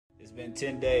It's been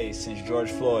 10 days since George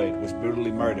Floyd was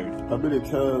brutally murdered. How many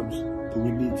times do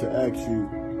we need to ask you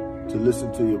to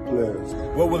listen to your players?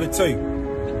 What will it take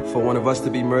for one of us to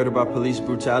be murdered by police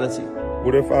brutality?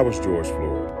 What if I was George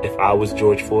Floyd? If I was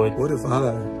George Floyd? What if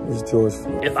I was George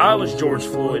Floyd? If I was George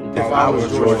Floyd? If I was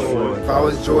George Floyd? If I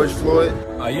was George Floyd?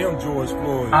 I am George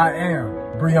Floyd. I am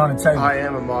Breonna Taylor. I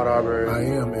am Ahmaud Arbery. I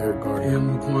am Eric Garner. I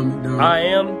am Laquan McDonald. I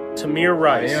am Tamir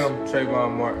Rice. I am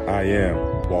Trayvon Martin. I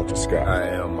am Walter Scott. I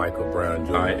am Michael Brown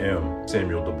Jr. I am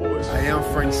Samuel Du Bois. I am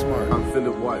Frank Smart. I'm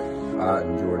Philip White. I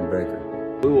am Jordan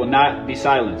Baker. We will not be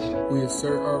silenced. We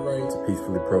assert our right to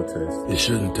peacefully protest. It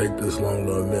shouldn't take this long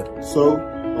to admit. So,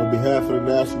 on behalf of the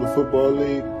National Football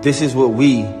League, this is what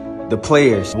we, the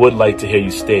players, would like to hear you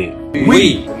state.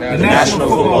 We, the National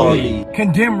Football League,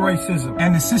 condemn racism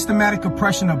and the systematic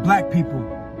oppression of black people.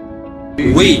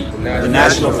 We, the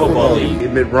National Football League,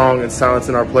 admit wrong and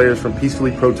silencing our players from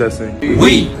peacefully protesting.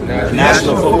 We, the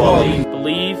National Football League,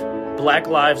 believe Black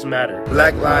Lives Matter.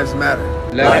 Black Lives Matter.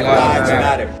 Black Lives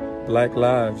Matter. Black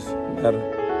Lives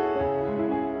Matter.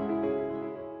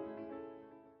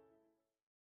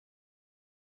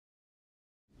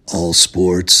 All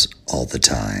sports, all the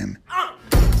time.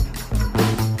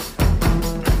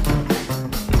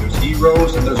 There's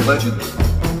heroes and there's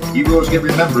legends. Heroes get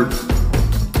remembered.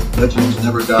 Legends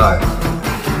never die.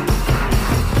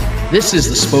 This is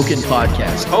the Spoken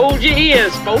Podcast. Hold your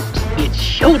ears, folks. It's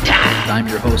showtime. I'm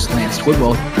your host, Lance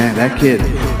Twidwell. Man, that kid,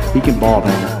 he can ball,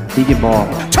 man. He can ball.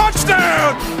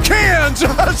 Touchdown,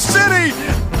 Kansas City!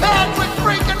 Patrick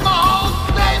freaking Mahomes,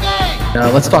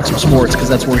 baby! Let's talk some sports, because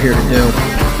that's what we're here to do.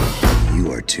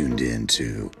 You are tuned in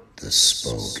to The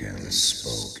Spoken.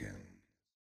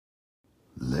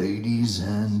 Ladies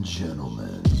and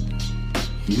gentlemen,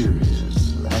 here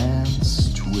is Lance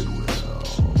Twidwell.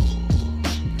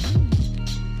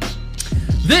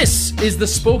 This is the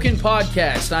Spoken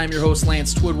Podcast. I'm your host,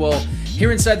 Lance Twidwell,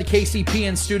 here inside the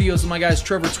KCPN studios with my guys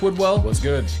Trevor Twidwell. What's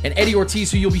good? And Eddie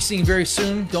Ortiz, who you'll be seeing very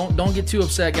soon. Don't get too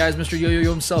upset, guys. Mr.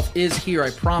 Yo-Yo himself is here,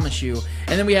 I promise you.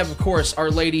 And then we have, of course, our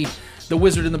lady, the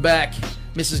wizard in the back,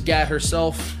 Mrs. Gat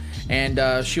herself.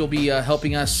 And she'll be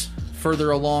helping us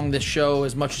further along this show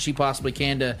as much as she possibly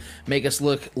can to make us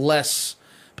look less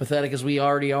pathetic as we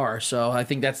already are. So I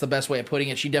think that's the best way of putting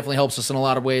it. She definitely helps us in a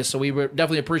lot of ways. So we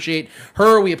definitely appreciate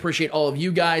her. We appreciate all of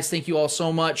you guys. Thank you all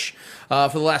so much for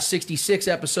the last 66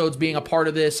 episodes being a part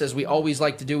of this. As we always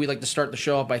like to do, we like to start the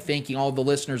show off by thanking all of the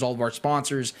listeners, all of our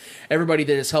sponsors, everybody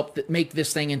that has helped make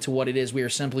this thing into what it is. We are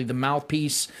simply the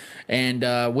mouthpiece, and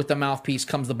with the mouthpiece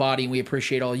comes the body, and we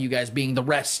appreciate all of you guys being the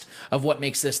rest of what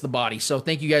makes this the body. So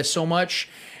thank you guys so much.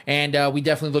 And we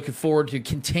definitely looking forward to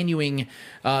continuing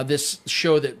this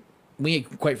show that we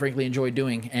quite frankly enjoy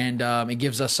doing. And it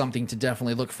gives us something to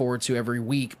definitely look forward to every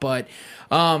week. But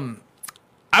I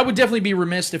would definitely be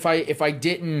remiss if I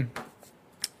didn't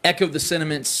echo the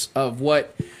sentiments of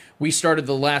what we started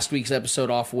the last week's episode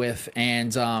off with,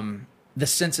 and the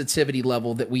sensitivity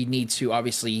level that we need to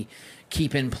obviously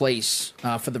keep in place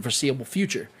for the foreseeable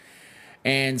future.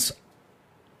 And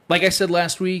like I said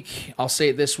last week, I'll say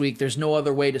it this week, there's no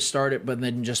other way to start it but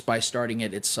then just by starting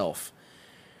it itself.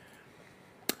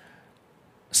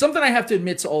 Something I have to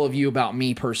admit to all of you about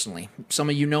me personally. Some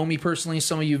of you know me personally,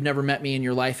 some of you have never met me in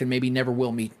your life and maybe never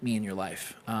will meet me in your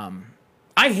life.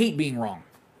 I hate being wrong.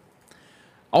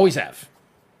 Always have.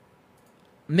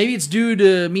 Maybe it's due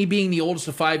to me being the oldest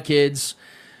of 5 kids,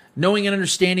 knowing and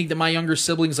understanding that my younger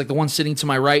siblings, like the one sitting to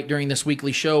my right during this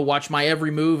weekly show, watch my every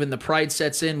move, and the pride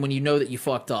sets in when you know that you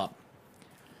fucked up.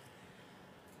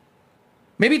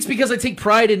 Maybe it's because I take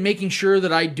pride in making sure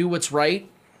that I do what's right,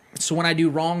 so when I do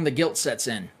wrong, the guilt sets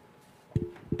in.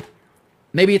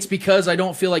 Maybe it's because I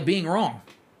don't feel like being wrong.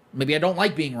 Maybe I don't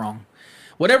like being wrong.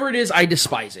 Whatever it is, I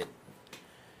despise it.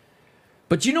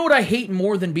 But you know what I hate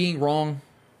more than being wrong?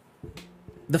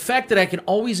 The fact that I can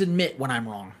always admit when I'm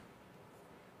wrong.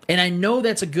 And I know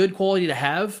that's a good quality to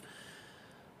have,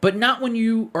 but not when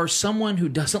you are someone who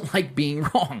doesn't like being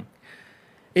wrong.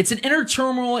 It's an inner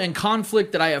turmoil and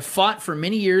conflict that I have fought for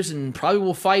many years and probably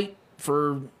will fight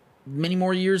for many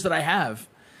more years that I have.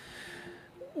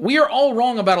 We are all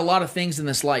wrong about a lot of things in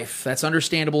this life. That's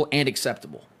understandable and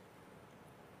acceptable.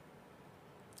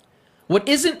 What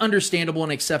isn't understandable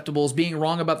and acceptable is being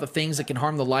wrong about the things that can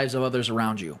harm the lives of others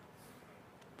around you.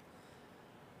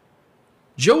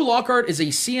 Joe Lockhart is a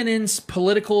CNN's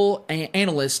political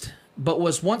analyst, but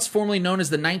was once formerly known as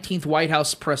the 19th White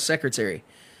House press secretary.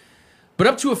 But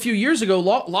up to a few years ago,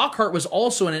 Lockhart was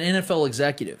also an NFL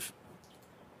executive.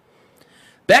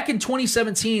 Back in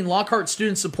 2017, Lockhart stood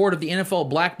in support of the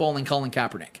NFL blackballing Colin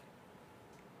Kaepernick.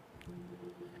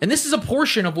 And this is a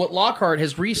portion of what Lockhart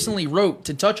has recently wrote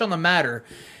to touch on the matter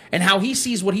and how he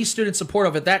sees what he stood in support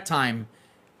of at that time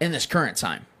in this current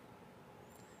time.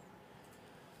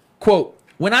 Quote,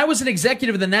 when I was an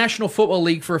executive of the National Football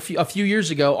League for a few years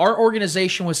ago, our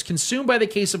organization was consumed by the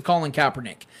case of Colin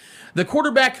Kaepernick, the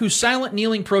quarterback whose silent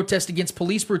kneeling protest against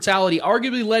police brutality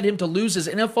arguably led him to lose his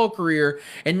NFL career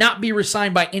and not be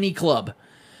re-signed by any club.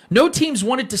 No teams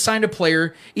wanted to sign a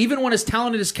player, even one as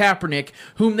talented as Kaepernick,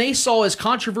 whom they saw as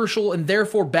controversial and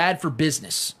therefore bad for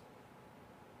business.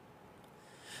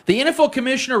 The NFL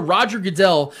Commissioner Roger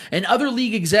Goodell and other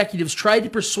league executives tried to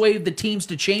persuade the teams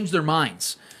to change their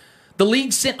minds. The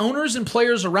league sent owners and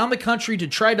players around the country to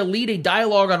try to lead a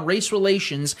dialogue on race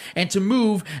relations and to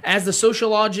move, as the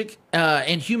sociologic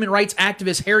and human rights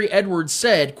activist Harry Edwards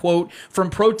said, quote,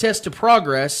 from protest to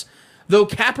progress. Though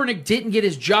Kaepernick didn't get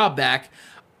his job back,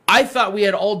 I thought we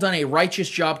had all done a righteous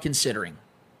job considering.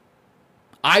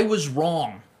 I was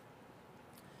wrong.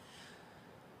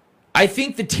 I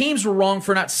think the teams were wrong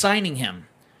for not signing him.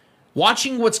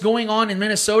 Watching what's going on in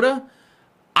Minnesota,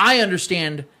 I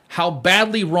understand how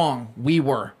badly wrong we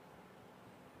were.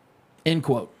 End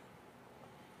quote.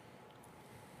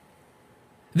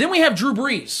 Then we have Drew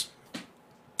Brees.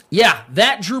 Yeah,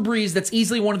 that Drew Brees that's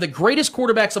easily one of the greatest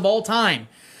quarterbacks of all time,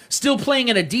 still playing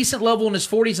at a decent level in his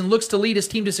 40s and looks to lead his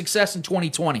team to success in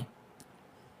 2020.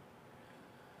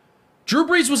 Drew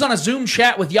Brees was on a Zoom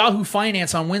chat with Yahoo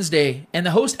Finance on Wednesday, and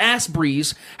the host asked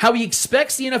Brees how he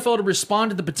expects the NFL to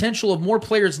respond to the potential of more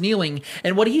players kneeling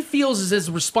and what he feels is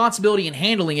his responsibility in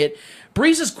handling it.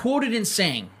 Brees is quoted in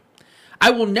saying, I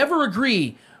will never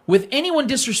agree with anyone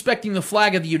disrespecting the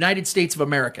flag of the United States of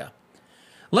America.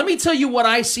 Let me tell you what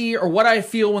I see or what I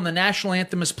feel when the national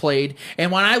anthem is played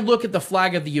and when I look at the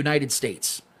flag of the United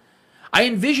States. I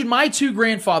envision my two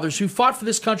grandfathers who fought for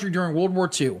this country during World War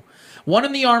II. One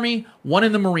in the Army, one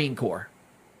in the Marine Corps.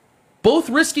 Both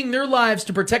risking their lives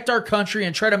to protect our country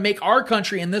and try to make our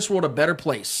country and this world a better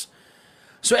place.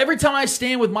 So every time I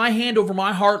stand with my hand over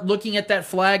my heart looking at that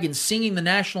flag and singing the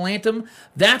national anthem,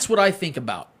 that's what I think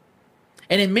about.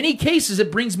 And in many cases,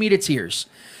 it brings me to tears.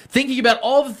 Thinking about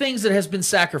all the things that has been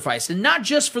sacrificed, and not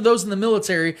just for those in the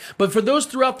military, but for those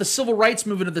throughout the civil rights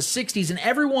movement of the 60s and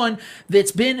everyone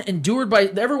that's been endured by,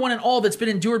 everyone and all that's been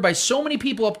endured by so many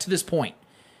people up to this point.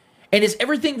 And is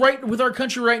everything right with our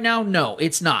country right now? No,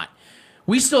 it's not.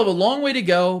 We still have a long way to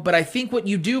go, but I think what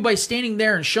you do by standing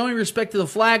there and showing respect to the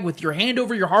flag with your hand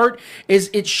over your heart is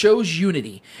it shows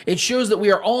unity. It shows that we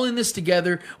are all in this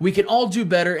together, we can all do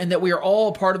better, and that we are all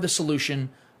a part of the solution,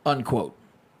 unquote.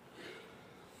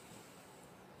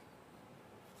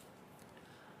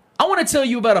 I want to tell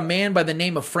you about a man by the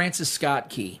name of Francis Scott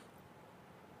Key.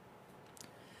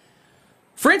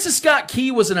 Francis Scott Key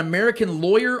was an American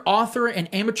lawyer, author,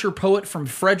 and amateur poet from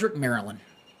Frederick, Maryland.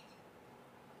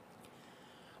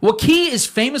 What Key is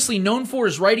famously known for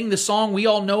is writing the song we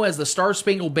all know as the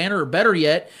Star-Spangled Banner, or better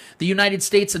yet, the United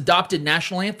States adopted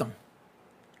national anthem.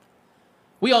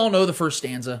 We all know the first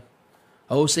stanza.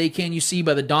 Oh, say can you see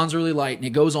by the dawn's early light, and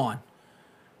it goes on.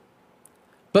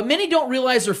 But many don't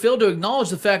realize or fail to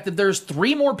acknowledge the fact that there's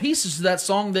 3 more pieces to that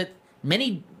song that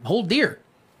many hold dear.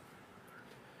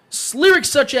 Lyrics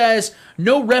such as,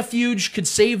 no refuge could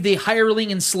save the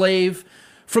hireling and slave,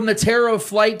 from the terror of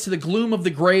flight to the gloom of the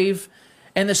grave,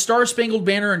 and the Star-Spangled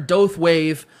Banner and doth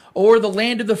wave, o'er the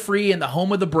land of the free and the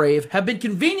home of the brave, have been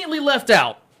conveniently left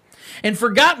out and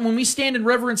forgotten when we stand in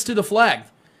reverence to the flag.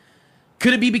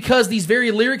 Could it be because these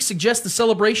very lyrics suggest the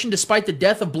celebration despite the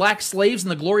death of black slaves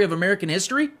and the glory of American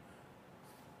history?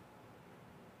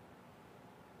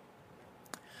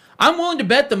 I'm willing to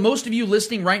bet that most of you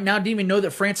listening right now didn't even know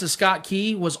that Francis Scott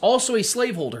Key was also a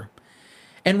slaveholder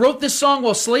and wrote this song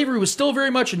while slavery was still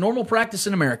very much a normal practice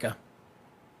in America.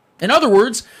 In other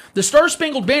words, the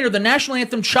Star-Spangled Banner, the national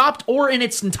anthem, chopped or in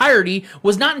its entirety,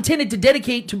 was not intended to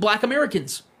dedicate to black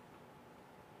Americans.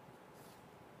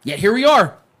 Yet here we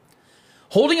are,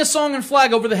 holding a song and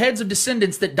flag over the heads of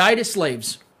descendants that died as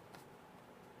slaves.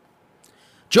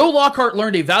 Joe Lockhart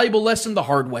learned a valuable lesson the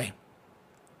hard way.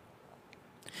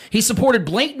 He supported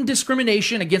blatant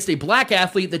discrimination against a black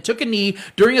athlete that took a knee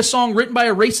during a song written by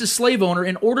a racist slave owner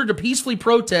in order to peacefully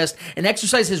protest and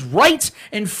exercise his rights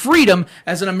and freedom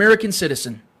as an American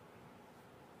citizen.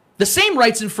 The same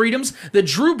rights and freedoms that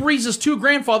Drew Brees' 2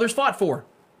 grandfathers fought for.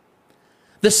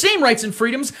 The same rights and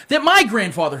freedoms that my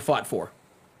grandfather fought for.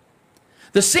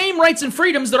 The same rights and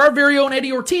freedoms that our very own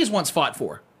Eddie Ortiz once fought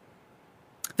for.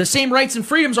 The same rights and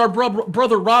freedoms our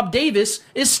brother Rob Davis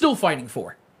is still fighting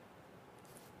for.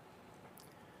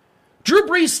 Drew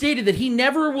Brees stated that he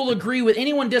never will agree with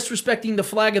anyone disrespecting the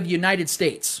flag of the United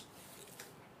States.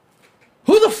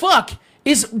 Who the fuck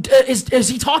is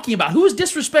he talking about? Who is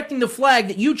disrespecting the flag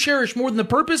that you cherish more than the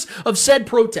purpose of said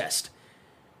protest?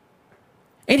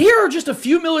 And here are just a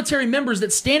few military members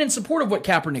that stand in support of what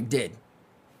Kaepernick did.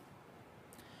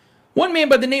 One man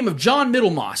by the name of John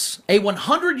Middlemoss, a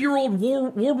 100-year-old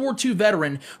World War II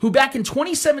veteran who back in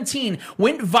 2017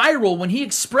 went viral when he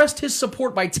expressed his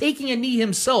support by taking a knee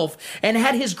himself and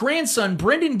had his grandson,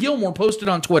 Brendan Gilmore, posted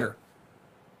on Twitter.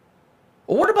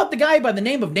 Well, what about the guy by the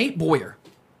name of Nate Boyer,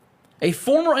 a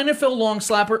former NFL long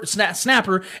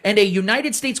snapper and a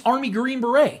United States Army Green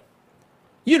Beret?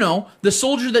 You know, the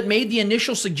soldier that made the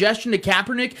initial suggestion to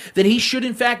Kaepernick that he should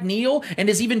in fact kneel and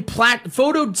is even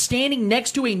photoed standing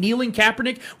next to a kneeling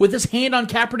Kaepernick with his hand on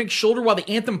Kaepernick's shoulder while the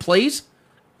anthem plays?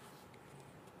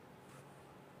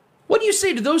 What do you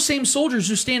say to those same soldiers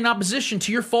who stand in opposition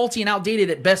to your faulty and outdated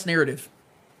at best narrative?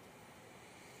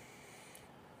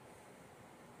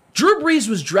 Drew Brees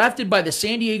was drafted by the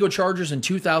San Diego Chargers in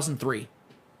 2003.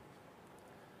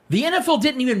 The NFL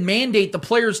didn't even mandate the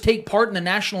players take part in the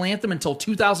national anthem until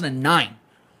 2009.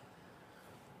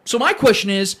 So my question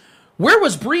is, where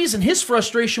was Brees and his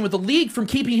frustration with the league from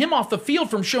keeping him off the field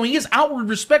from showing his outward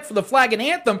respect for the flag and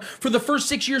anthem for the first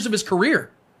 6 years of his career?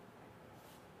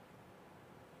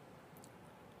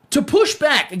 To push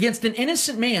back against an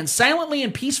innocent man silently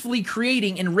and peacefully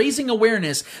creating and raising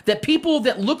awareness that people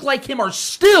that look like him are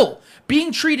still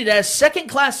being treated as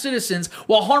second-class citizens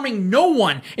while harming no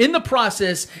one in the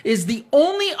process is the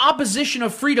only opposition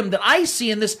of freedom that I see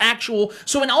in this actual.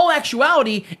 So in all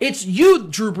actuality, it's you,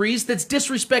 Drew Brees, that's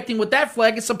disrespecting what that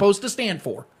flag is supposed to stand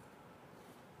for.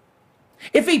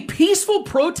 If a peaceful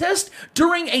protest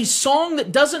during a song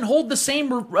that doesn't hold the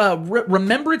same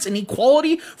remembrance and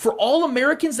equality for all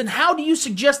Americans, then how do you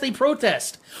suggest they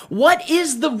protest? What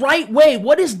is the right way?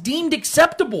 What is deemed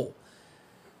acceptable?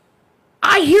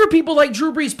 I hear people like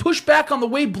Drew Brees push back on the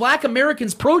way black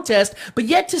Americans protest, but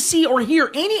yet to see or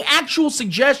hear any actual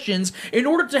suggestions in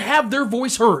order to have their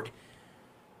voice heard.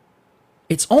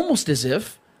 It's almost as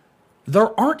if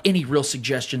there aren't any real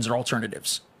suggestions or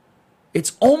alternatives.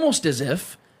 It's almost as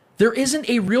if there isn't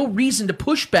a real reason to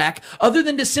push back other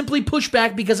than to simply push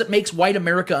back because it makes white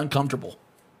America uncomfortable.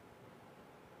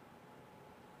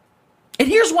 And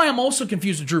here's why I'm also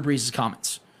confused with Drew Brees'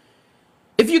 comments.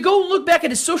 If you go and look back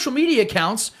at his social media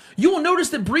accounts, you will notice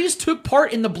that Brees took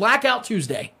part in the Blackout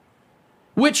Tuesday,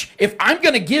 which, if I'm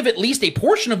going to give at least a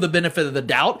portion of the benefit of the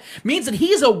doubt, means that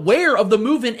he is aware of the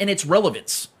movement and its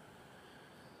relevance.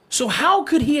 So how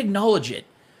could he acknowledge it,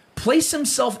 place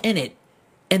himself in it,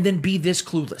 and then be this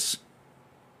clueless?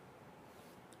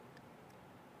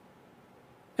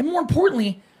 And more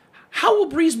importantly, how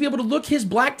will Brees be able to look his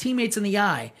black teammates in the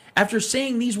eye after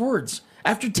saying these words,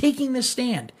 after taking this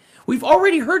stand? We've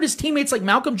already heard his teammates like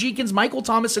Malcolm Jenkins, Michael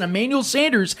Thomas, and Emmanuel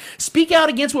Sanders speak out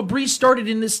against what Brees stated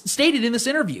in this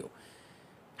interview.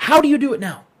 How do you do it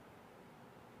now?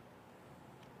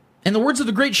 In the words of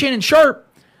the great Shannon Sharp,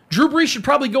 Drew Brees should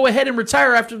probably go ahead and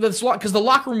retire after this because the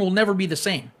locker room will never be the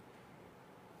same.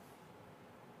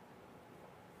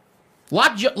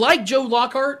 Like Joe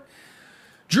Lockhart,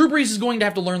 Drew Brees is going to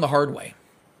have to learn the hard way.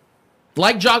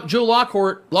 Like Joe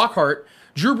Lockhart,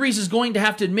 Drew Brees is going to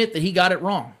have to admit that he got it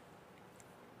wrong.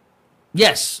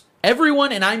 Yes,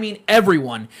 everyone, and I mean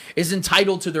everyone, is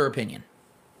entitled to their opinion.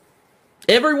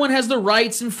 Everyone has the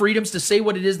rights and freedoms to say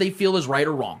what it is they feel is right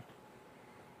or wrong.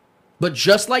 But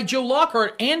just like Joe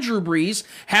Lockhart and Drew Brees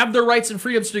have their rights and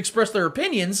freedoms to express their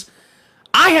opinions,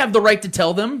 I have the right to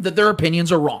tell them that their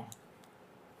opinions are wrong.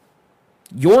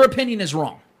 Your opinion is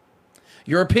wrong.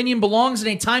 Your opinion belongs in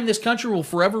a time this country will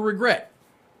forever regret.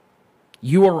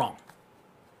 You are wrong.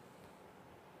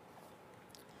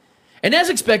 And as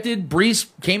expected, Brees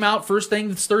came out first thing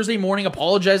this Thursday morning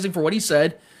apologizing for what he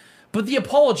said. But the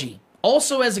apology,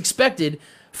 also as expected,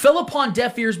 fell upon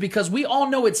deaf ears because we all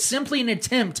know it's simply an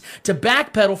attempt to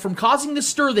backpedal from causing the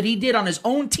stir that he did on his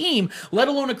own team, let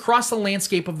alone across the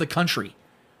landscape of the country.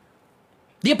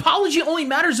 The apology only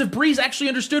matters if Brees actually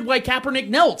understood why Kaepernick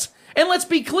knelt. And let's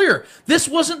be clear, this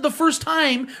wasn't the first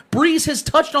time Brees has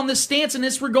touched on this stance in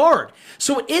this regard.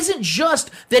 So it isn't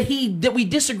just that we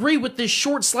disagree with this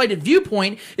short-sighted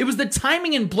viewpoint, it was the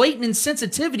timing and blatant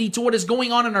insensitivity to what is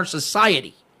going on in our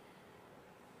society.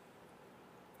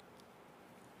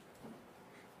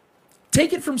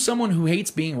 Take it from someone who hates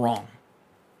being wrong.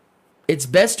 It's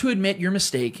best to admit your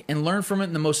mistake and learn from it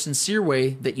in the most sincere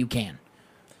way that you can.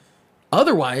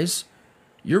 Otherwise,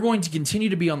 you're going to continue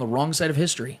to be on the wrong side of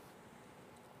history.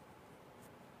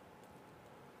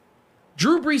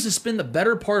 Drew Brees has spent the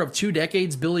better part of 2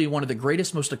 decades building one of the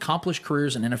greatest, most accomplished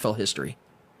careers in NFL history.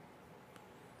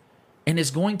 And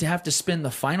is going to have to spend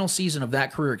the final season of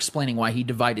that career explaining why he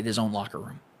divided his own locker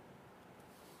room.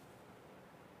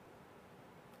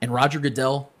 And Roger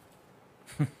Goodell,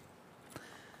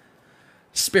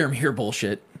 spare me your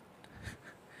bullshit.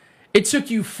 It took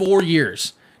you 4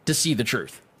 years to see the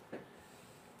truth.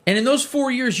 And in those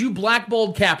 4 years, you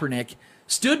blackballed Kaepernick,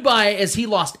 stood by as he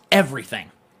lost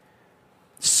everything,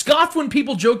 scoffed when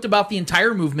people joked about the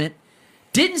entire movement,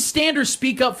 didn't stand or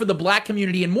speak up for the black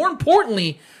community, and more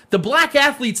importantly, the black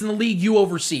athletes in the league you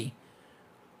oversee.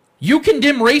 You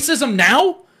condemn racism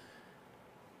now?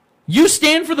 You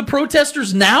stand for the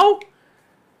protesters now?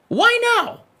 Why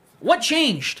now? What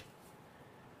changed?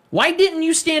 Why didn't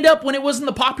you stand up when it wasn't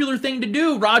the popular thing to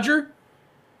do, Roger?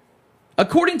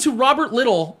 According to Robert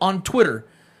Little on Twitter,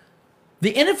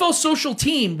 the NFL social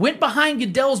team went behind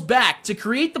Goodell's back to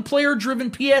create the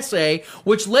player-driven PSA,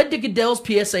 which led to Goodell's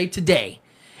PSA today.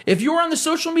 If you're on the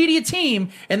social media team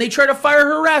and they try to fire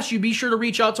or harass you, be sure to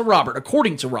reach out to Robert,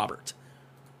 according to Robert.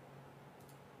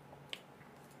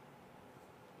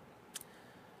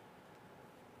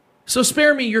 So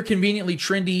spare me your conveniently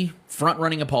trendy,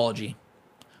 front-running apology.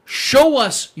 Show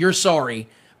us you're sorry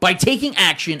by taking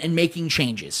action and making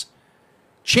changes.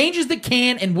 Changes that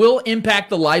can and will impact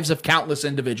the lives of countless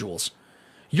individuals.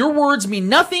 Your words mean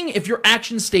nothing if your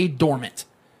actions stay dormant.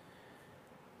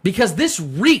 Because this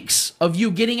reeks of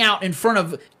you getting out in front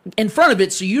of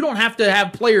it so you don't have to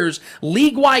have players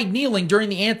league-wide kneeling during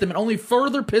the anthem and only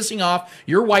further pissing off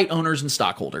your white owners and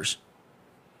stockholders.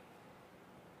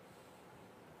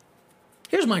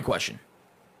 Here's my question.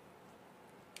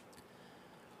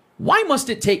 Why must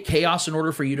it take chaos in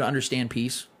order for you to understand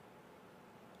peace?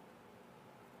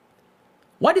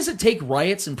 Why does it take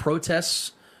riots and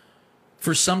protests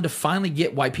for some to finally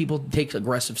get why people take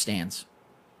aggressive stands?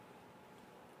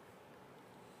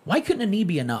 Why couldn't a knee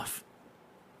be enough?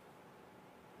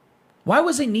 Why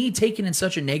was a knee taken in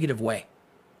such a negative way?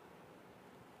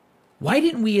 Why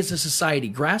didn't we as a society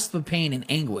grasp the pain and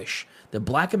anguish that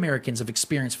black Americans have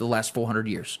experienced for the last 400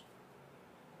 years?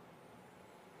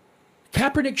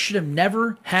 Kaepernick should have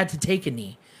never had to take a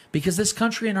knee because this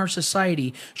country and our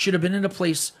society shouldn't have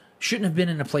been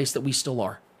in a place that we still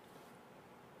are.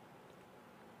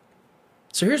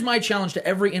 So here's my challenge to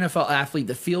every NFL athlete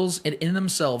that feels it in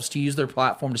themselves to use their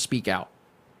platform to speak out.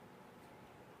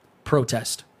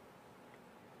 Protest.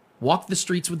 Walk the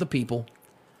streets with the people.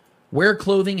 Wear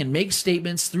clothing and make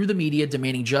statements through the media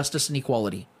demanding justice and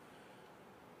equality.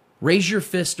 Raise your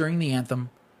fist during the anthem.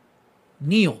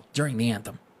 Kneel during the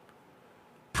anthem.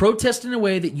 Protest in a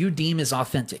way that you deem is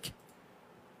authentic.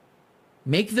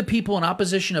 Make the people in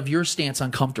opposition of your stance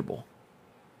uncomfortable.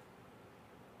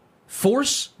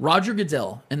 Force Roger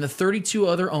Goodell and the 32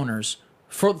 owners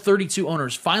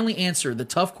finally answer the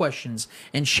tough questions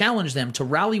and challenge them to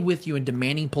rally with you in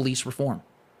demanding police reform.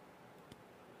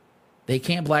 They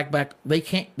can't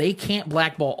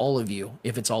blackball all of you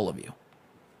if it's all of you.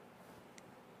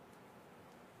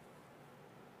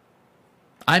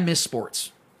 I miss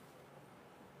sports.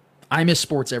 I miss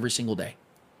sports every single day.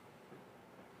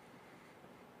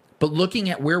 But looking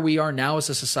at where we are now as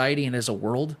a society and as a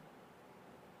world,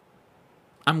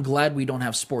 I'm glad we don't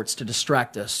have sports to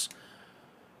distract us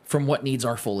from what needs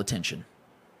our full attention.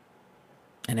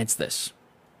 And it's this.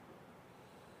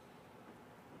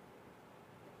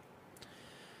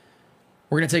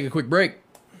 We're going to take a quick break.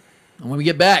 And when we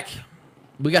get back,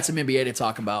 we got some NBA to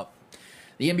talk about.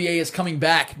 The NBA is coming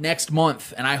back next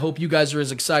month, and I hope you guys are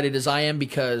as excited as I am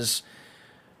because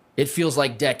it feels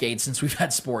like decades since we've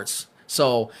had sports.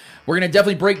 So we're going to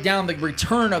definitely break down the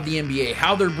return of the NBA,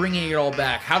 how they're bringing it all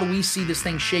back. How do we see this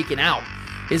thing shaken out?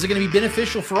 Is it going to be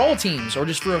beneficial for all teams or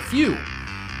just for a few?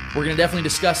 We're going to definitely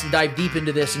discuss and dive deep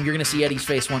into this, and you're going to see Eddie's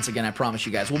face once again, I promise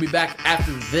you guys. We'll be back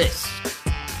after this.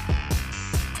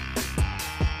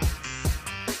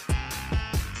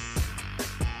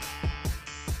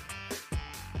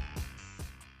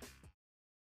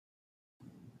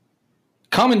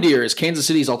 Commandeer is Kansas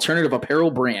City's alternative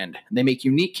apparel brand. They make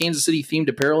unique Kansas City-themed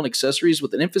apparel and accessories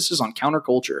with an emphasis on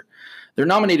counterculture. They're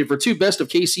nominated for 2 Best of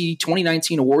KC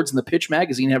 2019 awards in the Pitch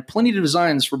magazine and have plenty of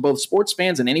designs for both sports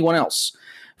fans and anyone else.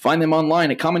 Find them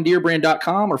online at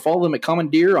commandeerbrand.com or follow them at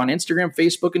Commandeer on Instagram,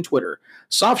 Facebook, and Twitter.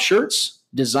 Soft shirts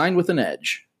designed with an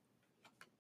edge.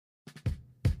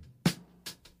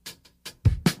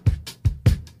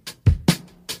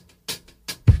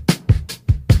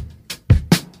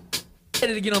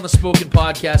 Again on the Spoken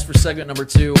Podcast for segment number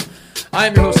 2. I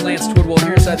am your host, Lance Twidwell,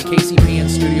 here inside the KCPN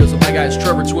studios with my guys,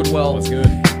 Trevor Twidwell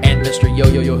and Mr.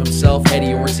 Yo-Yo-Yo himself,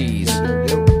 Eddie Ortiz.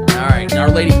 All right, and our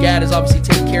lady Gad is obviously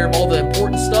taking care of all the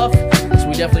important stuff, so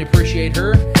we definitely appreciate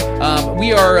her.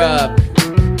 We are,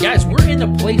 guys, we're in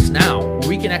a place now where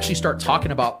we can actually start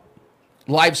talking about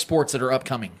live sports that are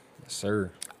upcoming. Yes,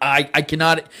 sir. I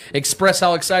cannot express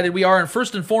how excited we are. And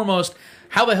first and foremost,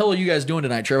 how the hell are you guys doing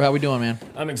tonight, Trevor? How we doing, man?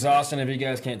 I'm exhausted. If you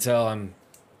guys can't tell, I'm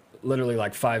literally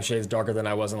like 5 shades darker than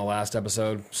I was in the last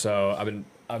episode. So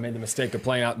I made the mistake of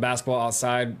playing basketball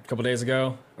outside a couple days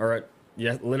ago, or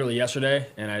literally yesterday,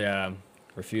 and I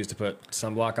refused to put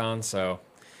sunblock on. So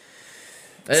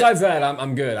besides that,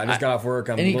 I'm good. I just got off work.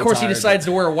 And of course, he decides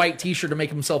to wear a white T-shirt to make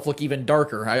himself look even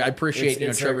darker. I appreciate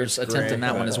Trevor's attempt in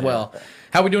that one as well.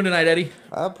 How we doing tonight, Eddie?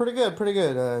 Pretty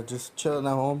good. Just chilling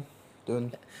at home,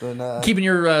 doing keeping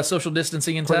your social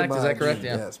distancing intact. Is that correct?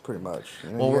 Yeah. Yes, pretty much.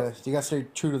 You got to stay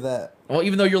true to that. Well,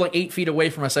 even though you're like 8 feet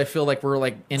away from us, I feel like we're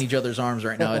like in each other's arms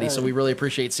right now, Eddie. So we really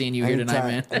appreciate seeing you here tonight,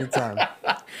 man. Anytime.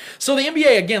 So the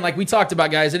NBA, again, like we talked about,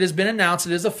 guys, it has been announced.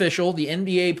 It is official. The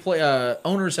NBA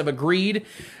owners have agreed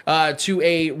to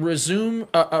a resuming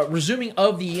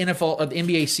of the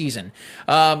NBA season.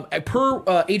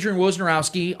 Per Adrian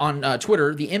Wojnarowski on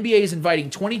Twitter, the NBA is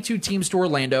inviting 22 teams to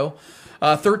Orlando.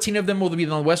 13 of them will be in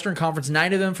the Western Conference,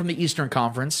 9 of them from the Eastern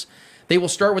Conference. They will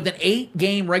start with an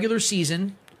 8-game regular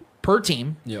season per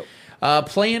team. Yep.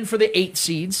 Playing for the 8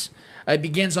 seeds. It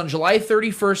begins on July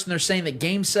 31st, and they're saying that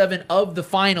Game 7 of the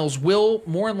finals will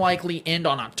more than likely end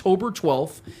on October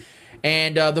 12th.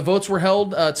 And the votes were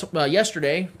held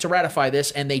yesterday to ratify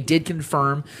this, and they did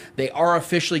confirm they are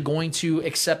officially going to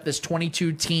accept this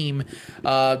 22-team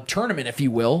tournament, if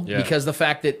you will, because the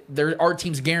fact that there are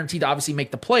teams guaranteed to obviously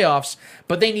make the playoffs,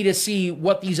 but they need to see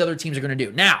what these other teams are going to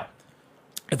do. Now,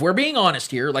 if we're being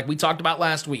honest here, like we talked about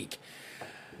last week,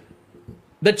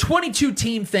 the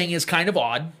 22-team thing is kind of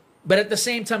odd. But at the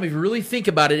same time, if you really think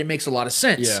about it, it makes a lot of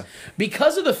sense. Yeah.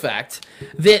 Because of the fact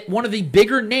that one of the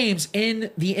bigger names in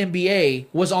the NBA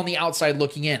was on the outside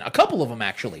looking in. A couple of them,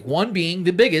 actually. One being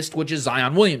the biggest, which is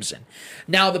Zion Williamson.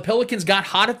 Now, the Pelicans got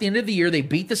hot at the end of the year. They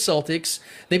beat the Celtics.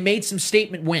 They made some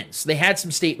statement wins. They had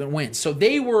some statement wins. So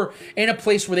they were in a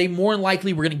place where they more than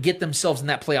likely were going to get themselves in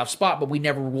that playoff spot, but we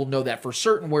never will know that for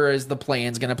certain, whereas the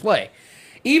play-in's going to play.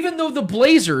 Even though the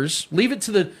Blazers, leave it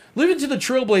to the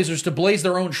Trailblazers to blaze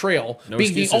their own trail,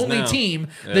 being the only team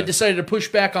that decided to push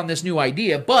back on this new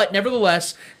idea. But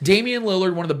nevertheless, Damian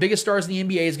Lillard, one of the biggest stars in the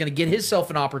NBA, is going to get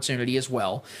himself an opportunity as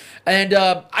well. And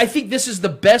I think this is the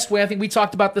best way. I think we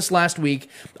talked about this last week.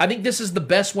 I think this is the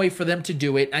best way for them to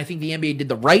do it. I think the NBA did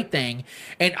the right thing.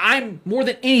 And I'm, more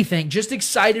than anything, just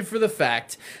excited for the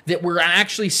fact that we're going to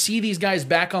actually see these guys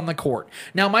back on the court.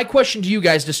 Now, my question to you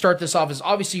guys to start this off is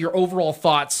obviously your overall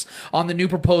thoughts on the new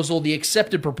proposal, the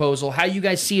accepted proposal, how you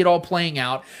guys see it all playing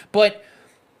out. But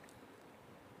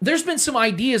there's been some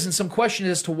ideas and some questions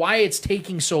as to why it's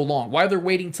taking so long. Why they're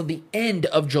waiting till the end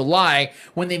of July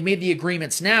when they've made the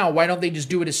agreements now. Why don't they just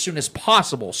do it as soon as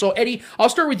possible? So, Eddie, I'll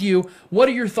start with you. What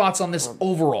are your thoughts on this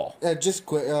overall? Just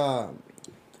quick.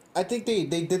 I think they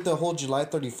did the whole July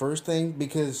 31st thing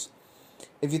because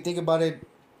if you think about it,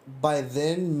 by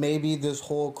then maybe this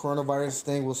whole coronavirus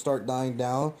thing will start dying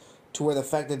down to where the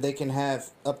fact that they can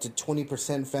have up to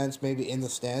 20% fans maybe in the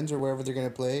stands or wherever they're going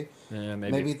to play. Yeah,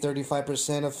 maybe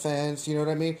 35% of fans, you know what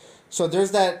I mean? So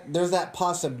there's that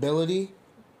possibility.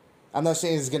 I'm not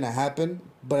saying it's going to happen,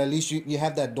 but at least you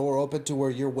have that door open to where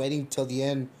you're waiting till the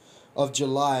end of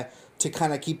July to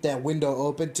kind of keep that window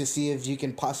open to see if you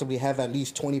can possibly have at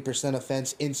least 20% of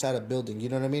fans inside a building. You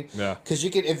know what I mean? Yeah. Because you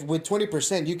can, if with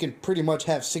 20%, you can pretty much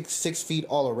have six feet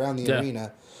all around the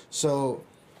arena. So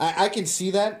I can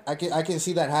see that. I can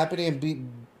see that happening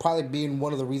and probably being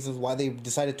one of the reasons why they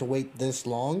decided to wait this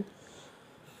long.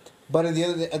 But at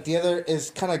the other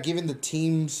is kind of giving the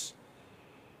teams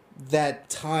that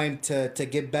time to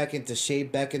get back into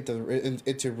shape, back into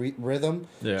rhythm.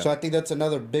 Yeah. So I think that's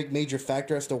another big major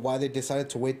factor as to why they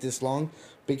decided to wait this long.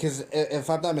 Because if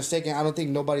I'm not mistaken, I don't think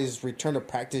nobody's returned to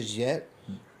practice yet.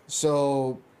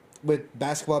 So with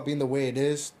basketball being the way it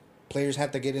is, players have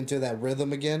to get into that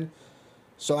rhythm again.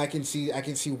 So I can see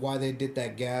why they did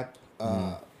that gap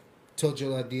till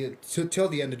July, till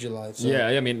the end of July. So. Yeah,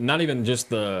 I mean, not even just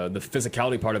the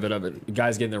physicality part of it,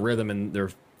 guys getting the rhythm and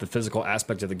the physical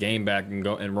aspect of the game back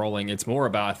and rolling. It's more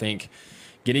about, I think,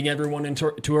 getting everyone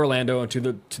to Orlando and to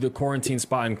the quarantine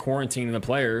spot and quarantining the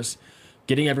players,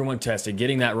 getting everyone tested,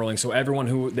 getting that rolling, so everyone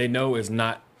who they know is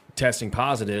not testing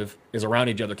positive is around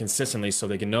each other consistently, so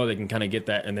they can kind of get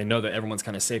that, and they know that everyone's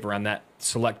kind of safe around that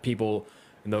select people.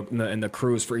 And the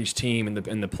crews for each team and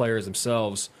the players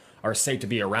themselves are safe to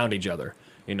be around each other,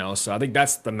 you know. So I think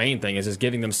that's the main thing is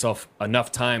giving themselves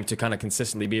enough time to kind of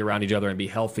consistently be around each other and be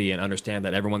healthy and understand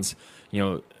that everyone's, you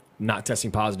know, not testing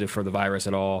positive for the virus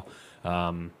at all.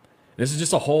 This is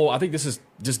just I think this is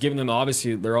just giving them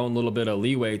obviously their own little bit of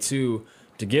leeway too,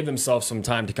 to give themselves some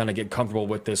time to kind of get comfortable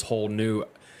with this whole new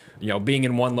being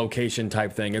in one location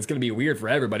type thing. It's going to be weird for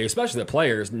everybody, especially the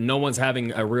players. No one's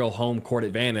having a real home court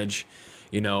advantage,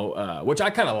 which I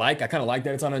kind of like. I kind of like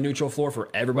that it's on a neutral floor for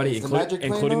everybody,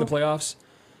 including the playoffs.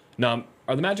 No,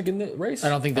 are the Magic in the race? I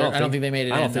don't think they made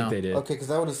it. I don't think they did. Okay,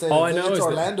 because I would have said all if I know it's is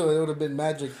Orlando, it would have been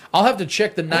Magic. I'll have to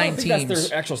check the 9 I don't think teams. that's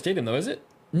their actual stadium, though, is it?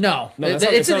 No,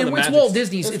 it's Walt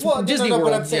Disney's. It's Disney World.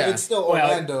 But I'm saying it's still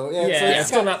Orlando. So it's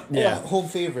still not home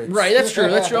favorites. Right, that's true.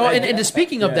 That's true. And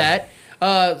speaking of that,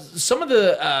 some of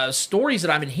the stories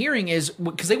that I've been hearing is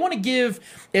because they want to give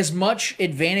as much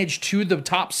advantage to the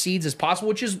top seeds as possible,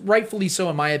 which is rightfully so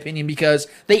in my opinion, because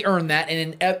they earn that,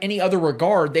 and in any other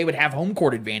regard, they would have home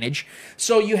court advantage.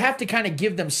 So you have to kind of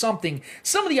give them something.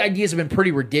 Some of the ideas have been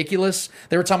pretty ridiculous.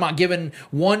 They were talking about giving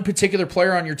one particular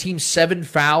player on your team 7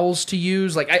 fouls to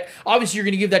use. Obviously you're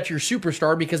going to give that to your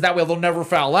superstar because that way they'll never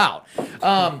foul out.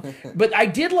 But I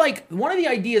did like one of the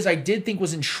ideas I did think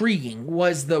was intriguing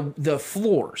was the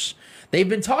floors. They've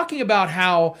been talking about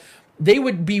how they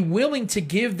would be willing to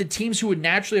give the teams who would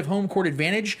naturally have home court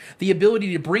advantage the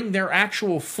ability to bring their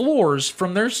actual floors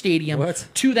from their stadium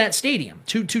to that stadium,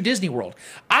 to Disney World.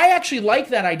 I actually like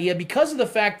that idea because of the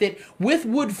fact that with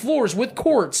wood floors, with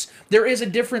courts, there is a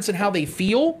difference in how they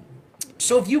feel.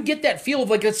 So if you get that feel of,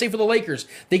 let's say for the Lakers,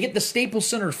 they get the Staples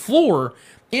Center floor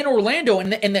in Orlando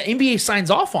and the NBA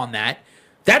signs off on that,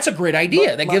 that's a great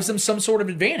idea. That gives them some sort of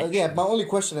advantage. My only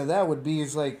question to that would be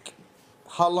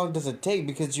how long does it take?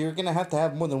 Because you're going to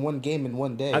have more than one game in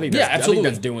one day. I think absolutely.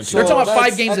 That's doing They're talking about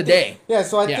 5 games a day. Yeah,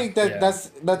 so I think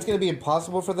that's going to be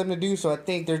impossible for them to do. So I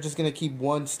think they're just going to keep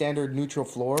one standard neutral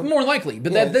floor. More likely.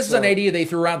 But this is an idea they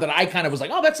threw out that I kind of was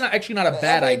like, oh, that's not a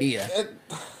bad idea.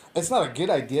 It's not a good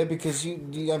idea because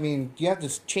you have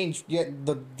to change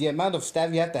the amount of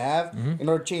staff you have to have in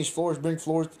order to change floors, bring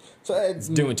floors. So it's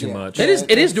doing too much. It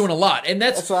is doing a lot, and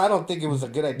that's why I don't think it was a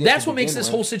good idea. That's what makes this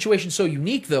whole situation so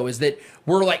unique, though, is that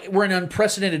we're in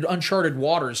unprecedented, uncharted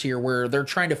waters here, where they're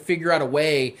trying to figure out a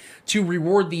way to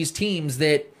reward these teams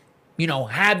that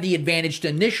had the advantage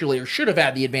initially or should have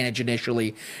had the advantage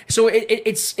initially. So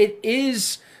it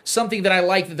is something that I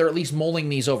like that they're at least mulling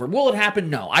these over. Will it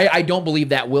happen? No. I don't believe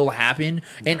that will happen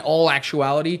in all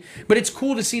actuality. But it's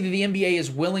cool to see that the NBA is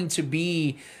willing to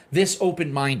be this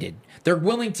open-minded. They're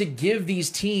willing to give these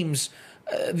teams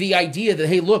the idea that,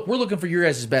 hey, look, we're looking for your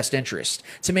guys' best interest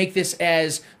to make this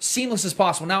as seamless as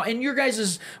possible. Now, and your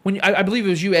guys' I believe it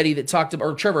was you, Eddie, that talked about,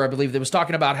 or Trevor, I believe, that was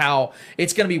talking about how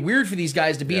it's going to be weird for these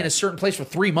guys to be in a certain place for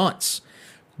 3 months.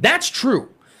 That's true.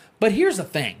 But here's the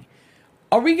thing.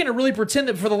 Are we going to really pretend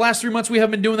that for the last 3 months we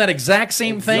haven't been doing that exact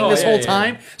same thing this whole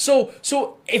time? So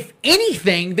if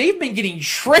anything, they've been getting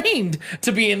trained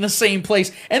to be in the same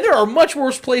place, and there are much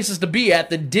worse places to be at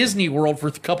than Disney World for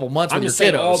a couple months with your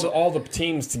kiddos. All the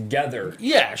teams together.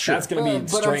 Yeah, sure. That's going to be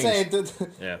strange. I'm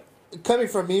saying, coming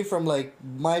from me from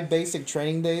my basic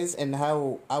training days and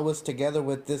how I was together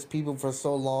with these people for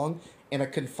so long in a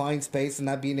confined space and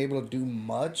not being able to do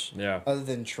much other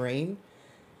than train.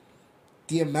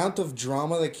 The amount of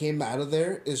drama that came out of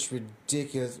there is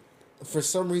ridiculous. For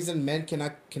some reason, men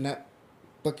cannot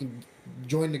fucking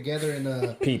join together in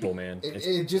a people, man.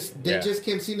 They just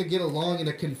can't seem to get along in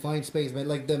a confined space, man.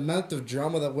 The amount of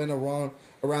drama that went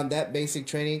around that basic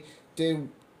training, dude,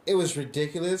 it was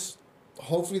ridiculous.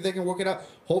 Hopefully they can work it out.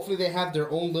 Hopefully they have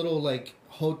their own little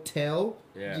hotel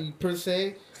per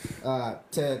se,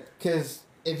 because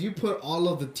if you put all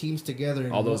of the teams together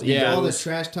and all the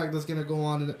trash talk that's gonna go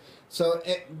on. So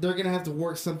they're going to have to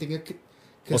work something.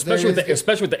 Especially with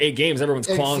the 8 games, everyone's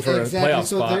clawing for a playoff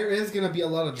spot. So there is going to be a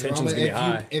lot of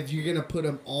drama if you're going to put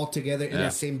them all together in the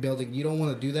same building. You don't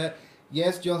want to do that.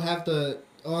 Yes, you'll have to,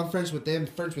 I'm friends with them,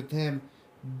 friends with him.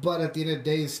 But at the end of the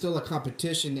day, it's still a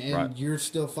competition, and you're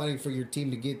still fighting for your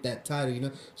team to get that title,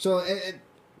 So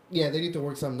yeah, they need to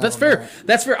work something out. That's fair.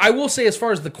 That's fair. I will say, as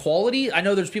far as the quality, I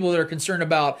know there's people that are concerned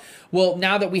about, well,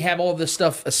 now that we have all of this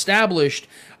stuff established,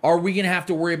 are we going to have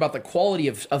to worry about the quality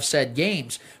of said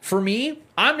games? For me,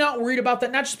 I'm not worried about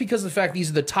that, not just because of the fact these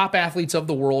are the top athletes of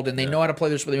the world and they know how to play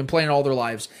this, but they've been playing it all their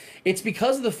lives. It's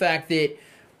because of the fact that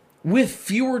with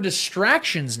fewer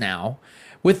distractions now,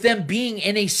 with them being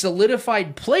in a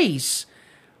solidified place,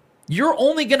 you're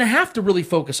only going to have to really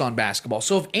focus on basketball.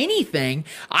 So if anything,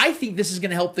 I think this is going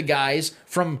to help the guys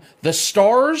from the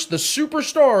stars, the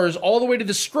superstars, all the way to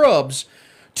the scrubs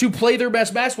to play their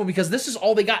best basketball, because this is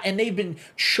all they got, and they've been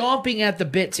chomping at the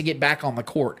bit to get back on the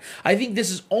court. I think this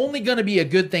is only going to be a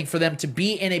good thing for them to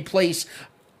be in a place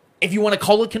if you want to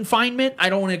call it confinement, I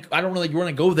don't really want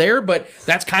to go there, but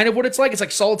that's kind of what it's like. It's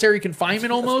like solitary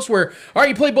confinement almost, where all right,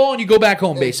 you play ball and you go back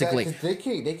home, basically.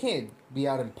 Exactly. They can't be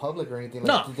out in public or anything.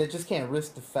 Like, no, they just can't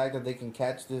risk the fact that they can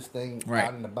catch this thing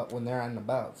out and about when they're out and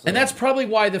about. So. And that's probably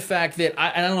why the fact that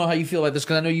I don't know how you feel about this,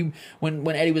 because I know you when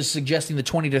Eddie was suggesting the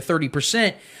 20 to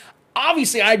 30%.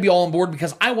 Obviously, I'd be all on board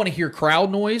because I want to hear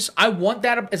crowd noise. I want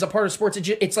that as a part of sports.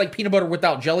 It's like peanut butter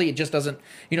without jelly. It just doesn't,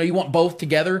 you want both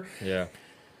together. Yeah.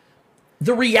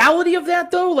 The reality of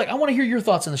that, though, like I want to hear your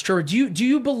thoughts on this, Trevor. Do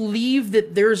you believe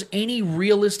that there's any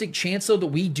realistic chance, though, that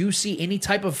we do see any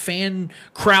type of fan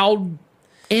crowd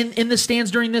in the stands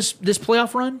during this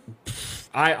playoff run?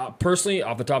 I personally,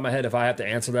 off the top of my head, if I have to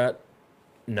answer that,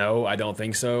 no, I don't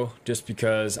think so. Just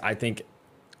because I think.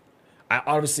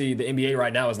 Obviously, the NBA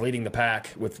right now is leading the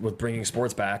pack with bringing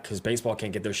sports back because baseball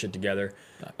can't get their shit together.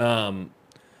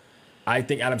 I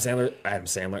think Adam Silver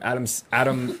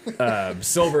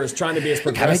is trying to be as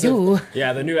progressive.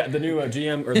 Yeah, the new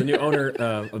GM or the new owner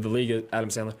of the league, Adam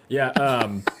Sandler. Yeah,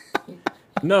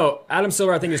 no, Adam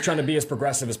Silver I think is trying to be as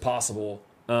progressive as possible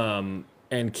and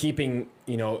keeping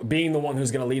being the one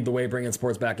who's going to lead the way, bringing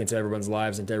sports back into everyone's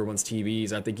lives, into everyone's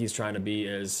TVs. I think he's trying to be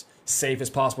as safe as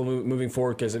possible moving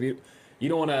forward because if you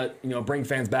don't want to, bring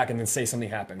fans back and then say something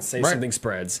happens, something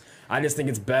spreads. I just think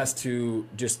it's best to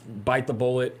just bite the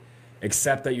bullet,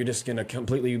 accept that you're just going to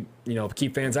completely,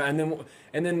 keep fans out, and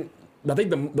then I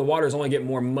think the waters only get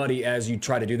more muddy as you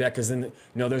try to do that because then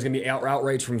there's going to be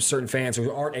outrage from certain fans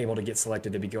who aren't able to get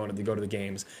selected to go to the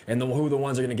games, and who the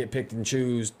ones are going to get picked and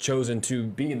chosen to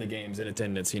be in the games in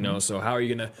attendance. So how are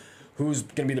you going to? Who's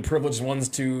going to be the privileged ones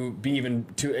to be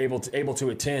able to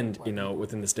attend?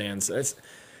 Within the stands.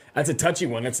 That's a touchy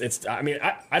one.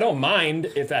 I don't mind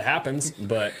if that happens,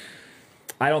 but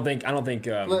I don't think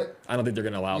they're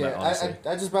going to allow that. Honestly,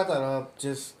 I just brought that up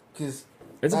just because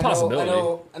it's a possibility.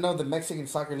 I know the Mexican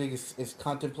Soccer League is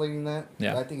contemplating that.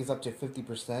 Yeah. I think it's up to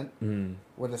 50%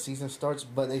 when the season starts,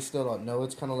 but they still don't know.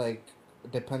 It's kind of like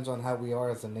it depends on how we are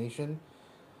as a nation.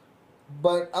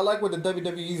 But I like what the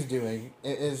WWE is doing.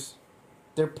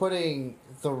 They're putting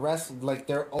the rest, like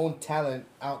their own talent,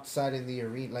 outside in the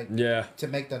arena, to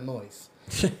make the noise.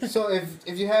 So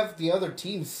if you have the other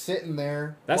teams sitting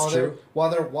there while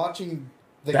they're watching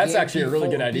the that's game actually a really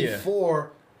good idea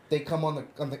before they come on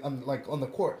the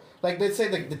court. Like let's say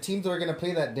the teams that are gonna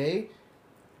play that day,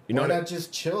 why not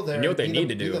just chill there? You know what they need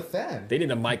to do? The fan. They need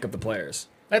to mic up the players.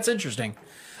 That's interesting.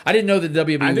 I didn't know that WWE was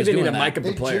doing that. I think they need to mic up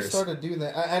the players. They just started doing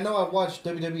that. I know I watched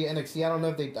WWE NXT. I don't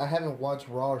know if I haven't watched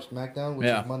Raw or SmackDown, which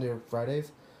is Monday or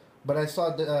Fridays. But I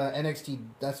saw the NXT.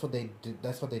 That's what they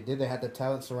did. They had the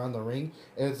talent surround the ring.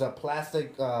 It was a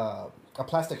plastic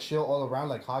shield all around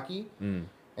like hockey. And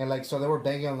so they were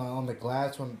banging on the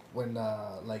glass when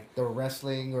they were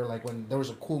wrestling or like when there was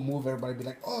a cool move, everybody would be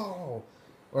like, oh,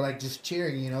 or like just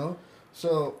cheering,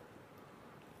 So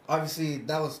obviously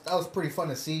that was pretty fun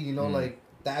to see, like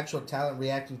the actual talent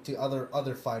reacting to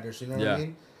other fighters, what I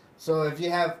mean? So if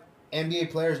you have NBA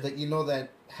players that that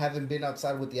haven't been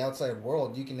outside with the outside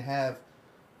world, you can have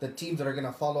the teams that are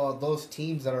gonna follow those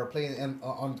teams that are playing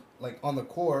on the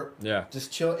court. Yeah.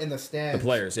 Just chill in the stands. The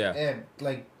players, yeah. And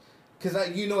because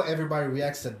everybody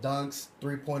reacts to dunks,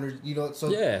 3-pointers,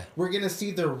 So we're gonna see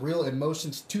their real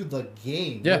emotions to the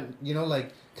game. Yeah.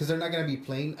 Because they're not gonna be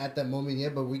playing at that moment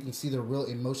yet, but we can see their real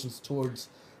emotions towards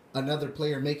another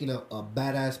player making a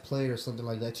badass play or something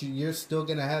like that. You're still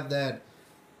gonna have that.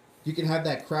 You can have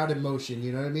that crowd emotion,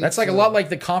 you know what I mean? That's a lot like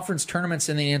the conference tournaments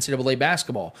in the NCAA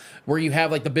basketball, where you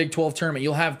have like the Big 12 tournament.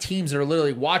 You'll have teams that are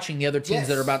literally watching the other teams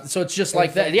that are about. So it's just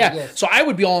like that. Yeah. Yes. So I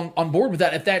would be on board with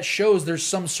that if that shows there's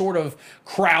some sort of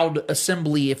crowd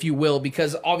assembly, if you will,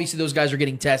 because obviously those guys are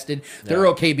getting tested. They're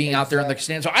okay being out there in the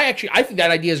stand. So I think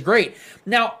that idea is great.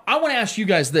 Now, I want to ask you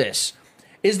guys this.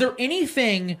 Is there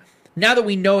anything, now that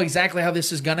we know exactly how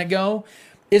this is going to go,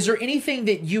 is there anything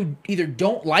that you either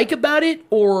don't like about it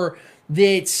or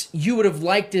that you would have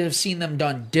liked to have seen them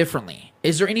done differently?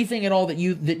 Is there anything at all that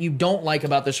you don't like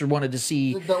about this or wanted to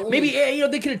see? Maybe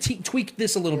they could have tweaked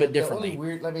this a little bit differently.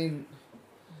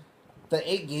 The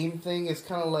 8-game thing is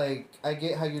kind of like, I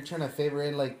get how you're trying to favor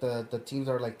in the teams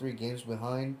that are 3 games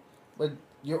behind, but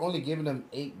you're only giving them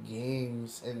 8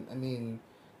 games, and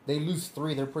they lose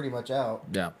 3, they're pretty much out.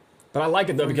 Yeah. But I like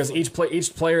it though because each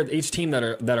team that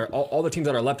are all the teams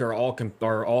that are left are all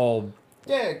competing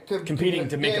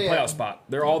to make a playoff spot.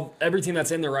 They're all every team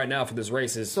that's in there right now for this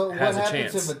race has a chance. So what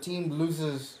happens if a team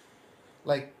loses,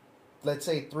 let's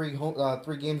say 3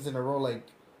 games in a row,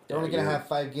 They're only gonna have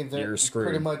 5 games. They're You're screwed.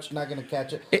 pretty much not gonna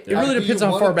catch it. It really depends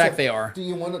on how far back they are. Do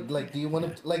you want to like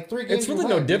 3 games? It's really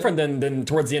no different than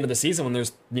towards the end of the season when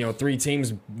there's 3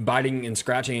 teams biting and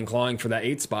scratching and clawing for that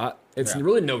 8 spot. It's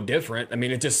really no different. I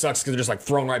mean, it just sucks because they're just like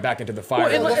thrown right back into the fire.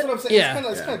 Well, that's what I'm saying.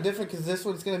 It's kind of different because this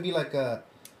one's gonna be like a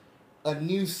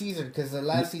new season because the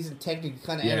last season technically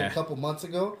kind of ended a couple months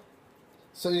ago.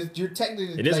 So you're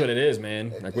technically. It is what it is,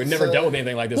 man. Like we've never dealt with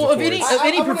anything like this. Well, before. of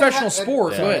any professional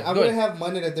sport, I would have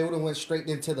money that they would have went straight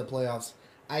into the playoffs.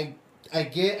 I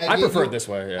prefer it this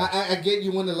way. Yeah. I get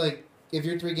you want to like if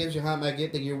you're 3 games behind. I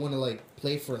get that you want to like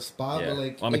play for a spot. Yeah. But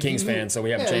like I'm a Kings fan, so we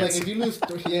have a chance. Like if you lose,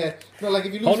 like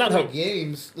if you lose 3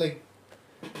 games, like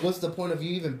what's the point of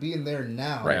you even being there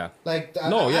now? Right. Yeah. Like I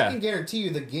can guarantee you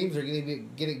the games are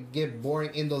going to get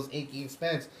boring in those 8 game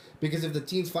spans. Because if the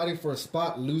teams fighting for a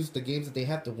spot lose the games that they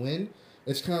have to win,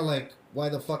 it's kind of like, why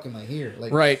the fuck am I here?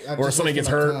 Like, right. I'm or somebody gets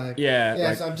hurt. Time. Yeah.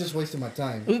 Yeah, so I'm just wasting my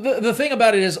time. The thing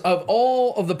about it is, of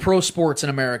all of the pro sports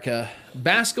in America,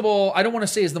 basketball, I don't want to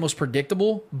say is the most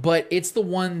predictable, but it's the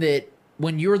one that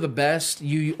when you're the best,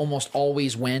 you almost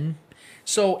always win.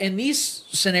 So in these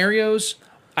scenarios,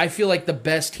 I feel like the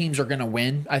best teams are going to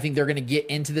win. I think they're going to get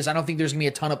into this. I don't think there's going to be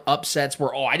a ton of upsets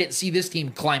where, I didn't see this team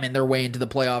climbing their way into the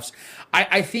playoffs.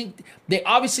 I think they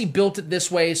obviously built it this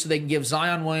way so they can give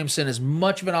Zion Williamson as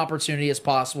much of an opportunity as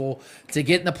possible to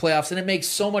get in the playoffs, and it makes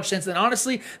so much sense. And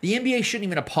honestly, the NBA shouldn't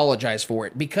even apologize for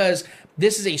it because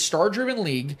this is a star-driven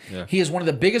league. Yeah. He is one of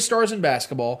the biggest stars in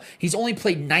basketball. He's only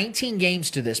played 19 games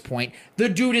to this point. The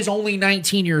dude is only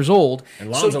 19 years old.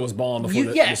 And Lonzo was balling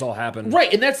before this all happened.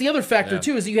 Right, and that's the other factor,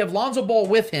 too, is that you have Lonzo Ball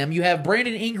with him. You have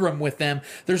Brandon Ingram with them.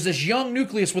 There's this young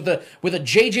nucleus with a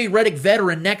J.J. Redick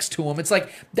veteran next to him. It's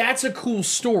like, that's a cool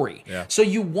story. Yeah. So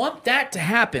you want that to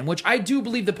happen, which I do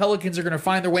believe the Pelicans are going to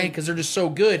find their way in because they're just so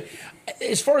good.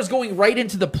 As far as going right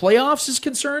into the playoffs is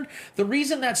concerned, the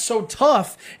reason that's so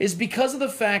tough is because of the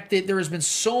fact that there has been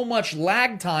so much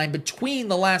lag time between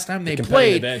the last time they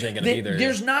played.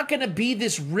 There's not going to be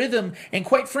this rhythm, and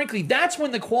quite frankly, that's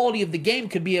when the quality of the game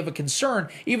could be of a concern,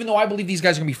 even though I believe these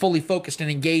guys are going to be fully focused and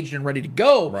engaged and ready to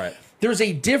go. Right. There's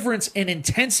a difference in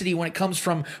intensity when it comes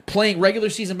from playing regular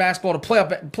season basketball to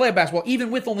playoff basketball. Even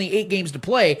with only 8 games to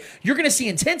play, you're going to see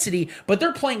intensity, but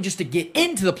they're playing just to get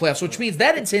into the playoffs, which means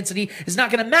that intensity is not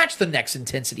going to match the next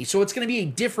intensity. So it's going to be a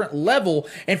different level,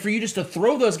 and for you just to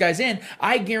throw those guys in,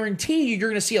 I guarantee you're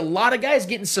going to see a lot of guys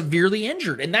getting severely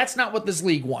injured, and that's not what this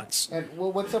league wants. And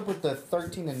what's up with the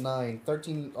 13-9,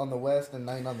 13 on the West and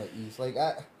 9 on the East?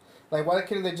 Like, why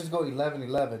couldn't they just go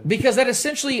 11-11? Because that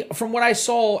essentially, from what I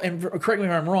saw, and correct me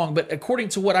if I'm wrong, but according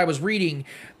to what I was reading,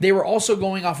 they were also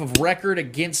going off of record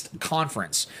against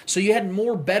conference. So you had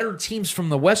more better teams from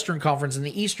the Western Conference and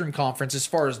the Eastern Conference as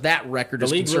far as that record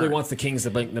is concerned. The league really wants the Kings to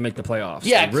make the playoffs.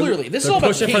 Yeah, clearly. This is all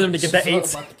about the Kings. For them to get that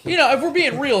 8th. You know, if we're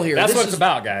being real here. That's what it's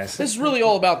about, guys. This is really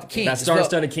all about the Kings. That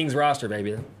star-studded Kings roster,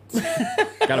 baby.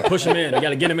 Got to push him in. You got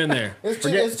to get him in there.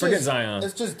 Forget Zion.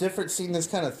 It's just different seeing this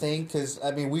kind of thing because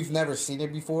we've never seen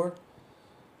it before.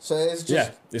 So it's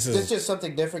just it's just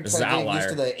something different. This is kind an of getting outlier.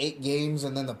 used to the 8 games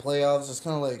and then the playoffs. It's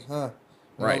kind of like,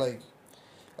 right.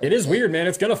 It is weird, man.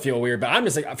 It's gonna feel weird, but I'm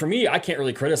just like, for me, I can't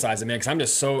really criticize it, man,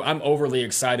 because I'm overly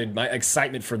excited. My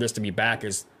excitement for this to be back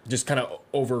is just kind of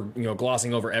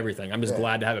glossing over everything. I'm just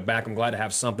glad to have it back. I'm glad to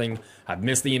have something. I've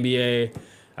missed the NBA.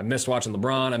 I missed watching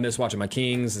LeBron. I missed watching my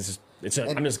Kings.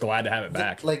 I'm just glad to have it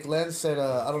back. Like Len said,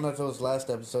 I don't know if it was last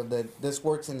episode, that this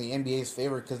works in the NBA's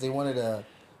favor because they wanted to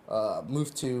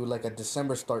move to like a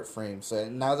December start frame. So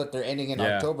now that they're ending in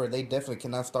October, they definitely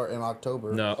cannot start in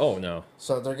October. No, no.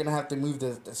 So they're gonna have to move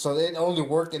this. So it only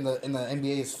worked in the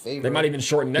NBA's favor. They might even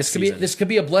shorten next season. This could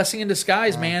be a blessing in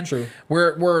disguise, man. True.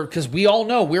 We're because we all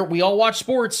know we all watch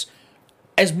sports.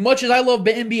 As much as I love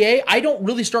the NBA, I don't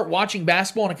really start watching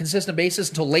basketball on a consistent basis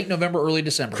until late November, early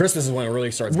December. Christmas is when it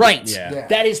really starts. Right. Yeah.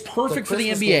 That is perfect for the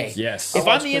NBA. Games. Yes. If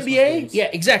I'm the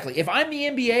NBA, exactly. If I'm the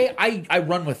NBA, I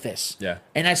run with this. Yeah.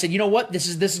 And I said, you know what? This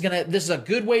is a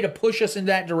good way to push us in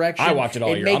that direction. I watch it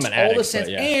all year. Makes I'm an addict, all the sense.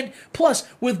 Yeah. And plus,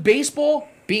 with baseball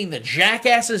being the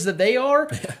jackasses that they are,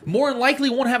 more than likely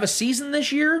won't have a season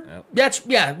this year.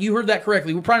 Yep. You heard that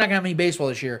correctly. We're probably not going to have any baseball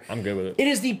this year. I'm good with it. It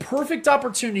is the perfect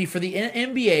opportunity for the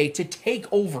NBA to take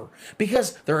over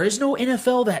because there is no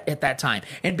NFL at that time,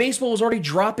 and baseball is already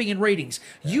dropping in ratings.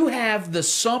 You have the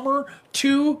summer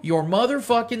to your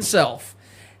motherfucking self.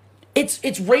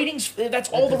 It's ratings. That's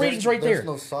all the ratings right there. There's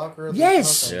no soccer.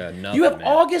 Yes. Yeah, nothing, you have man.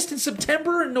 August and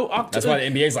September and no October. That's why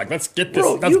the NBA's like, let's get this.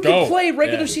 Bro, let's you go. can play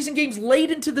regular season games late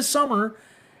into the summer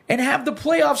and have the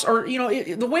playoffs. Or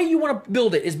the way you want to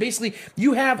build it is basically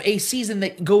you have a season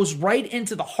that goes right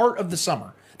into the heart of the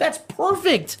summer. That's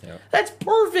perfect. Yeah. That's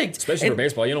perfect. Especially for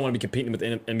baseball, you don't want to be competing with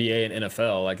NBA and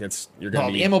NFL. Like you're going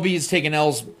to be. The MLB is taking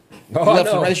L's left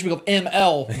and right. They should be called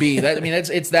MLB.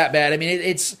 It's that bad. I mean,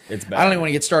 it's bad. I don't even want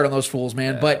to get started on those fools,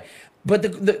 man. Yeah. But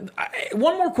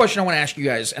one more question I want to ask you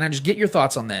guys, and I just get your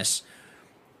thoughts on this.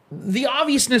 The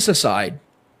obviousness aside,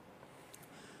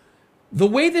 the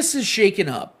way this is shaken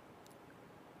up,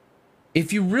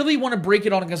 if you really want to break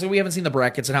it all, because we haven't seen the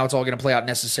brackets and how it's all going to play out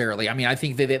necessarily. I mean, I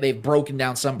think they've broken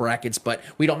down some brackets, but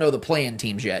we don't know the play-in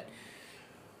teams yet.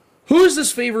 Who does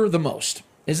this favor the most?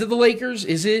 Is it the Lakers?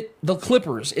 Is it the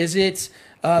Clippers? Is it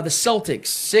the Celtics,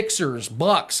 Sixers,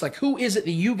 Bucks? Like, who is it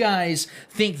that you guys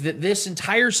think that this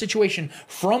entire situation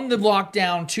from the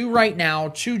lockdown to right now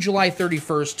to July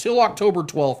 31st till October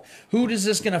 12th, who is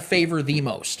this going to favor the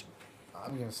most?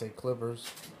 I'm going to say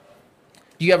Clippers.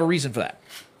 Do you have a reason for that?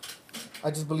 I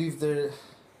just believe they're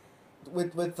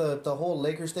with the whole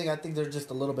Lakers thing. I think they're just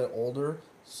a little bit older,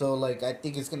 so like I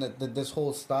think it's gonna this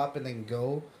whole stop and then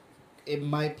go. It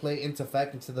might play into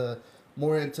fact into the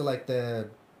more into like the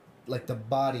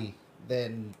body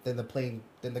than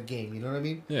the game. You know what I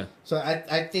mean? Yeah. So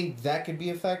I think that could be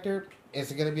a factor.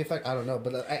 Is it gonna be a factor? I don't know,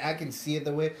 but I can see it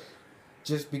the way,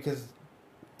 just because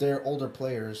they're older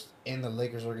players in the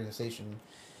Lakers organization.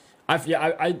 I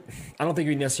don't think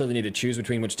we necessarily need to choose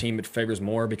between which team it favors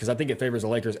more, because I think it favors the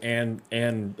Lakers and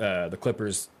the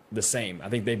Clippers the same. I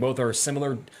think they both are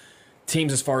similar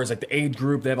teams as far as like the age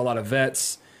group. They have a lot of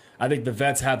vets. I think the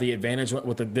vets have the advantage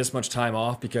with this much time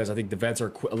off, because I think the vets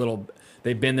are a little.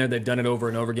 They've been there. They've done it over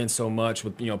and over again so much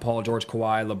with Paul George,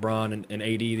 Kawhi, LeBron, and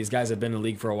AD. These guys have been in the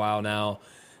league for a while now.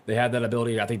 They have that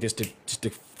ability, I think, just to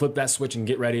flip that switch and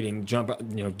get ready and jump,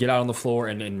 get out on the floor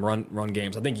and run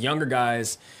games. I think younger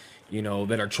guys,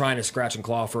 that are trying to scratch and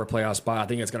claw for a playoff spot, I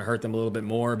think it's going to hurt them a little bit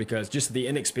more, because just the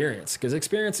inexperience. Because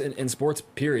experience in sports,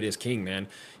 period, is king, man.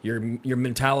 Your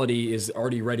mentality is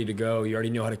already ready to go. You already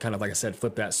know how to kind of, like I said,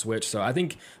 flip that switch. So I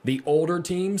think the older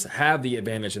teams have the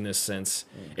advantage in this sense.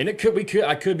 And I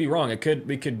could be wrong.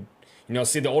 We could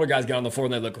see the older guys get on the floor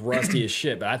and they look rusty as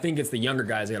shit. But I think it's the younger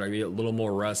guys that are be a little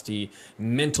more rusty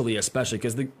mentally, especially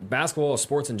because the basketball,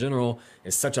 sports in general,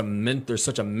 is there's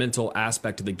such a mental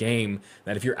aspect to the game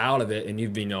that if you're out of it and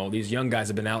these young guys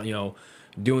have been out,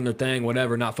 doing their thing,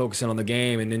 whatever, not focusing on the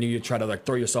game, and then you try to like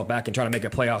throw yourself back and try to make a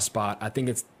playoff spot. I think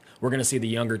we're going to see the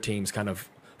younger teams kind of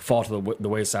fall to the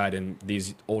wayside, and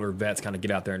these older vets kind of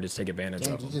get out there and just take advantage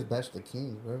of them. You just bashed the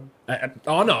Kings, bro.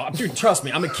 Oh, no. Dude, trust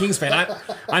me. I'm a Kings fan.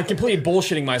 I'm completely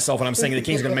bullshitting myself when I'm saying the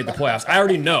Kings are going to make the playoffs. I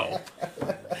already know.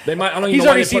 They might. I don't even He's know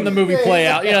already seen the movie play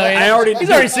out.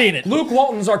 He's already seen it. Luke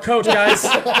Walton's our coach, guys.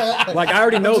 Like, I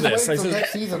already know this.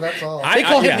 Next season, that's all. They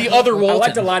call him the other Walton. I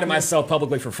like to lie to myself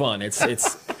publicly for fun. It's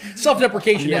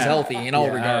self-deprecation is healthy in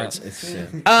all regards.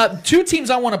 Two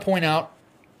teams I want to point out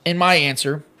in my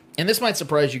answer, and this might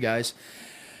surprise you guys.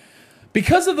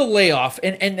 Because of the layoff,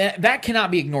 and that cannot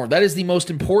be ignored. That is the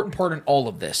most important part in all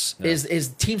of this, is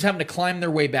teams having to climb their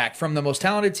way back from the most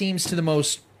talented teams to the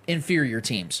most inferior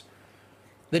teams.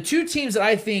 The two teams that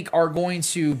I think are going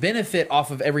to benefit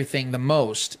off of everything the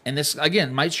most, and this,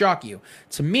 again, might shock you,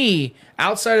 to me,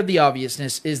 outside of the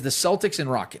obviousness, is the Celtics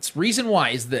and Rockets. Reason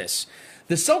why is this.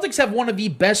 The Celtics have one of the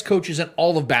best coaches in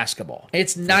all of basketball.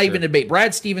 It's not even a debate.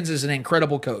 Brad Stevens is an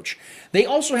incredible coach. They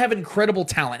also have incredible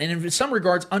talent, and in some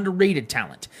regards, underrated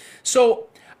talent. So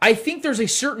I think there's a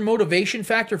certain motivation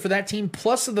factor for that team,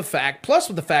 plus with the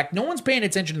fact no one's paying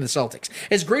attention to the Celtics.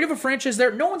 As great of a franchise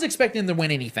there, no one's expecting them to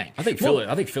win anything. I think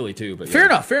Philly too. But fair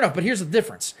enough. But here's the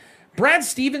difference. Brad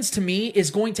Stevens, to me,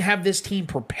 is going to have this team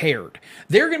prepared.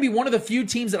 They're going to be one of the few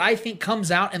teams that I think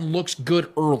comes out and looks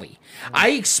good early.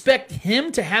 I expect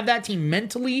him to have that team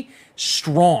mentally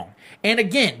strong. And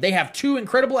again, they have two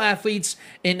incredible athletes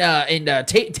in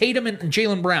Tatum and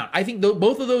Jaylen Brown. I think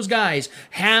both of those guys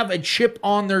have a chip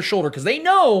on their shoulder because they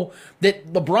know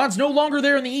that LeBron's no longer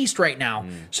there in the East right now.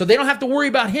 So they don't have to worry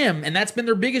about him, and that's been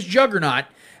their biggest juggernaut.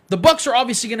 The Bucks are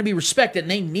obviously going to be respected,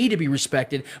 and they need to be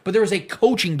respected, but there is a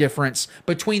coaching difference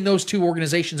between those two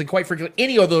organizations and, quite frankly,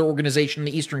 any other organization in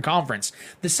the Eastern Conference.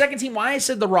 The second team, why I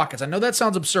said the Rockets, I know that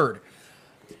sounds absurd.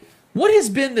 What has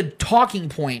been the talking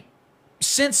point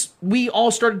since we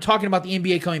all started talking about the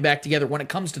NBA coming back together when it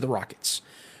comes to the Rockets?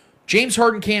 James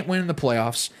Harden can't win in the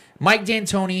playoffs. Mike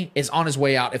D'Antoni is on his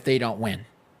way out if they don't win.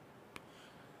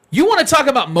 You want to talk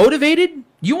about motivated?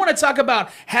 You want to talk about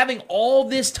having all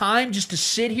this time just to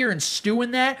sit here and stew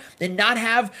in that and not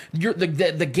have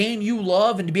the game you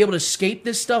love and to be able to escape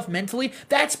this stuff mentally?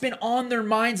 That's been on their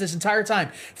minds this entire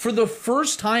time. For the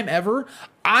first time ever,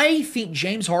 I think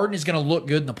James Harden is going to look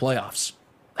good in the playoffs.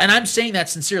 And I'm saying that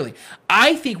sincerely.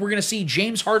 I think we're going to see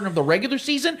James Harden of the regular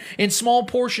season in small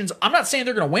portions. I'm not saying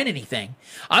they're going to win anything.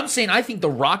 I'm saying I think the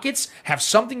Rockets have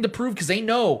something to prove because they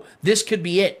know this could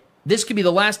be it. This could be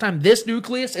the last time this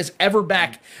nucleus is ever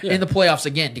back in the playoffs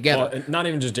again together. Well, not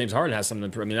even just James Harden has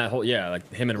something to prove. I mean, that whole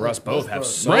like him and Russ both have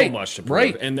so much to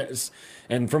prove. Right.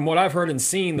 And from what I've heard and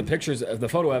seen, the pictures of the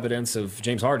photo evidence of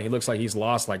James Harden, he looks like he's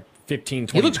lost like 15,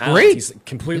 20 he looks pounds. Great. He's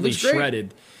completely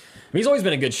shredded. I mean, he's always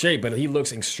been in good shape, but he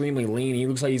looks extremely lean. He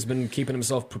looks like he's been keeping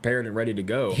himself prepared and ready to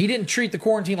go. He didn't treat the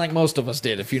quarantine like most of us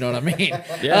did, if you know what I mean.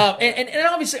 And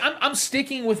obviously, I'm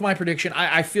sticking with my prediction.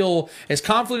 I feel as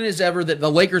confident as ever that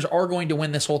the Lakers are going to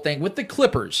win this whole thing with the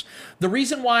Clippers. The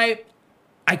reason why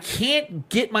I can't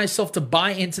get myself to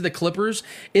buy into the Clippers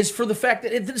is for the fact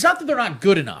that it's not that they're not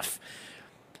good enough.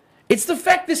 It's the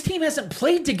fact this team hasn't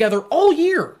played together all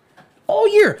year. All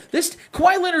year. This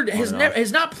Kawhi Leonard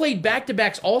has not played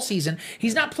back-to-backs all season.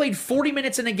 He's not played 40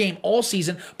 minutes in a game all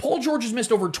season. Paul George has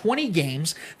missed over 20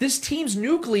 games. This team's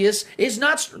nucleus is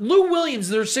not... Lou Williams,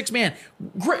 their sixth man,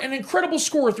 an incredible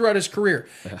scorer throughout his career,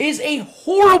 is a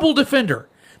horrible defender.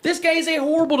 This guy is a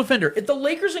horrible defender. If the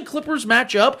Lakers and Clippers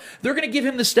match up, they're going to give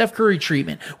him the Steph Curry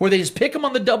treatment, where they just pick him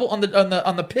on the double on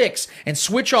the picks and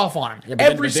switch off on him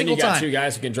every single time. Then you got two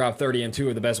guys who can drop 30 and two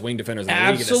of the best wing defenders in the league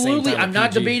at the Absolutely, same time. I'm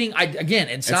not debating. Again,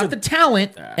 it's not the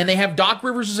talent, and they have Doc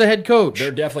Rivers as a head coach.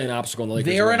 They're definitely an obstacle in the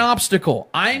Lakers. They are an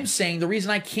obstacle. I'm saying the reason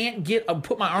I can't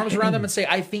put my arms around them and say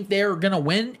I think they're going to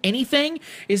win anything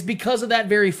is because of that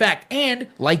very fact. And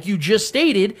like you just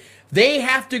stated, they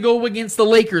have to go against the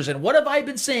Lakers. And what have I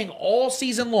been saying all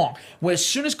season long? When, as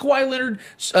soon as Kawhi Leonard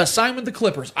signed with the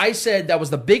Clippers, I said that was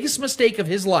the biggest mistake of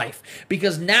his life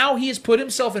because now he has put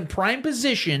himself in prime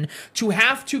position to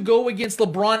have to go against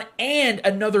LeBron and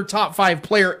another top 5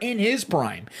 player in his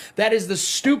prime. That is the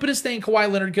stupidest thing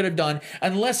Kawhi Leonard could have done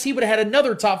unless he would have had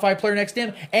another top 5 player next to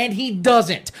him, and he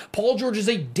doesn't. Paul George is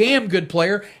a damn good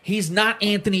player. He's not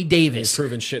Anthony Davis. He's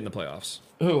proven shit in the playoffs.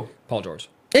 Who? Paul George.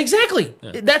 Exactly.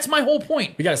 Yeah. That's my whole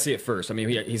point. We got to see it first. I mean,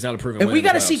 he's not a proven winner. And we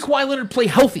got to see Kawhi Leonard play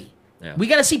healthy. Yeah. We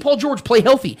got to see Paul George play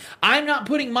healthy. I'm not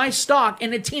putting my stock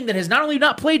in a team that has not only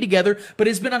not played together, but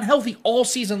has been unhealthy all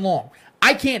season long.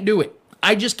 I can't do it.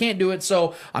 I just can't do it,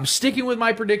 so I'm sticking with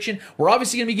my prediction. We're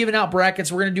obviously going to be giving out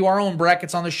brackets. We're going to do our own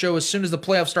brackets on the show as soon as the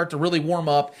playoffs start to really warm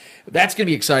up. That's going to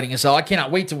be exciting as hell. I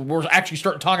cannot wait till we're actually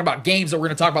starting talking about games that we're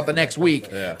going to talk about the next week.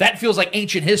 Yeah. That feels like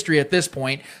ancient history at this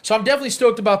point, so I'm definitely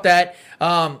stoked about that.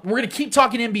 We're going to keep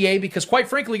talking NBA because, quite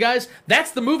frankly, guys,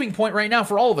 that's the moving point right now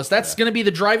for all of us. That's going to be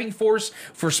the driving force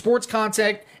for sports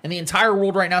content in the entire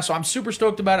world right now, so I'm super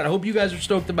stoked about it. I hope you guys are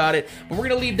stoked about it, but we're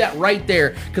going to leave that right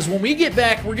there because when we get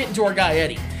back, we're getting to our guy,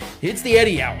 Eddie. It's the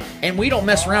Eddie Hour, and we don't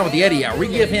mess around with the Eddie Hour. We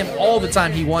give him all the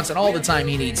time he wants and all the time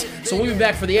he needs. So we'll be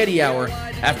back for the Eddie Hour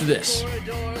after this.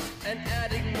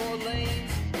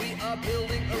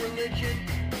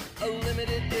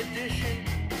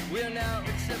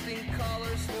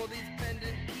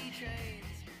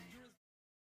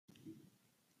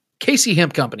 KC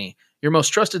Hemp Company, your most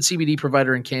trusted CBD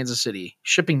provider in Kansas City,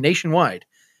 shipping nationwide.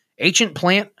 Ancient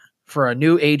plant for a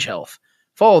new age health.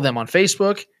 Follow them on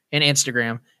Facebook and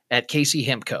Instagram at KC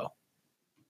Hemp Co.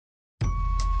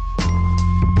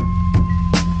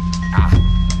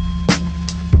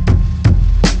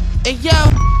 Hey, yo!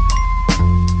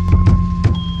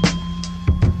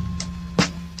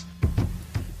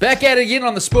 Back at it again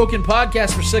on the Spoken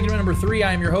Podcast for segment number 3.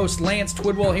 I am your host, Lance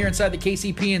Twidwell, here inside the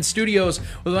KCPN studios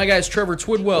with my guys Trevor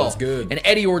Twidwell That's good. and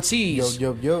Eddie Ortiz.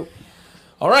 Yo.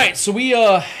 All right, so we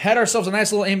had ourselves a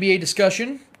nice little NBA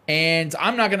discussion. And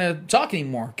I'm not going to talk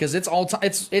anymore because it's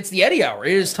the Eddie Hour.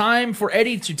 It is time for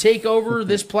Eddie to take over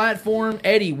this platform.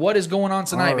 Eddie, what is going on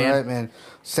tonight, man? All right, man.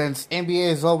 Since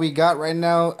NBA is all we got right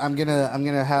now, I'm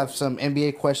gonna have some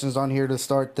NBA questions on here to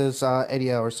start this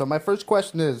Eddie Hour. So my first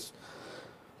question is: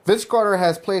 Vince Carter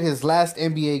has played his last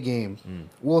NBA game.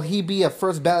 Will he be a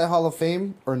first ballot Hall of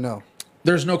Fame or no?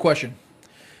 There's no question.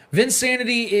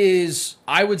 Vinsanity is,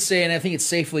 I would say, and I think it's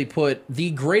safely put,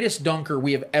 the greatest dunker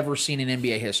we have ever seen in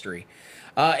NBA history.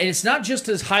 And it's not just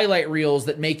his highlight reels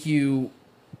that make you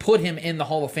put him in the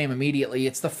Hall of Fame immediately.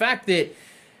 It's the fact that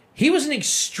he was an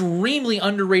extremely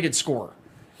underrated scorer.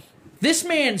 This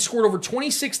man scored over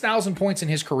 26,000 points in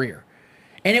his career.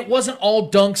 And it wasn't all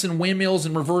dunks and windmills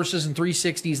and reverses and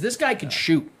 360s. This guy could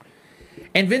shoot.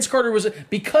 And Vince Carter was,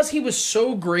 because he was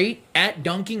so great at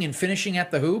dunking and finishing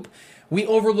at the hoop, we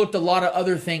overlooked a lot of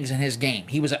other things in his game.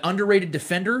 He was an underrated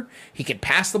defender. He could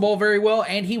pass the ball very well,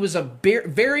 and he was a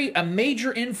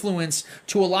major influence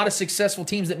to a lot of successful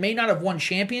teams that may not have won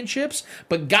championships,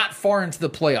 but got far into the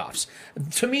playoffs.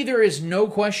 To me, there is no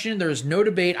question. There is no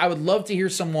debate. I would love to hear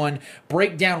someone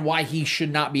break down why he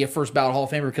should not be a first ballot Hall of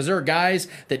Famer, because there are guys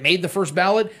that made the first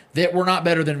ballot that were not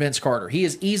better than Vince Carter. He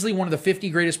is easily one of the 50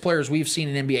 greatest players we've seen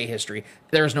in NBA history.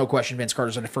 There is no question Vince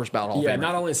Carter's in the first ballot Hall of Famer. Yeah,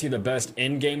 not only is he the best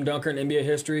in-game dunker in NBA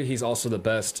history, he's also the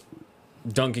best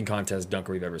dunking contest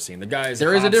dunker we've ever seen. The guys,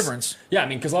 there is a difference. Yeah, I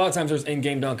mean, because a lot of times there's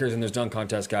in-game dunkers and there's dunk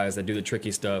contest guys that do the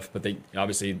tricky stuff, but they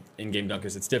obviously in-game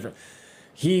dunkers, it's different.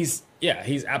 He's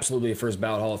absolutely a first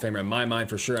ballot Hall of Famer in my mind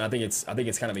for sure. And I think it's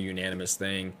kind of a unanimous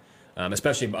thing,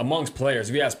 especially amongst players.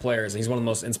 If you ask players, he's one of the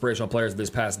most inspirational players of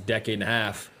this past decade and a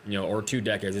half, or 2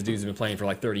 decades. This dude's been playing for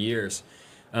like 30 years.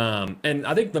 And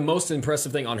I think the most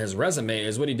impressive thing on his resume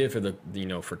is what he did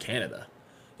for Canada.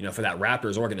 For that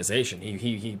Raptors organization.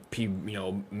 He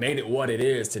made it what it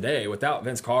is today. Without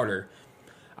Vince Carter,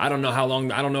 I don't know how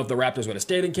long. I don't know if the Raptors would have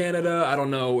stayed in Canada. I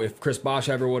don't know if Chris Bosh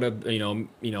ever would have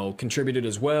contributed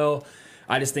as well.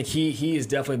 I just think he is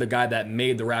definitely the guy that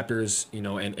made the Raptors,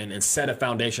 and set a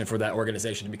foundation for that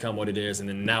organization to become what it is. And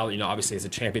then now, obviously it's a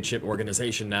championship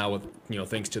organization now with,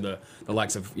 thanks to the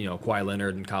likes of, Kawhi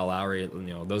Leonard and Kyle Lowry,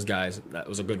 those guys. That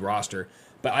was a good roster.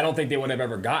 But I don't think they would have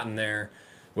ever gotten there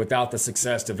without the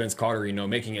success to Vince Carter,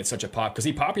 making it such a pop, because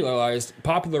he popularized. He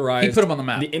put him on the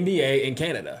map. The NBA in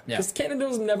Canada, because Canada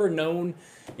was never known,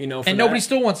 for and nobody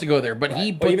still wants to go there. But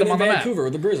he put even them on in the Vancouver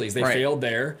map. with the Grizzlies, they failed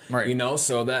there, right.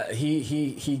 So that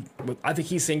I think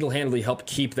he single-handedly helped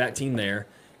keep that team there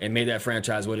and made that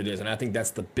franchise what it is. And I think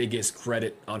that's the biggest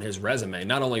credit on his resume.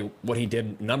 Not only what he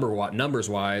did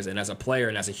numbers-wise and as a player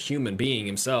and as a human being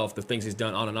himself, the things he's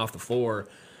done on and off the floor,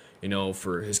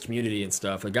 for his community and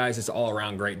stuff. The guy's just all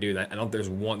around great dude. I don't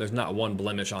there's not one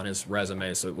blemish on his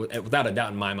resume. So without a doubt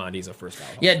in my mind, he's a first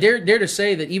ballot. Yeah, dare to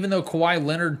say that even though Kawhi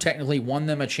Leonard technically won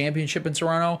them a championship in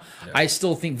Toronto, I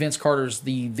still think Vince Carter's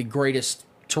the greatest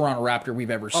Toronto Raptor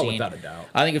we've ever seen. Oh, without a doubt.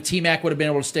 I think if T-Mac would have been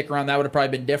able to stick around, that would have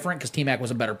probably been different, because T-Mac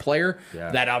was a better player. Yeah.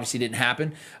 That obviously didn't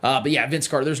happen. But yeah, Vince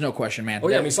Carter, there's no question, man. Oh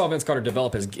yeah, we saw Vince Carter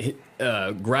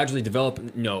gradually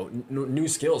develop new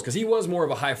skills, because he was more of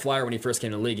a high flyer when he first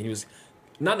came to the league, and he was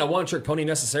not a one-trick pony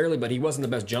necessarily, but he wasn't the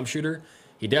best jump shooter.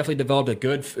 He definitely developed a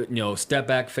good, step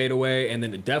back, fade away, and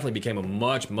then it definitely became a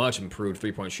much, much improved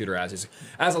three-point shooter. As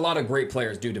a lot of great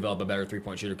players do develop a better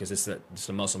three-point shooter, because it's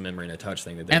a muscle memory and a touch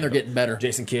thing. And they're getting better.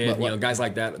 Jason Kidd, guys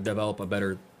like that develop a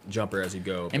better jumper as you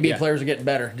go. NBA players are getting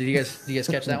better. Did you guys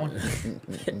catch that one?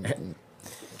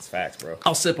 It's facts, bro.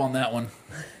 I'll sip on that one.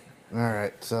 All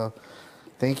right, so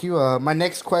thank you. My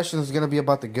next question is going to be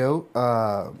about the GOAT.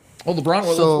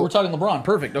 LeBron. So, we're talking LeBron.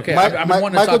 Perfect. Okay,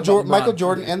 Michael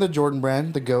Jordan and the Jordan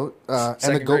brand, the GOAT,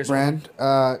 and the GOAT brand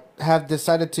have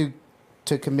decided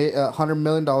to commit $100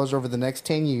 million over the next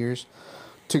 10 years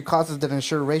to causes that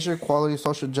ensure racial equality,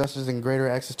 social justice, and greater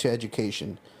access to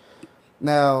education.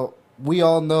 Now, we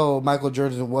all know Michael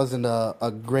Jordan wasn't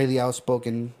a greatly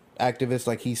outspoken activist,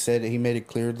 like he said. He made it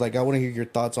clear. Like, I want to hear your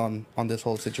thoughts on this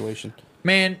whole situation.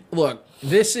 Man, look,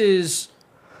 this is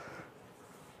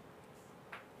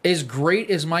as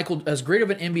great of an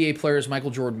NBA player as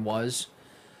Michael Jordan was.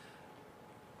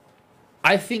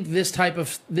 I think this type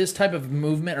of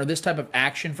movement or this type of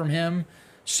action from him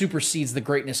supersedes the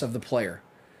greatness of the player,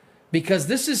 because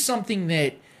this is something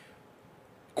that,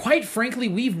 quite frankly,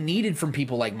 we've needed from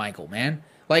people like Michael. Man,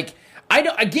 like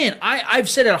I've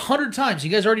said it 100 times.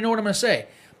 You guys already know what I'm going to say.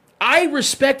 I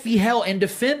respect the hell and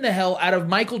defend the hell out of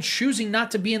Michael choosing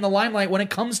not to be in the limelight when it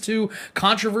comes to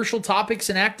controversial topics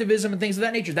and activism and things of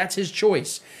that nature. That's his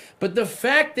choice. But the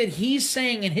fact that he's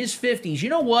saying in his 50s, you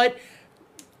know what?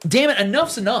 Damn it,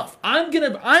 enough's enough. I'm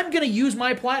gonna use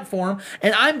my platform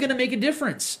and I'm gonna make a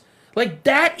difference. Like,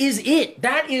 that is it.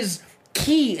 That is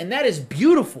key, and that is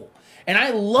beautiful. And I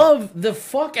love the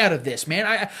fuck out of this,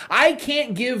 man. I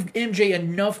can't give MJ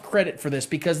enough credit for this,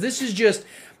 because this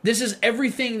is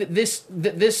everything that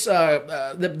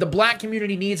the black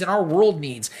community needs and our world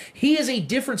needs. He is a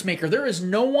difference maker. There is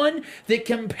no one that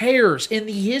compares in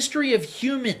the history of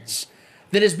humans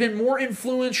that has been more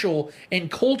influential in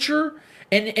culture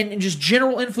and just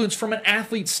general influence from an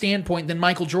athlete's standpoint than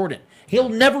Michael Jordan. He'll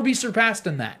never be surpassed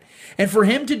in that. And for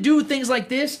him to do things like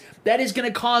this, that is going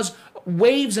to cause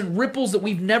waves and ripples that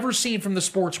we've never seen from the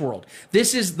sports world.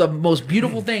 This is the most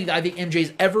beautiful thing that I think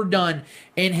MJ's ever done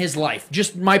in his life.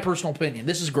 Just my personal opinion.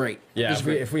 This is great. Yeah,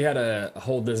 if we had a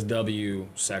hold this W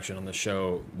section on the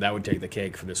show, that would take the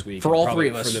cake for this week. For all three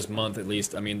of us. For this month, at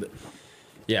least. I mean,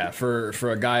 yeah, for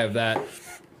a guy of that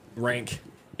rank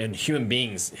in human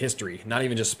beings history, not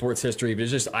even just sports history, but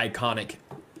it's just iconic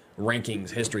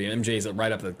rankings history. MJ's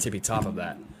right up at the tippy top of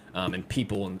that, and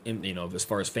people, and you know, as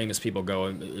far as famous people go,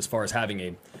 and as far as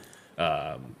having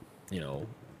a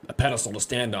pedestal to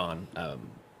stand on.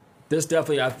 This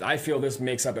definitely, I feel this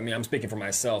makes up. I mean, I'm speaking for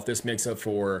myself. This makes up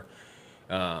for,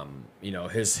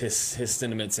 his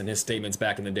sentiments and his statements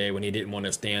back in the day when he didn't want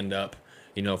to stand up,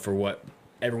 for what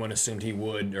everyone assumed he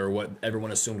would or what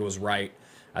everyone assumed was right.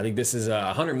 I think this is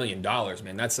 $100 million,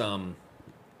 man. That's awesome.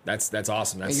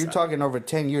 And you're talking over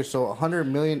 10 years, so $100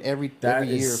 million every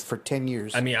year for 10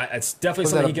 years. I mean, it's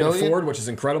definitely something he can afford, which is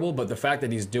incredible. But the fact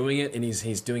that he's doing it, and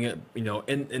he's doing it,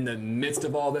 in the midst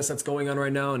of all this that's going on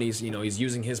right now, and he's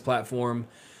using his platform,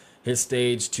 his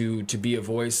stage to be a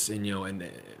voice, and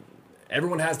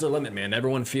everyone has their limit, man.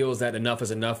 Everyone feels that enough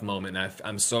is enough moment. And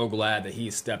I'm so glad that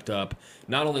he stepped up.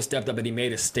 Not only stepped up, but he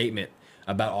made a statement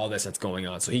about all this that's going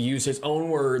on. So he used his own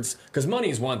words, because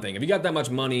money is one thing. If you got that much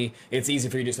money, it's easy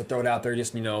for you just to throw it out there,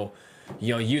 just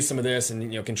use some of this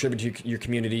and contribute to your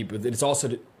community. But it's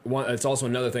also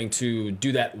another thing to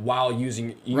do that while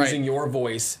using your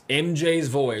voice, MJ's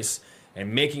voice,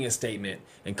 and making a statement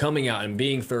and coming out and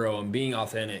being thorough and being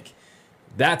authentic.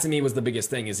 That to me was the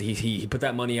biggest thing. Is he put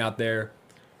that money out there.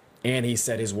 And he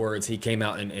said his words. He came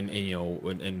out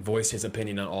and voiced his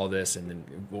opinion on all this, and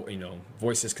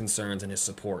voiced his concerns and his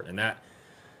support. And that,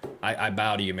 I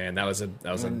bow to you, man. That was a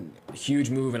huge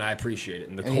move, and I appreciate it.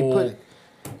 And the whole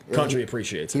country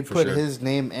appreciates it. He put his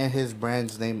name and his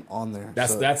brand's name on there.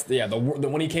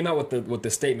 When he came out with the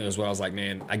statement as well, I was like,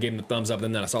 man, I gave him the thumbs up.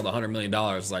 And then I saw the $100 million.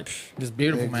 I was like, it's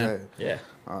beautiful, man. Yeah,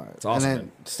 all right. It's awesome. And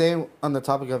then staying on the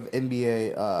topic of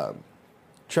NBA.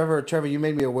 Trevor, you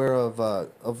made me aware of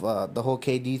the whole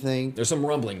KD thing. There's some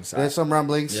rumblings. Yeah.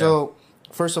 So,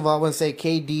 first of all, I want to say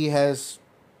KD has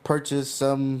purchased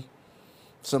some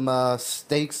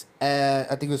stakes at,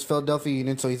 I think it was Philadelphia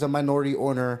Union. So he's a minority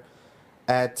owner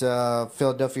at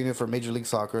Philadelphia Union for Major League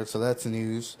Soccer. So that's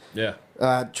news. Yeah.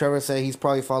 Trevor said he's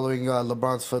probably following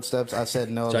LeBron's footsteps. I said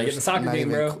no. Trying to get the soccer game,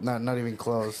 bro. Not even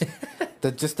close.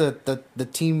 the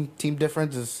team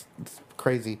difference is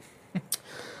crazy.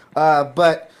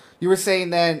 But you were saying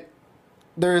that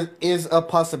there is a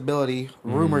possibility,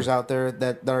 rumors out there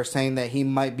that are saying that he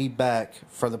might be back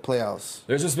for the playoffs.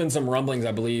 There's just been some rumblings,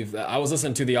 I believe. I was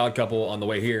listening to The Odd Couple on the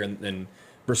way here, and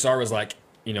Broussard was like,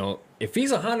 if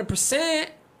he's 100%,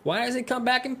 why doesn't he come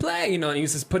back and play? And he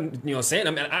was just saying,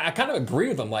 I mean, I kind of agree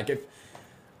with him. Like, if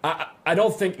I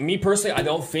don't think, me personally, I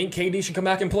don't think KD should come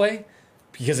back and play,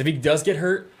 because if he does get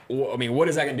hurt, I mean, what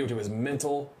is that going to do to his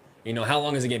mental? How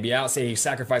long is he going to be out? Say he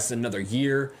sacrifices another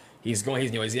year. He's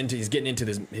getting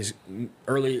into his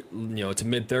early, to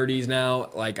mid 30s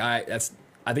now. Like I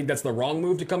think that's the wrong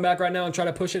move to come back right now and try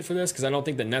to push it for this, because I don't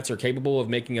think the Nets are capable of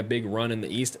making a big run in the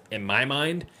East in my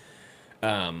mind.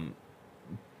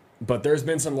 But there's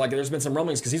been some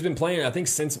rumblings, because he's been playing, I think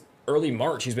since early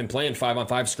March, he's been playing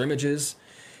 5-on-5 scrimmages.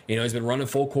 He's been running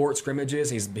full court scrimmages.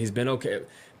 He's been okay.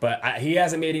 But he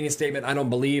hasn't made any statement, I don't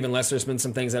believe, unless there's been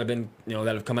some things that have been,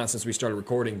 that have come out since we started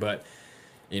recording. But,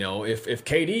 if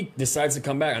KD decides to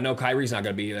come back, I know Kyrie's not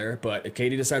going to be there, but if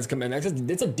KD decides to come back,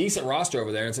 it's a decent roster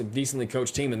over there. It's a decently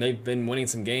coached team, and they've been winning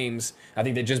some games. I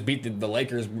think they just beat the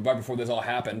Lakers right before this all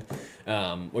happened,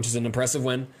 which is an impressive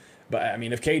win. But, I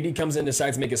mean, if KD comes in and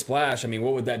decides to make a splash, I mean,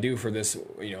 what would that do for this,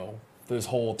 for this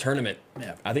whole tournament?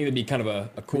 Yeah. I think it'd be kind of a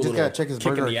cool little gotta check his kick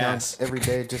in burner the accounts ass. every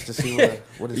day just to see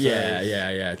what his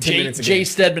Yeah. 10 minutes a Jay game.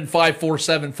 Stedman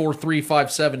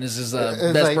 547-4357 is his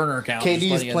best burner account.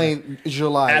 KD's playing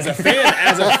July. As a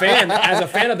fan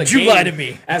of the game, July to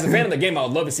me. As a fan of the game, I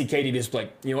would love to see KD just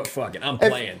like, you know what, fuck it, I'm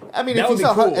playing.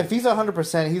 If he's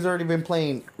 100%, he's already been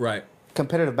playing right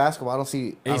competitive basketball. I don't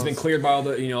see. And he's been cleared by all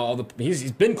the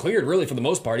he's been cleared really for the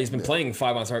most part. He's been playing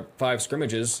 5-on-5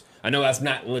 scrimmages. I know that's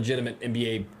not legitimate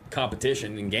NBA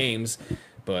competition in games,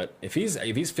 but if he's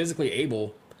physically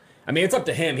able, I mean, it's up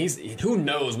to him. Who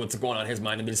knows what's going on in his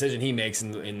mind and the decision he makes.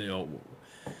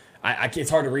 It's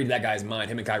hard to read that guy's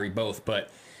mind. Him and Kyrie both, but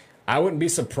I wouldn't be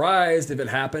surprised if it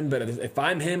happened. But if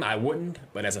I'm him, I wouldn't.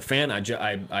 But as a fan,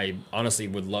 I honestly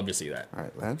would love to see that. All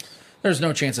right, Lance. There's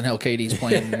no chance in hell KD's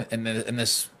playing in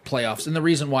this playoffs. And the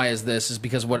reason why is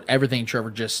because of everything Trevor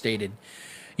just stated.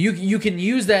 You can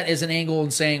use that as an angle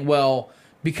in saying, well,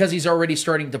 because he's already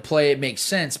starting to play, it makes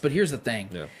sense. But here's the thing.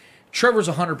 Yeah. Trevor's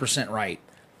 100% right.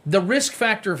 The risk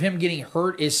factor of him getting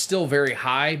hurt is still very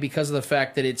high because of the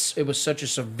fact that it was such a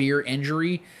severe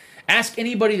injury Ask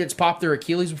anybody that's popped their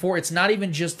Achilles before. It's not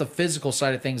even just the physical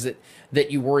side of things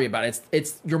that you worry about.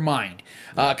 It's your mind.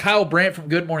 Kyle Brandt from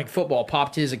Good Morning Football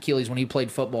popped his Achilles when he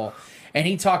played football. And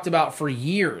he talked about for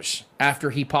years after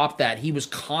he popped that, he was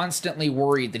constantly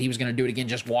worried that he was going to do it again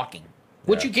just walking.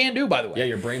 Which you can do, by the way. Yeah,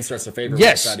 your brain starts to favor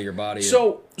one side of your body.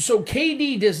 So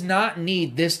KD does not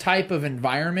need this type of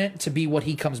environment to be what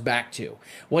he comes back to.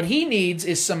 What he needs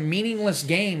is some meaningless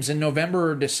games in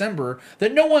November or December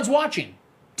that no one's watching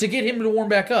to get him to warm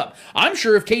back up. I'm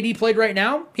sure if KD played right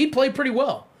now, he'd play pretty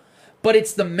well. But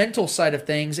it's the mental side of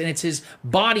things, and it's his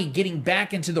body getting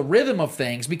back into the rhythm of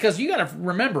things, because you got to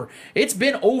remember, it's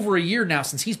been over a year now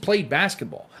since he's played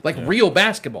basketball, real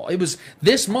basketball. It was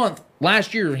this month,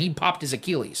 last year, he popped his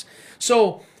Achilles.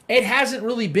 So it hasn't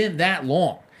really been that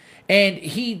long. And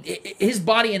his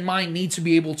body and mind needs to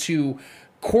be able to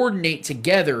coordinate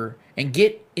together and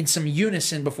get in some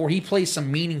unison before he plays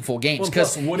some meaningful games,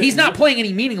 because he's not playing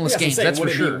any meaningless games. That's for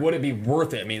sure. Would it be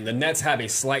worth it? I mean, the Nets have a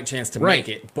slight chance to make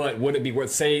it, but would it be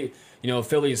worth? Say,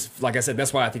 Philly's, like I said,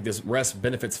 that's why I think this rest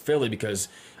benefits Philly, because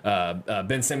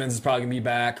Ben Simmons is probably gonna be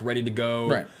back, ready to go,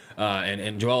 right?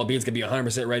 And Joel Embiid's gonna be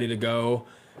 100% ready to go.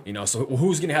 So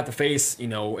who's gonna have to face?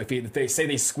 If they say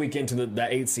they squeak into the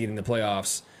 8th seed in the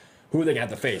playoffs, who are they going to have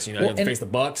to face? They have to face the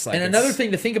Bucks. And another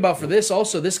thing to think about for this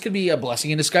also, this could be a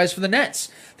blessing in disguise for the Nets.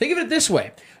 Think of it this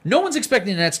way. No one's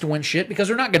expecting the Nets to win shit, because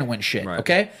they're not going to win shit,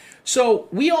 okay? So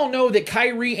we all know that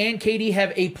Kyrie and KD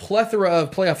have a plethora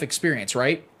of playoff experience,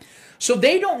 right? So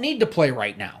they don't need to play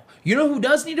right now. You know who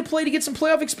does need to play to get some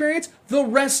playoff experience? The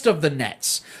rest of the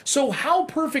Nets. So how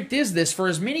perfect is this for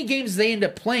as many games as they end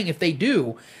up playing, if they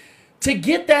do, to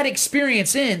get that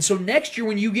experience in? So next year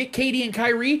when you get KD and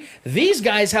Kyrie, these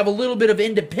guys have a little bit of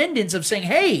independence of saying,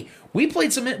 hey, we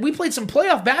played some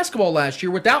playoff basketball last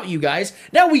year without you guys.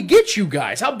 Now we get you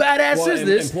guys. How badass is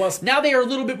this? And plus, now they are a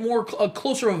little bit more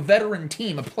closer of a veteran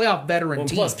team, a playoff veteran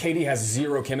team. Plus, KD has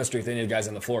zero chemistry with any of the guys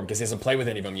on the floor because he hasn't played with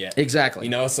any of them yet.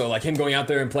 Exactly. So him going out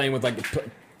there and playing with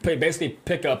basically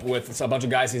pick up with a bunch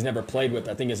of guys he's never played with,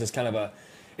 I think is just kind of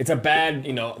it's a bad,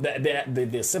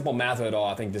 the simple math of it all,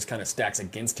 I think, just kind of stacks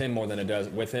against him more than it does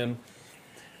with him.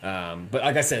 But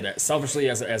like I said, selfishly,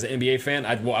 as an NBA fan,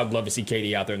 I'd love to see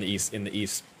KD out there in the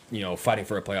East, fighting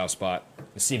for a playoff spot,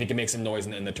 see if he can make some noise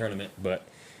in the tournament. But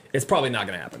it's probably not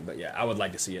going to happen. But yeah, I would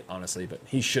like to see it, honestly, but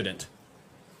he shouldn't.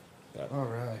 But. All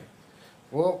right.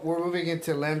 Well, we're moving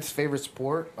into Lem's favorite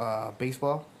sport,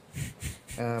 baseball,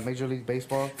 Major League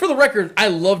Baseball. For the record, I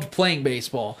loved playing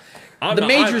baseball.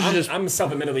 I'm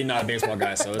self-admittedly not a baseball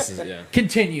guy, so this is, yeah.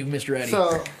 Continue, Mr. Eddie.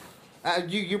 So,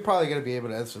 you're probably going to be able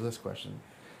to answer this question.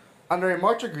 Under a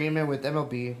March agreement with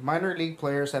MLB, minor league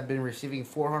players have been receiving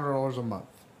 $400 a month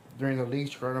during the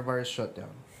league's coronavirus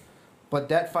shutdown. But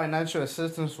that financial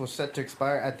assistance was set to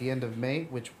expire at the end of May,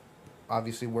 which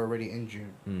obviously we're already in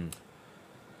June.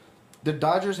 The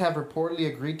Dodgers have reportedly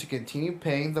agreed to continue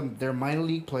paying their minor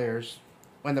league players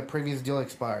when the previous deal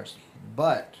expires.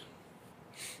 But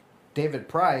David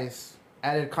Price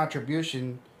added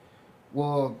contribution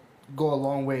will go a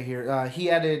long way here. He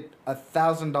added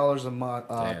 $1,000 a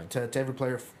month to every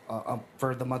player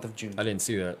for the month of June. I didn't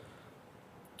see that.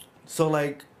 So,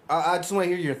 I just want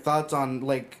to hear your thoughts on,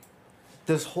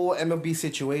 this whole MLB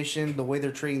situation, the way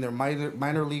they're treating their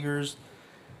minor leaguers,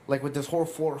 with this whole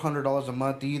 $400 a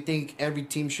month. Do you think every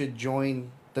team should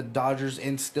join the Dodgers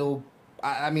and still...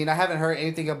 I mean, I haven't heard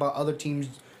anything about other teams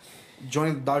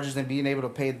joining the Dodgers and being able to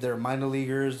pay their minor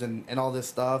leaguers and all this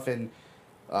stuff, and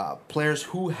players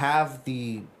who have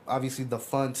obviously the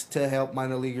funds to help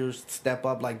minor leaguers step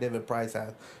up like David Price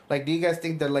has. Do you guys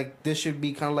think that this should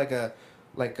be kind of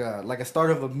like a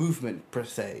start of a movement per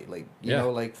se,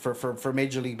 for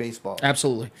Major League Baseball?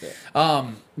 Absolutely.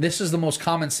 Yeah. This is the most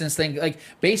common sense thing.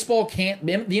 Baseball the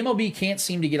MLB can't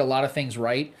seem to get a lot of things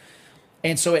right.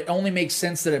 And so it only makes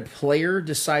sense that a player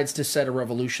decides to set a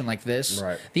revolution like this.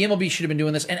 Right. The MLB should have been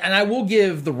doing this. And I will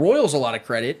give the Royals a lot of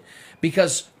credit,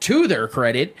 because to their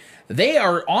credit, they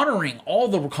are honoring all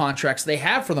the contracts they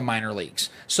have for the minor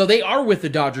leagues. So they are with the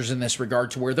Dodgers in this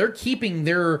regard, to where they're keeping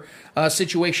their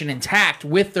situation intact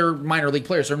with their minor league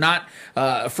players. They're not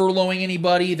furloughing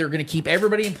anybody. They're going to keep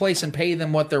everybody in place and pay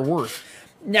them what they're worth.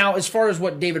 Now, as far as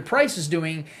what David Price is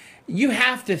doing, you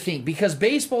have to think, because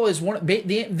baseball is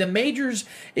the majors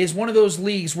is one of those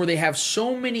leagues where they have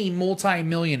so many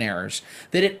multi-millionaires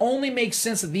that it only makes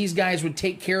sense that these guys would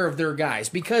take care of their guys.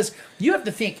 Because you have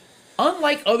to think,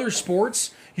 unlike other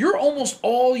sports, you're almost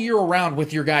all year around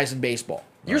with your guys in baseball.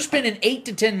 You're spending 8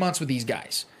 to 10 months with these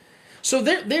guys. So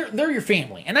they're your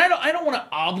family, and I don't want to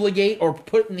obligate or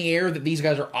put in the air that these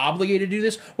guys are obligated to do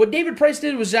this. What David Price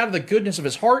did was out of the goodness of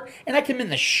his heart, and I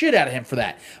commend the shit out of him for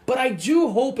that. But I do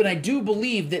hope and I do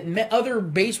believe that other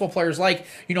baseball players like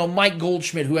Mike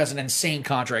Goldschmidt, who has an insane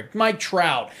contract, Mike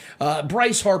Trout,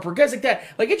 Bryce Harper, guys like that,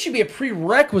 like it should be a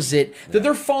prerequisite that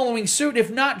they're following suit. If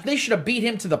not, they should have beat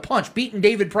him to the punch, beaten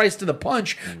David Price to the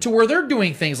punch to where they're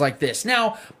doing things like this.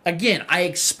 Now, again, I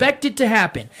expect it to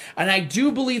happen, and I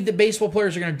do believe that baseball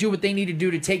players are going to do what they need to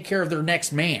do to take care of their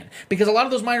next man, because a lot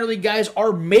of those minor league guys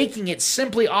are making it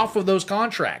simply off of those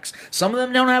contracts. Some of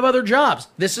them don't have other jobs.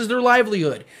 This is their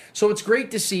livelihood. So it's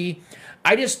great to see.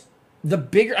 I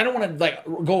don't want to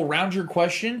go around your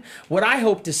question. What I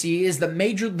hope to see is the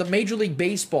Major League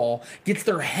Baseball gets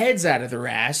their heads out of their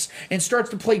ass and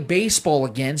starts to play baseball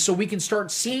again, so we can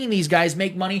start seeing these guys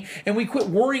make money and we quit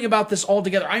worrying about this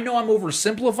altogether. I know I'm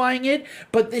oversimplifying it,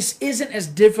 but this isn't as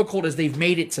difficult as they've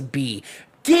made it to be.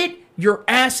 Get your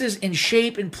asses in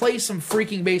shape and play some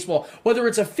freaking baseball. Whether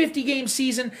it's a 50-game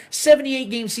season,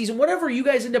 78-game season, whatever you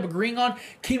guys end up agreeing on,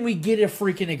 can we get a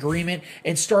freaking agreement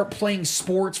and start playing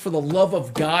sports for the love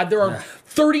of God? There are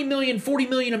 30 million, 40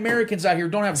 million Americans out here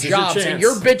who don't have jobs, and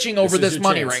you're bitching over this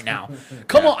money right now.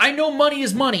 Come on, I know money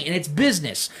is money, and it's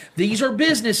business. These are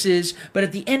businesses, but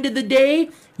at the end of the day,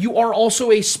 you are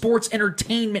also a sports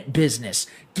entertainment business.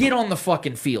 Get on the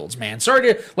fucking fields, man.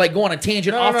 Sorry to go on a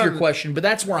tangent off your question, but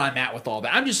that's where I'm at with all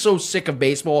that. I'm just so sick of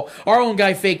baseball. Our own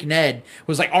guy, Fake Ned,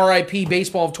 was like, RIP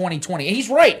baseball of 2020. And he's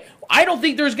right. I don't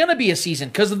think there's going to be a season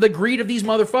because of the greed of these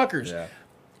motherfuckers. Yeah.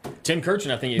 Tim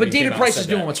Kirchin, I think. But David Price is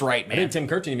doing what's right, man. I think Tim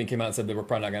Kirchin even came out and said that we're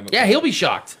probably not going to. Yeah, he'll be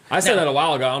shocked. I said that a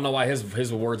while ago. I don't know why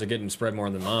his words are getting spread more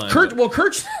than mine.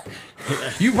 Kirchin,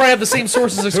 you probably have the same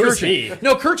sources as Kirchin.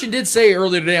 No, Kirchin did say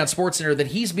earlier today on SportsCenter that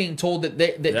he's being told that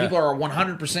people are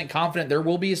 100% confident there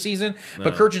will be a season.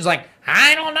 But Kirchin's like,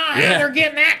 I don't know how they're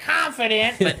getting that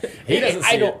confident. But he doesn't.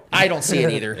 I don't see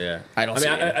it either. Yeah, I don't see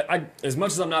it. I, as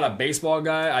much as I'm not a baseball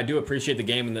guy, I do appreciate the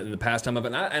game in the pastime of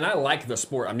it, and I like the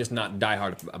sport. I'm just not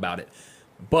diehard about it.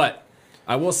 But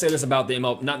I will say this about the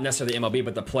MLB, not necessarily the MLB,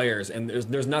 but the players. And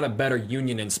there's not a better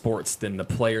union in sports than the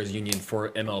players' union for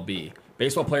MLB.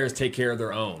 Baseball players take care of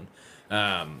their own.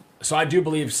 So I do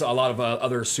believe a lot of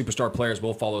other superstar players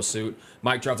will follow suit.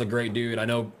 Mike Trout's a great dude. I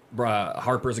know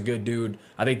Harper's a good dude.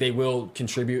 I think they will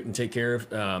contribute and take care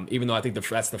of, even though I think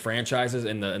that's the franchises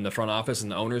and the front office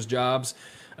and the owners' jobs.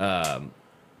 But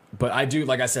I do,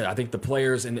 like I said, I think the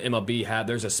players in the MLB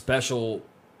there's a special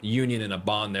union and a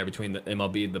bond there between the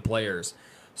MLB, the players.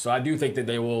 So I do think that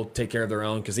they will take care of their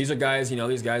own, because these are guys,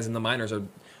 these guys in the minors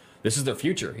this is their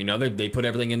future. They put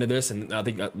everything into this, and I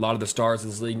think a lot of the stars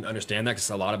of this league understand that, because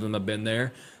a lot of them have been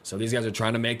there. So these guys are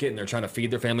trying to make it, and they're trying to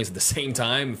feed their families at the same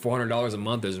time. $400 a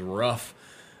month is rough.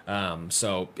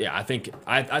 So yeah,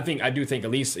 I do think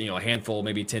at least a handful,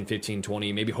 maybe 10, 15,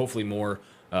 20, maybe hopefully more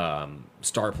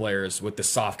star players with the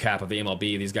soft cap of the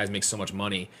MLB. These guys make so much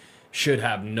money, should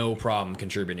have no problem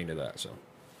contributing to that. So,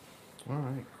 all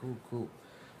right, cool.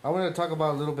 I want to talk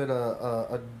about a little bit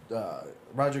of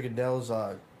Roger Goodell's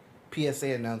PSA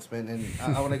announcement, and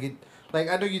I want to get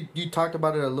I know you talked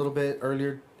about it a little bit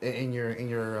earlier in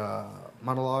your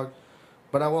monologue,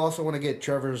 but I also want to get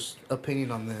Trevor's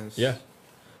opinion on this. Yeah,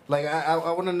 I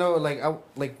want to know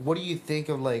what do you think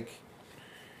of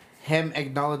him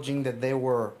acknowledging that they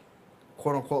were,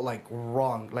 quote unquote,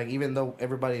 wrong, even though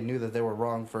everybody knew that they were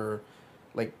wrong for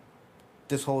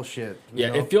this whole shit. You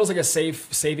know? It feels like a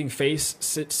saving face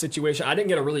situation. I didn't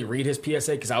get to really read his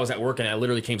PSA because I was at work and I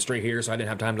literally came straight here, so I didn't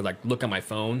have time to look on my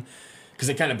phone, because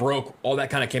it kind of broke. All that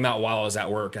kind of came out while I was at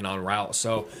work and en route,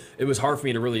 so it was hard for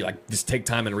me to really just take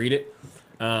time and read it.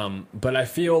 But I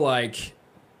feel like,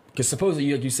 because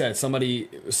supposedly, like you said, somebody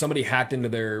hacked into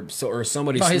their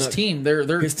his team, their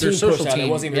social team. It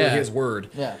wasn't even really his word.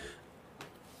 Yeah.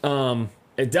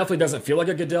 It definitely doesn't feel like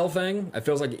a Goodell thing. It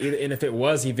feels like, and if it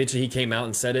was, he came out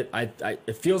and said it.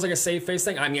 It feels like a save face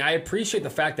thing. I mean, I appreciate the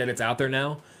fact that it's out there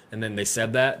now, and then they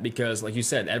said that, because, like you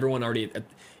said, everyone already,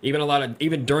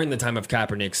 even during the time of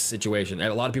Kaepernick's situation,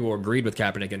 a lot of people agreed with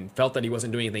Kaepernick and felt that he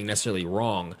wasn't doing anything necessarily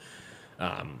wrong.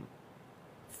 For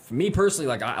me personally,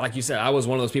 like you said, I was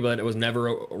one of those people that was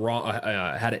never wrong,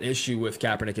 had an issue with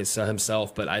Kaepernick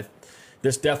himself, but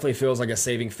this definitely feels like a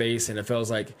saving face, and it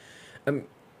feels like.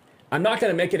 I'm not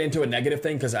going to make it into a negative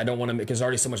thing, because I don't want to. Because there's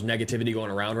already so much negativity going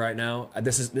around right now.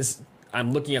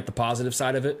 I'm looking at the positive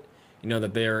side of it.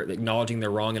 That they're acknowledging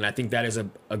they're wrong, and I think that is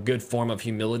a good form of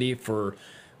humility for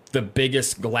the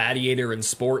biggest gladiator in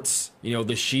sports.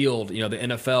 The Shield. The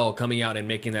NFL coming out and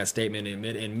making that statement and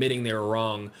admitting they were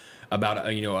wrong about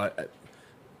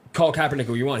call Kaepernick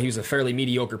what you want. He was a fairly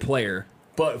mediocre player,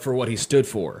 but for what he stood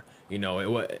for. You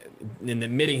know, in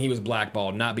admitting he was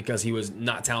blackballed, not because he was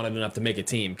not talented enough to make a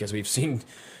team, because we've seen,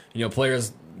 you know,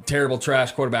 players, terrible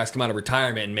trash quarterbacks come out of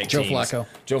retirement and make Joe teams. Flacco.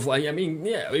 Joe Flacco. I mean,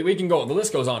 yeah, we can go. The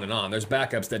list goes on and on. There's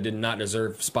backups that did not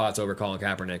deserve spots over Colin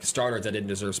Kaepernick. Starters that didn't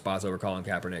deserve spots over Colin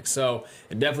Kaepernick. So,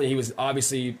 and definitely he was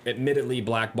obviously, admittedly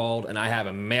blackballed, and I have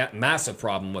a massive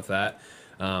problem with that.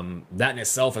 That in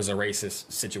itself is a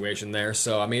racist situation there.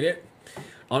 So, I mean,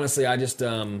 honestly, I just,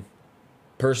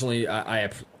 personally, I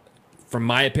from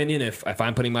my opinion, if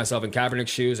I'm putting myself in Kaepernick's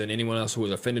shoes and anyone else who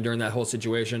was offended during that whole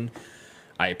situation,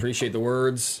 I appreciate the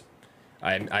words.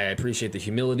 I appreciate the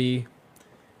humility.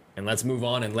 And let's move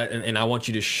on and I want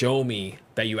you to show me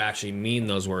that you actually mean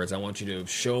those words. I want you to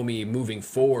show me moving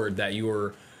forward that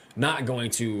you're not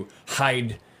going to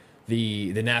hide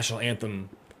the national anthem,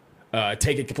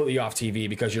 take it completely off TV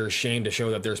because you're ashamed to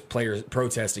show that there's players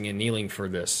protesting and kneeling for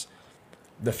this.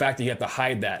 The fact that you have to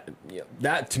hide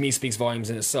that to me speaks volumes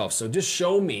in itself. So just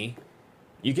show me.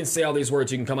 You can say all these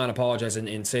words. You can come out and apologize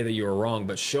and say that you were wrong,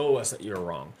 but show us that you're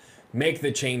wrong. Make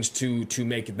the change to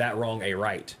make that wrong a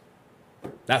right.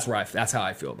 That's how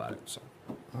I feel about it. So.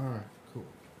 All right, cool.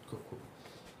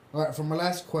 All right, for my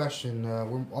last question,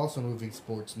 we're also moving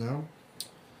sports now.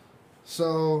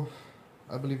 So,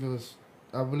 I believe it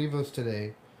was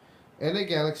today. LA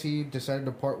Galaxy decided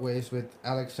to part ways with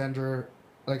Alexander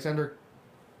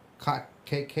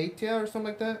Katia or something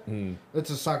like that. It's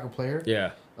a soccer player.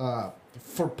 Yeah.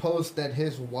 For posts that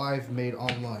his wife made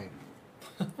online.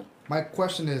 My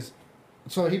question is,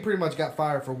 so he pretty much got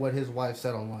fired for what his wife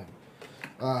said online.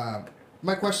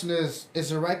 My question is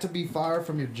it right to be fired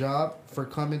from your job for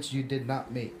comments you did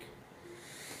not make?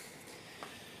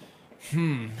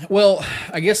 Well,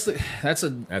 I guess that's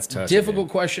tough, difficult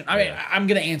question. I mean, I'm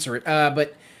going to answer it,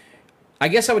 but I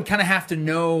guess I would kind of have to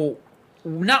know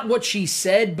not what she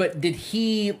said, but did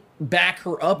he back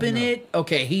her up in it?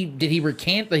 Okay, did he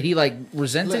recant that he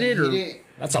resented it, or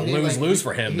that's a lose-lose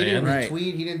for him, man. He didn't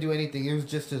retweet. He didn't do anything. It was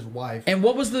just his wife. And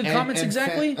what was the comments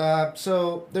exactly?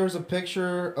 So there was a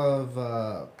picture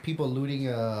of people looting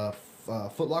a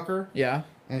Foot Locker. Yeah.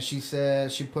 And she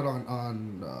said she put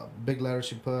on big letters.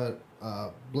 She put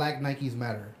 "Black Nikes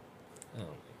matter." Oh my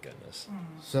goodness.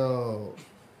 So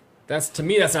to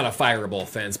me that's not a fireable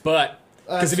offense, but.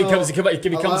 Because if he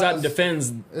comes out and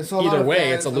defends either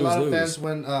way, it's a lose-lose. A lot of fans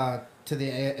went to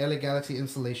the LA Galaxy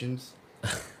installations,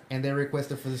 and they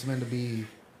requested for this man to be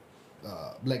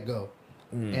let go.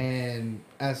 And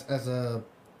as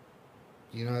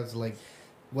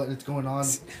what is going on,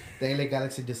 the LA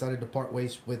Galaxy decided to part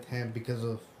ways with him because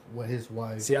of what his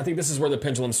wife. See, I think this is where the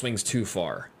pendulum swings too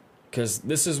far. Because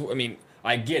this is, I mean,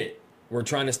 I get it. We're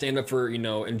trying to stand up for,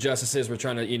 injustices. We're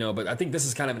trying to, but I think this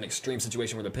is kind of an extreme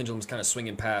situation where the pendulum's kind of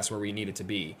swinging past where we need it to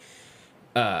be.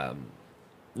 I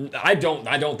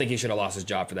don't think he should have lost his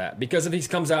job for that, because if he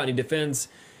comes out and he defends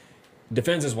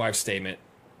his wife's statement,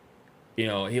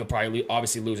 he'll probably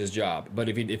obviously lose his job. But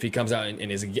if he comes out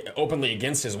and is openly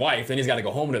against his wife, then he's got to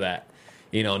go home to that,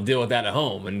 and deal with that at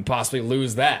home and possibly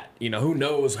lose that. Who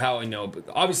knows how? But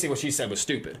obviously what she said was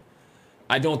stupid.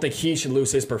 I don't think he should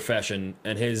lose his profession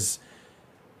and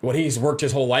what he's worked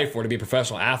his whole life for to be a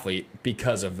professional athlete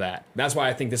because of that. That's why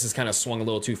I think this has kind of swung a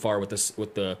little too far with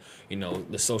the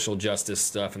social justice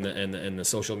stuff and the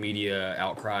social media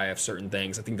outcry of certain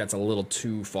things. I think that's a little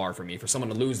too far for me, for someone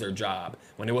to lose their job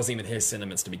when it wasn't even his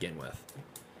sentiments to begin with.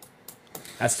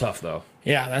 That's tough, though.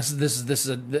 Yeah, this is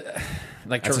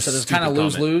like Trevor said, it's kind of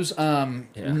lose-lose. No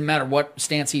matter what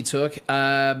stance he took.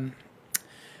 Man,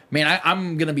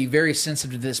 I'm going to be very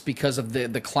sensitive to this because of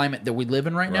the climate that we live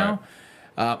in right now.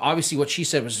 Obviously, what she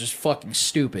said was just fucking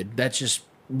stupid. That's just,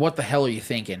 what the hell are you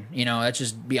thinking? That's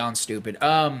just beyond stupid.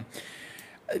 I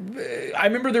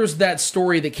remember there was that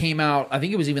story that came out, I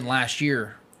think it was even last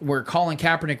year, where Colin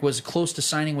Kaepernick was close to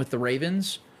signing with the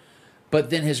Ravens, but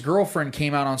then his girlfriend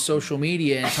came out on social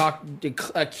media and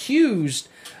accused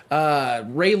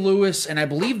Ray Lewis and I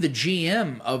believe the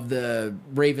GM of the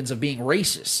Ravens of being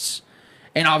racists.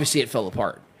 And obviously it fell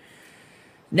apart.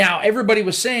 Now, everybody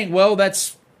was saying, well,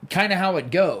 that's kind of how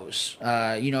it goes.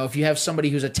 If you have somebody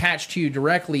who's attached to you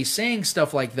directly saying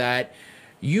stuff like that,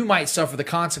 you might suffer the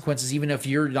consequences even if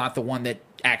you're not the one that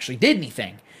actually did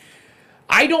anything.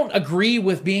 I don't agree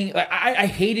with being... I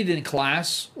hate it in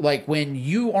class, when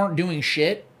you aren't doing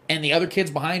shit and the other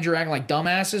kids behind you are acting like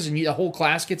dumbasses and the whole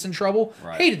class gets in trouble.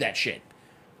 Right. Hated that shit.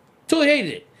 Totally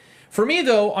hated it. For me,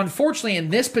 though, unfortunately, in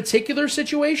this particular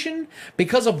situation,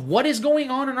 because of what is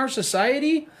going on in our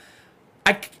society,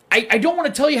 I don't want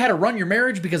to tell you how to run your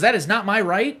marriage because that is not my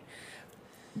right.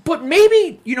 But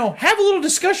maybe, have a little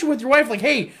discussion with your wife like,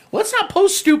 hey, let's not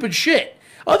post stupid shit.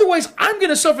 Otherwise, I'm going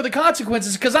to suffer the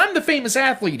consequences because I'm the famous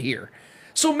athlete here.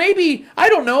 So maybe, I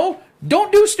don't know,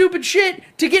 don't do stupid shit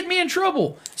to get me in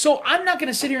trouble. So I'm not going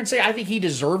to sit here and say I think he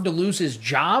deserved to lose his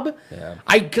job. Yeah.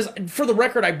 Because for the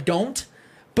record, I don't.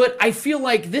 But I feel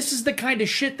like this is the kind of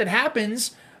shit that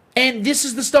happens, and this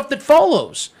is the stuff that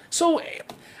follows. So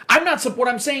I'm not. What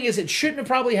I'm saying is it shouldn't have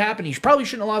probably happened. He probably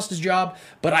shouldn't have lost his job.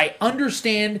 But I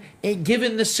understand,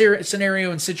 given the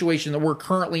scenario and situation that we're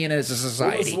currently in as a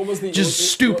society,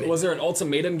 stupid. Was there an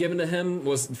ultimatum given to him?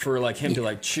 Was for like him to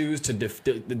like choose to?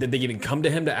 Did they even come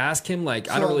to him to ask him? Like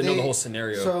I don't really know the whole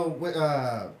scenario.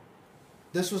 So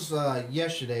this was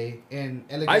yesterday, and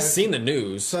LA Galaxy, I've seen the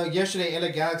news. So yesterday, LA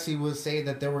Galaxy was saying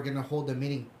that they were going to hold a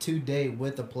meeting today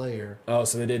with the player. Oh,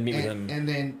 so they did meet with him, and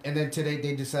then today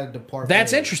they decided to part.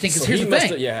 That's interesting because here's the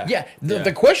thing.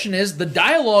 The question is the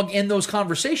dialogue in those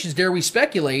conversations. Dare we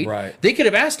speculate? Right. They could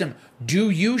have asked him, "Do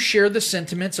you share the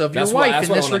sentiments of your wife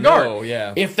in this regard?" Know,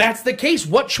 yeah. If that's the case,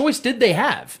 what choice did they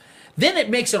have? Then it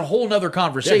makes it a whole nother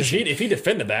conversation. Yeah, if he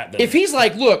defended that, then. If he's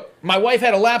like, "Look, my wife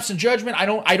had a lapse in judgment.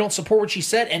 I don't support what she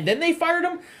said," and then they fired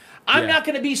him, I'm not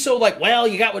going to be so like, "Well,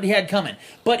 you got what he had coming."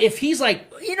 But if he's like,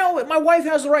 "My wife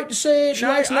has the right to say it.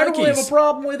 I don't really have a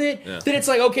problem with it," then it's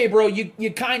like, "Okay, bro,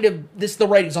 you kind of the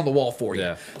writing's on the wall for you."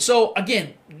 Yeah. So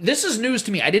again, this is news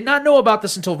to me. I did not know about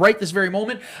this until right this very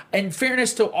moment. In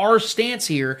fairness to our stance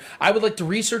here, I would like to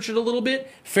research it a little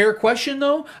bit. Fair question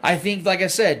though. I think, like I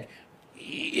said,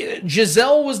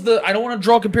 Giselle was I don't want to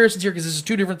draw comparisons here because this is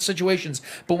two different situations,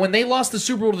 but when they lost the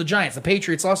Super Bowl to the Giants, the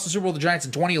Patriots lost the Super Bowl to the Giants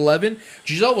in 2011,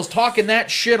 Giselle was talking that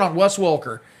shit on Wes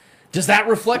Welker. Does that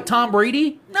reflect Tom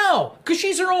Brady? No, because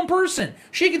she's her own person.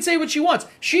 She can say what she wants.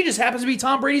 She just happens to be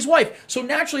Tom Brady's wife, so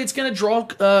naturally it's going to draw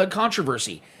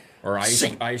controversy. Or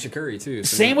Aisha Curry, too.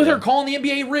 Same with her calling the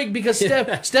NBA rigged because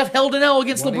Steph held an L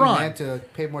against LeBron. Had to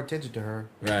pay more attention to her.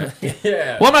 Right.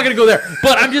 Yeah. Well, I'm not going to go there.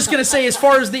 But I'm just going to say, as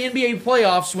far as the NBA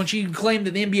playoffs, when she claimed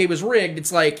that the NBA was rigged,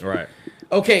 it's like, right.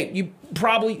 Okay,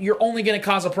 you're only going to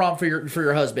cause a problem for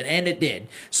your husband, and it did.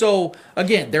 So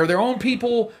again, they're their own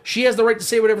people. She has the right to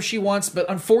say whatever she wants, but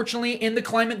unfortunately, in the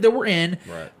climate that we're in,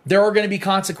 there are going to be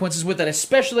consequences with that.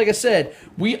 Especially, like I said,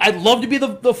 I'd love to be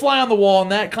the fly on the wall in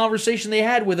that conversation they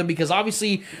had with him because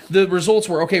obviously the results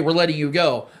were okay. We're letting you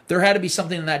go. There had to be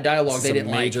something in that dialogue they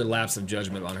didn't like. Major lapse of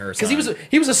judgment on her side because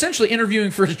he was essentially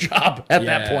interviewing for his job at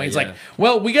that point. It's like,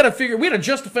 well, we got to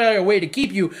justify a way to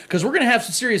keep you because we're going to have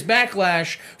some serious backlash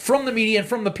from the media and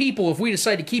from the people if we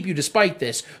decide to keep you despite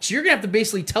this. So you're going to have to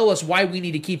basically tell us why we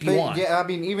need to keep you on. Yeah, I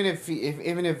mean, even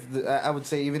if I would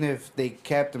say even if they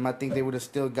kept him, I think they would have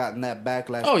still gotten that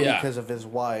backlash because of his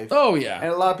wife. Oh yeah,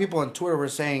 and a lot of people on Twitter were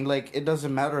saying like it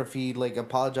doesn't matter if he like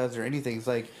apologized or anything. It's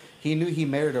like he knew he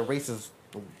married a racist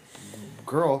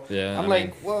girl. Yeah, I'm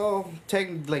like, well,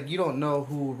 like you don't know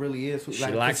who really is. She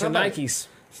likes her Nikes.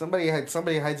 Somebody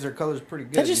hides their colors pretty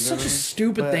good. That's just such a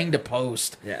stupid thing to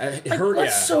post. Yeah,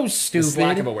 that's so stupid. This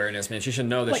lack of awareness, man. She should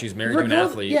know that she's married to an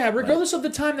athlete. Yeah, regardless of the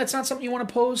time, that's not something you want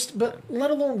to post. But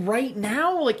let alone right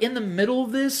now, like in the middle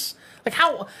of this, like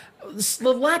how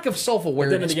the lack of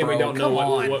self-awareness. But then again, bro, we don't know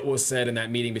what was said in that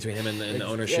meeting between him and the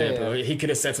ownership. Yeah. He could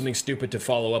have said something stupid to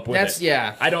follow up with it.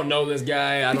 Yeah. I don't know this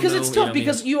guy. Because it's tough.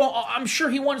 Because I'm sure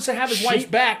he wants to have his wife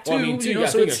back too. Well, I mean, too. I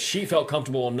think she felt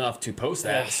comfortable enough to post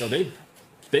that, so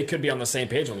they could be on the same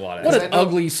page with a lot of that. What an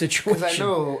ugly situation. Because I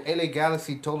know LA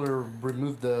Galaxy told her to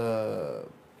remove the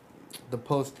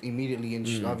post immediately,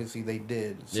 and obviously they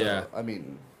did. So, yeah. I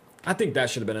mean, I think that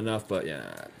should have been enough, but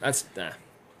yeah, that's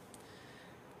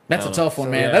That's a tough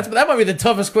one, man. Yeah. That might be the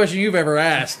toughest question you've ever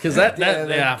asked, because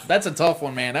that's a tough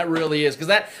one, man. That really is, because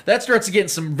that starts to get in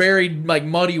some very like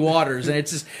muddy waters, and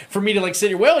it's just for me to like sit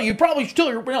here. Well, you probably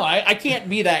still, I can't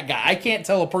be that guy. I can't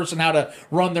tell a person how to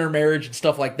run their marriage and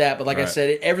stuff like that. But like I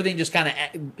said, everything just kind of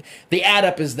the add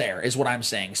up is there, is what I'm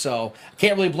saying. So I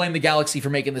can't really blame the Galaxy for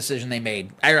making the decision they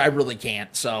made. I really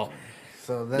can't. So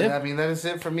I mean, that is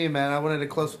it for me, man. I wanted to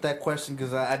close with that question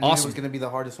because I knew it was going to be the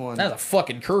hardest one. That's a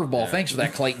fucking curveball. Yeah. Thanks for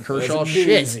that, Clayton Kershaw.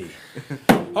 Shit.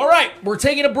 All right, we're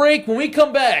taking a break. When we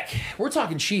come back, we're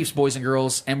talking Chiefs, boys and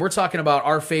girls, and we're talking about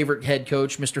our favorite head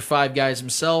coach, Mr. Five Guys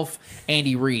himself,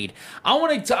 Andy Reid. I'm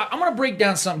gonna break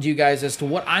down something to you guys as to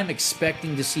what I'm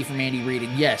expecting to see from Andy Reid.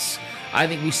 And yes, I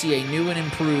think we see a new and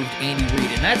improved Andy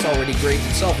Reid, and that's already great in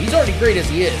itself. He's already great as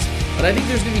he is, but I think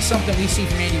there's going to be something we see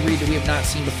from Andy Reid that we have not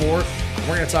seen before.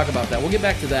 We're going to talk about that. We'll get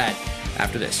back to that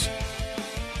after this.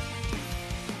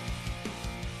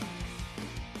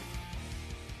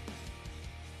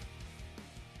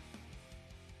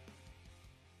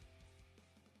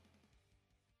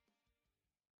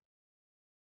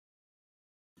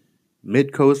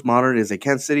 Midcoast Modern is a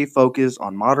Kansas City focus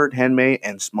on modern, handmade,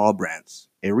 and small brands.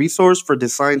 A resource for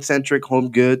design-centric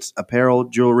home goods, apparel,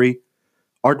 jewelry,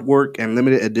 artwork, and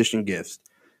limited edition gifts.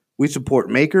 We support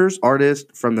makers,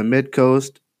 artists from the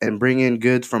Midcoast, and bring in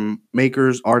goods from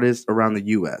makers, artists around the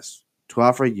U.S. to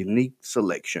offer a unique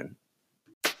selection.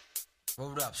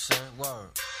 Word up, son. Word.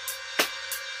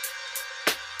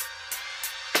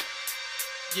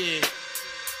 Yeah.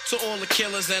 To all the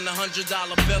killers and the $100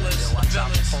 billers.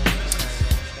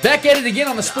 Back at it again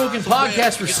on the Spoken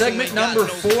Podcast for segment number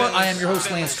 4. I am your host,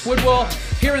 Lance Twidwell,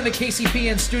 here in the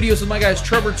KCPN studios with my guys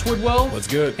Trevor Twidwell. What's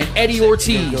good? And Eddie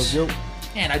Ortiz.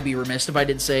 And I'd be remiss if I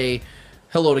didn't say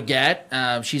hello to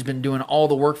Gat. She's been doing all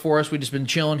the work for us. We've just been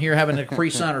chilling here, having a Capri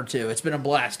Sun or two. It's been a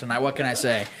blast tonight. What can I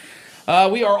say?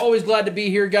 We are always glad to be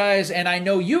here, guys, and I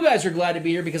know you guys are glad to be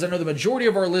here because I know the majority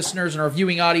of our listeners and our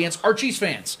viewing audience are Chiefs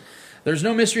fans. There's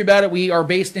no mystery about it. We are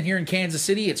based in here in Kansas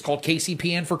City. It's called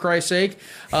KCPN, for Christ's sake.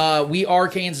 We are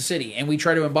Kansas City, and we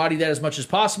try to embody that as much as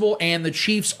possible, and the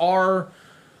Chiefs are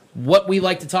what we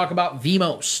like to talk about the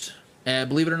most.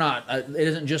 Believe it or not, it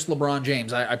isn't just LeBron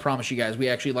James. I promise you guys, we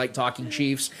actually like talking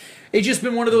Chiefs. It's just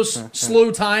been one of those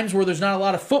slow times where there's not a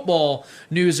lot of football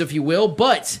news, if you will,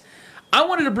 but I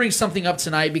wanted to bring something up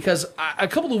tonight because a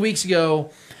couple of weeks ago,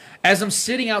 as I'm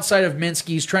sitting outside of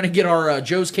Minsky's trying to get our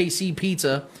Joe's KC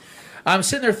pizza, I'm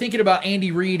sitting there thinking about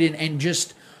Andy Reid and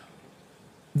just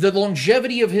the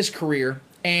longevity of his career,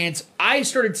 and I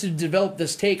started to develop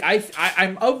this take.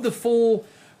 I'm of the full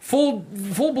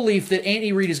belief that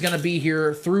Andy Reid is going to be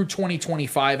here through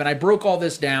 2025, and I broke all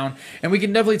this down, and we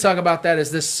can definitely talk about that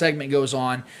as this segment goes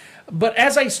on. But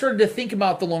as I started to think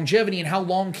about the longevity and how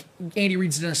long Andy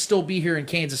Reid's going to still be here in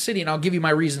Kansas City, and I'll give you my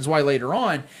reasons why later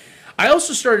on, I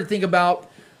also started to think about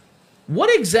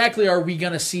what exactly are we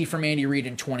going to see from Andy Reid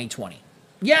in 2020?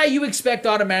 Yeah, you expect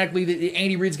automatically that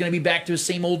Andy Reid's going to be back to his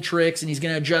same old tricks and he's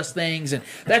going to adjust things, and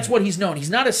that's what he's known. He's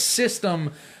not a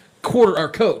system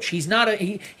coach. He's not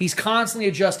he's constantly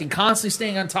adjusting, constantly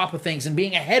staying on top of things and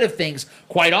being ahead of things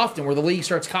quite often, where the league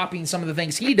starts copying some of the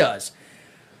things he does.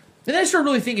 And then I started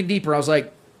really thinking deeper. I was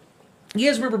like, you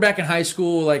guys remember back in high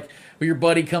school, like where your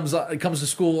buddy comes to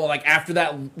school like after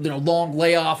that long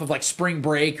layoff of like spring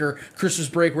break or Christmas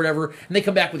break or whatever, and they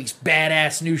come back with these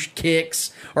badass new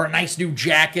kicks or a nice new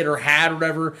jacket or hat or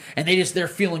whatever, and they're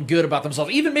feeling good about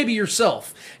themselves. Even maybe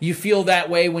yourself, you feel that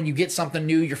way when you get something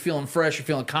new. You're feeling fresh, you're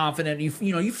feeling confident,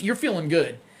 you're feeling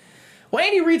good. Well,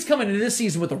 Andy Reid's coming into this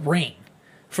season with a ring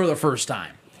for the first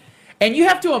time. And you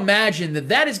have to imagine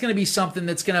that is going to be something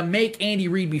that's going to make Andy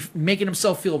Reid be making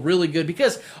himself feel really good,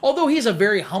 because although he's a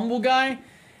very humble guy,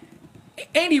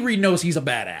 Andy Reid knows he's a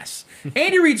badass.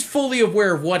 Andy Reid's fully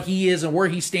aware of what he is and where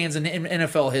he stands in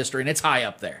NFL history, and it's high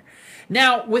up there.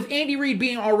 Now, with Andy Reid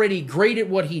being already great at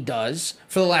what he does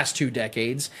for the last 2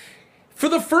 decades, for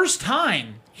the first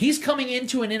time, he's coming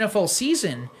into an NFL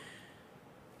season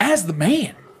as the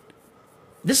man.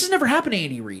 This has never happened to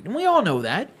Andy Reid, and we all know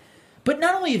that. But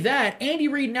not only that, Andy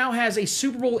Reid now has a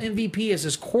Super Bowl MVP as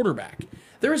his quarterback.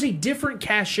 There is a different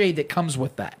cachet that comes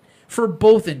with that for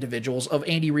both individuals of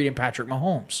Andy Reid and Patrick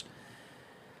Mahomes.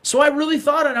 So I really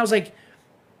thought, and I was like,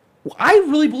 I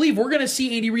really believe we're going to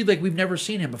see Andy Reid like we've never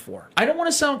seen him before. I don't want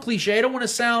to sound cliche. I don't want to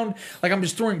sound like I'm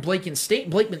just throwing blatant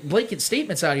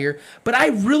statements out here. But I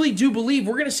really do believe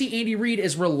we're going to see Andy Reid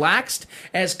as relaxed,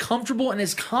 as comfortable, and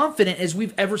as confident as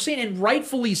we've ever seen, and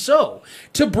rightfully so.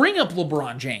 To bring up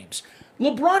LeBron James.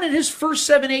 LeBron in his first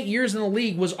 7-8 years in the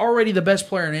league was already the best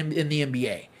player in the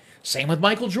NBA. Same with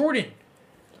Michael Jordan.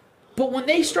 But when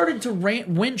they started to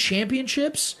win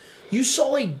championships, you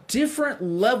saw a different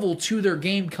level to their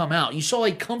game come out. You saw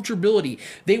a comfortability.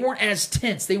 They weren't as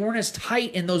tense. They weren't as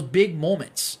tight in those big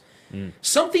moments.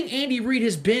 Something Andy Reid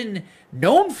has been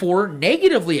known for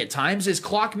negatively at times is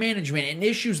clock management and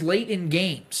issues late in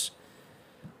games.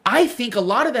 I think a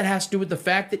lot of that has to do with the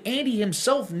fact that Andy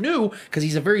himself knew, because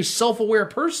he's a very self-aware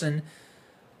person,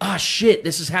 shit,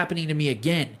 this is happening to me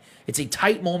again. It's a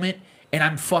tight moment, and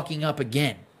I'm fucking up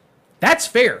again. That's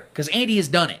fair, because Andy has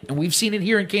done it, and we've seen it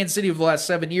here in Kansas City over the last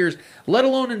 7 years, let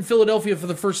alone in Philadelphia for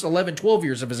the first 11, 12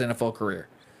 years of his NFL career.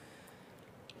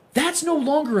 That's no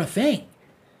longer a thing.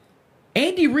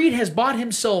 Andy Reid has bought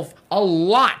himself a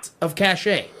lot of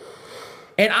cachet,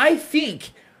 and I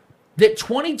think that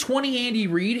 2020 Andy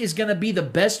Reid is going to be the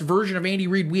best version of Andy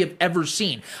Reid we have ever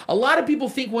seen. A lot of people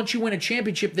think once you win a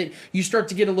championship that you start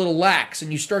to get a little lax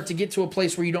and you start to get to a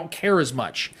place where you don't care as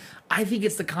much. I think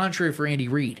it's the contrary for Andy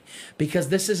Reid, because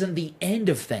this isn't the end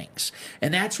of things.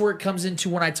 And that's where it comes into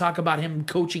when I talk about him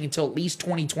coaching until at least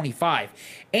 2025.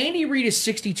 Andy Reid is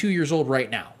 62 years old right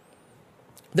now.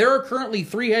 There are currently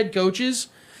 3 head coaches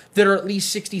that are at least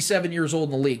 67 years old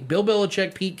in the league. Bill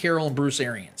Belichick, Pete Carroll, and Bruce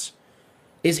Arians.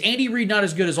 Is Andy Reid not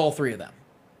as good as all three of them?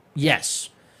 Yes.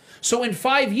 So in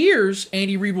 5 years,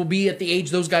 Andy Reid will be at the age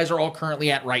those guys are all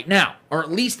currently at right now, or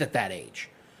at least at that age.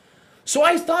 So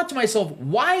I thought to myself,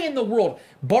 why in the world,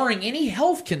 barring any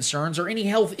health concerns or any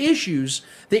health issues,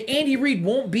 that Andy Reid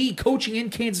won't be coaching in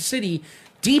Kansas City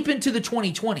deep into the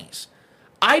 2020s?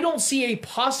 I don't see a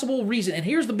possible reason, and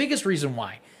here's the biggest reason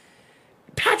why.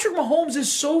 Patrick Mahomes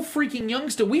is so freaking young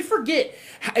still. We forget,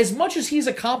 as much as he's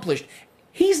accomplished,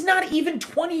 he's not even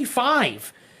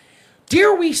 25.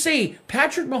 Dare we say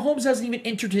Patrick Mahomes hasn't even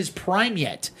entered his prime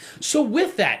yet. So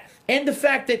with that, and the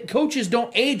fact that coaches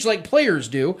don't age like players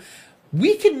do,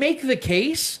 we can make the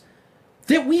case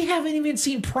that we haven't even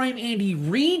seen prime Andy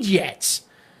Reid yet.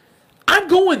 I'm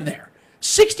going there.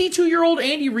 62-year-old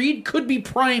Andy Reid could be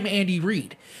prime Andy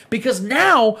Reid. Because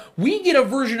now we get a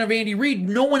version of Andy Reid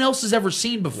no one else has ever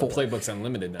seen before. The playbook's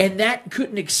unlimited now. And that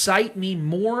couldn't excite me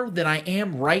more than I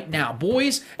am right now.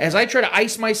 Boys, as I try to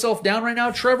ice myself down right now,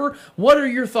 Trevor, what are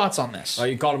your thoughts on this?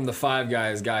 You called him the Five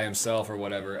Guys guy himself or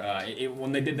whatever.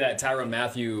 When they did that Tyrann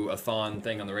Mathieu-a-thon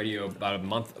thing on the radio about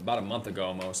a month ago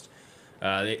almost,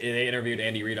 they interviewed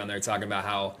Andy Reid on there talking about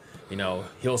how,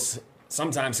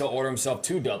 sometimes he'll order himself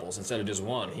 2 doubles instead of just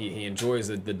 1. He enjoys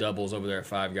the doubles over there at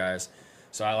Five Guys.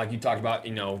 So like you talked about,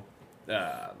 him,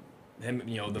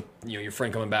 your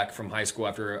friend coming back from high school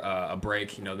after a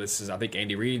break. I think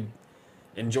Andy Reid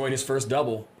enjoyed his first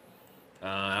double.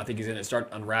 I think he's going to start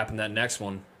unwrapping that next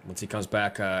one once he comes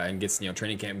back and gets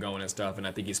training camp going and stuff. And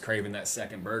I think he's craving that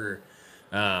second burger.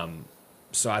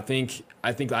 So I think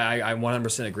I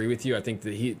 100% agree with you. I think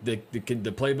that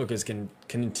the playbook is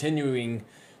continuing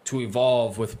to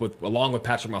evolve along with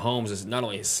Patrick Mahomes, is not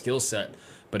only his skill set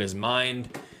but his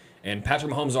mind. And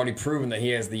Patrick Mahomes has already proven that he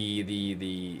has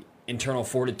the internal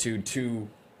fortitude to,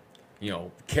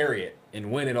 carry it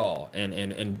and win it all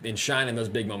and shine in those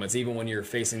big moments, even when you're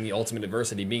facing the ultimate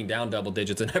adversity, being down double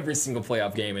digits in every single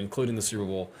playoff game, including the Super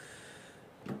Bowl.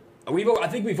 I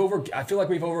feel like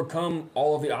we've overcome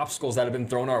all of the obstacles that have been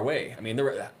thrown our way. I mean,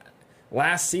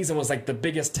 last season was like the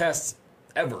biggest test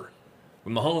ever,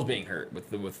 with Mahomes being hurt,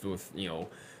 with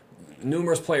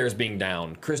numerous players being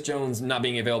down, Chris Jones not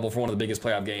being available for one of the biggest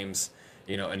playoff games,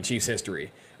 in Chiefs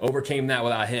history. Overcame that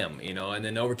without him, and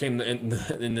then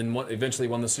eventually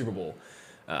won the Super Bowl.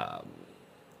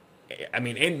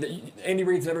 Andy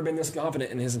Reid's never been this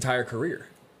confident in his entire career.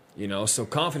 So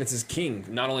confidence is king,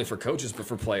 not only for coaches but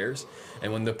for players.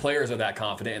 And when the players are that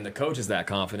confident and the coach is that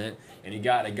confident, and you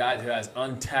got a guy who has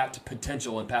untapped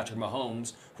potential in Patrick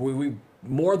Mahomes, who we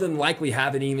more than likely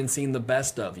haven't even seen the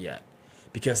best of yet,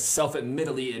 because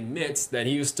self-admittedly admits that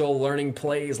he was still learning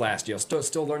plays last year,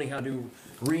 still learning how to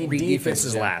read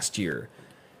defenses last year.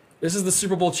 This is the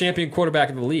Super Bowl champion quarterback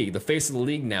of the league, the face of the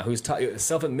league now, who's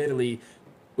self-admittedly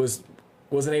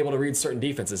wasn't able to read certain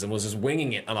defenses and was just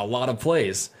winging it on a lot of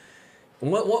plays.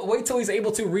 Wait till he's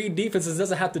able to read defenses.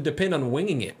 Doesn't have to depend on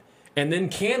winging it, and then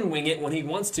can wing it when he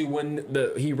wants to, when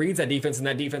he reads that defense and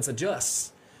that defense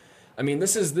adjusts. I mean,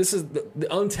 this is the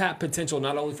untapped potential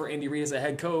not only for Andy Reid as a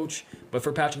head coach, but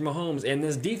for Patrick Mahomes and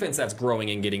this defense that's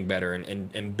growing and getting better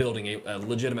and building a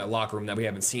legitimate locker room that we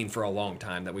haven't seen for a long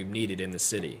time, that we've needed in the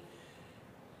city.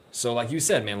 So, like you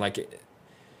said, man,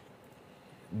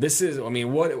 this is. I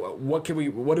mean, what do we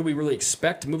really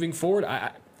expect moving forward?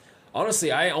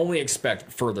 Honestly, I only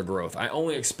expect further growth. I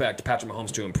only expect Patrick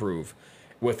Mahomes to improve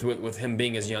with him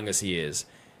being as young as he is.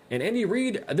 And Andy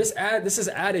Reid, this has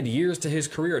added years to his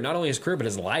career, not only his career, but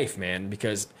his life, man,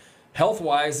 because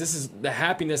health-wise, this is the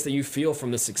happiness that you feel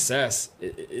from the success.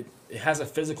 It has a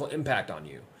physical impact on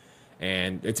you,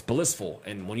 and it's blissful.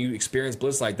 And when you experience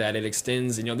bliss like that, it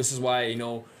extends. This is why,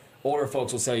 older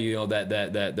folks will tell you, that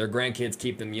their grandkids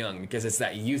keep them young, because it's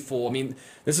that youthful. I mean,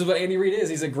 this is what Andy Reid is.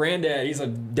 He's a granddad. He's a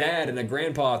dad and a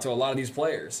grandpa to a lot of these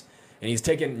players. And he's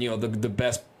taken, the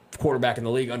best quarterback in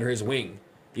the league under his wing.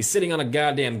 He's sitting on a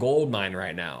goddamn gold mine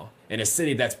right now in a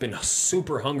city that's been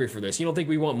super hungry for this. You don't think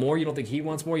we want more? You don't think he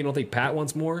wants more? You don't think Pat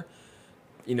wants more?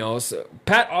 So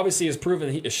Pat obviously has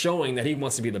proven, showing that he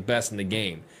wants to be the best in the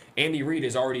game. Andy Reid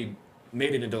has already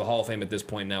made it into the Hall of Fame at this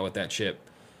point now with that chip.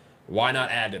 Why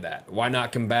not add to that? Why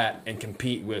not combat and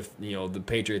compete with, the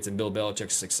Patriots and Bill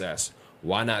Belichick's success?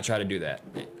 Why not try to do that?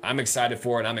 I'm excited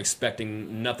for it. I'm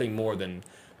expecting nothing more than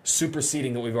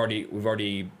superseding what we've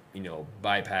already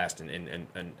bypassed and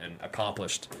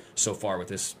accomplished so far with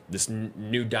this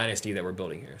new dynasty that we're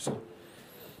building here. So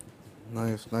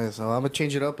nice. I'm gonna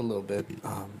change it up a little bit.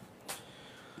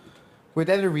 With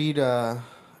Andy Reid,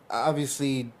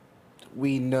 obviously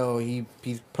we know he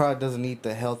probably doesn't eat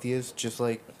the healthiest, just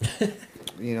like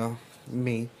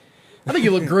me. I think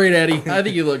you look great, Eddie. I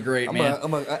think you look great, man.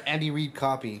 I'm a Andy Reid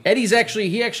copy. Eddie's actually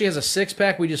has a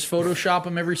 6-pack. We just Photoshop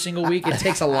him every single week. It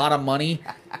takes a lot of money.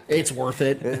 It's worth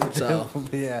it. So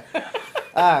yeah.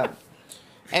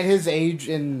 At his age,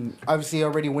 and obviously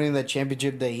already winning that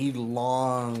championship that he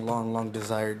long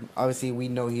desired. Obviously, we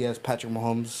know he has Patrick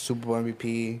Mahomes, Super Bowl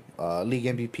MVP, league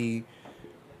MVP.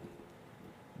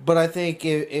 But I think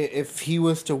if he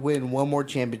was to win one more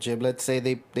championship, let's say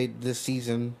they this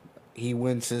season he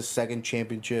wins his second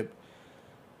championship,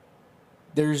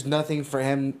 there's nothing for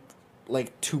him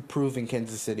like to prove in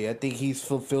Kansas City. I think he's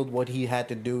fulfilled what he had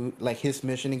to do, like his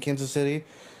mission in Kansas City.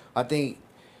 I think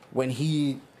when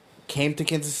he came to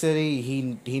Kansas City,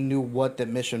 he knew what the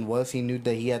mission was. He knew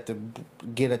that he had to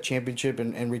get a championship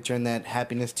and return that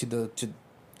happiness to the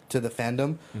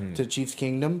fandom, to Chiefs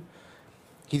Kingdom.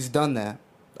 He's done that.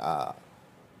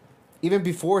 Even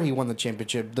before he won the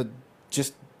championship,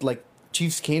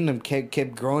 Chiefs Kingdom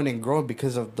kept growing and growing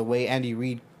because of the way Andy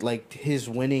Reid, like his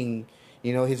winning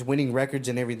records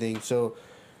and everything. So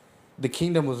the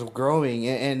kingdom was growing,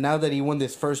 and now that he won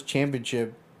this first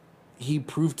championship, he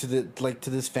proved to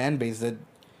this fan base that,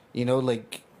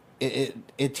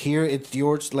 it's here, it's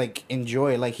yours, like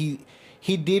enjoy. Like he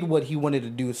did what he wanted to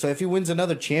do. So if he wins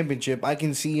another championship, I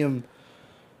can see him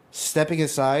stepping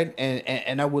aside,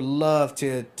 and I would love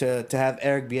to have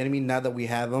Eric Bieniemy, now that we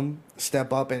have him,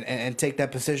 step up and take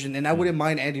that position. And I wouldn't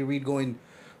mind Andy Reid going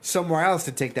somewhere else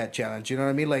to take that challenge. You know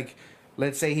what I mean? Like,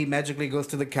 let's say he magically goes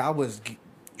to the Cowboys,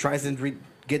 tries to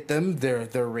get them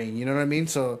their ring. You know what I mean?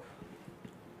 So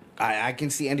I can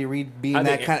see Andy Reid being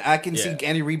that kind. I can see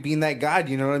Andy Reid being that guy.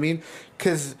 You know what I mean?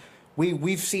 Because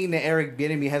we've seen that Eric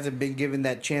Bieniemy hasn't been given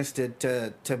that chance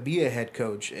to be a head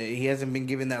coach. He hasn't been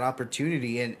given that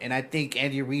opportunity, and I think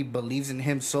Andy Reid believes in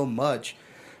him so much.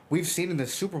 We've seen in the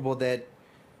Super Bowl that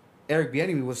Eric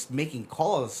Bieniemy was making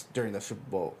calls during the Super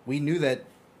Bowl. We knew that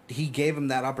he gave him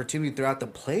that opportunity throughout the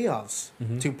playoffs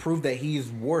to prove that he is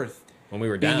worth when we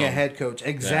were being down. a head coach.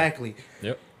 Exactly.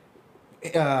 Yeah.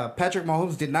 Yep. Patrick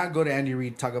Mahomes did not go to Andy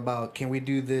Reid to talk about, can we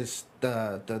do this,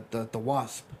 the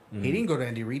Wasp. He didn't go to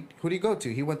Andy Reid. Who did he go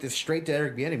to? He went straight to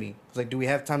Eric Bieniemy. It's like, do we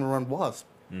have time to run Wasp?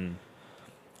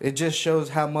 It just shows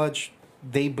how much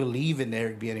they believe in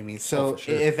Eric Bieniemy. So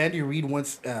if Andy Reid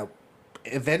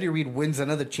wins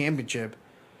another championship,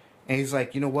 and he's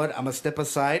like, you know what, I'm gonna step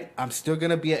aside. I'm still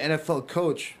gonna be an NFL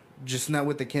coach, just not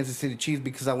with the Kansas City Chiefs,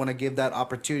 because I want to give that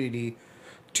opportunity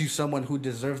to someone who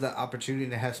deserves that opportunity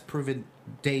and has proven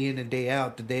day in and day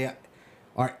out that they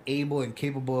are able and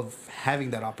capable of having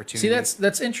that opportunity. See,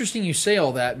 that's interesting you say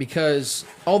all that, because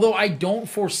although I don't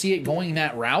foresee it going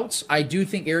that route, I do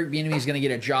think Eric Bieniemy is going to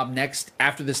get a job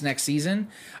after this next season,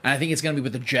 and I think it's going to be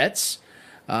with the Jets.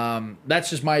 That's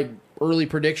just my early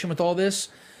prediction with all this.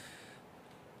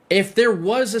 If there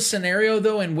was a scenario,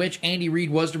 though, in which Andy Reid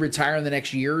was to retire in the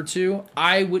next year or two,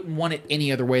 I wouldn't want it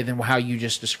any other way than how you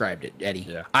just described it, Eddie.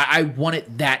 Yeah. I want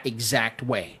it that exact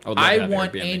way. I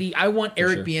want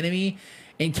Eric Bieniemy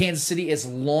in Kansas City as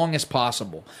long as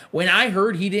possible. When I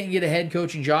heard he didn't get a head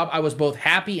coaching job, I was both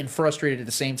happy and frustrated at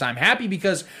the same time. Happy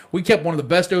because we kept one of the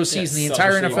best OCs in the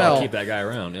entire NFL. Keep that guy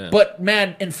around, yeah. But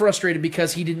mad and frustrated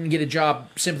because he didn't get a job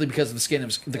simply because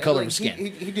of the color of his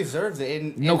skin. He deserves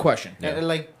it. No question. And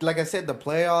like I said, the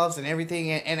playoffs and everything,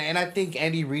 and I think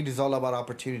Andy Reid is all about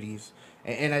opportunities.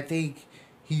 And I think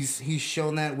he's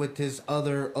shown that with his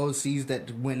other OCs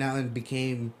that went out and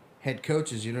became head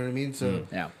coaches. You know what I mean? So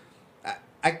yeah.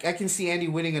 I can see Andy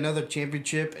winning another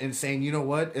championship and saying, you know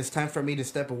what, it's time for me to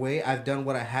step away. I've done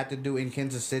what I had to do in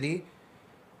Kansas City.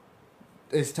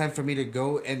 It's time for me to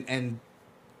go and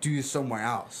do somewhere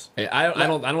else. I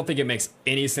don't think it makes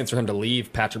any sense for him to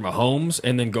leave Patrick Mahomes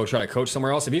and then go try to coach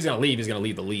somewhere else. If he's going to leave, he's going to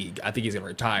leave the league. I think he's going to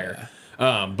retire.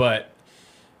 Yeah. But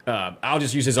I'll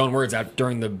just use his own words.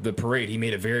 During the parade, he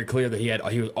made it very clear that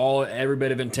he was every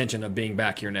bit of intention of being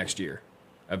back here next year,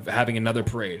 of having another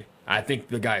parade. I think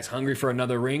the guy's hungry for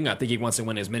another ring. I think he wants to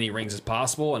win as many rings as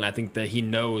possible, and I think that he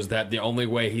knows that the only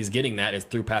way he's getting that is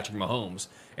through Patrick Mahomes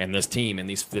and this team and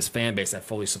this fan base that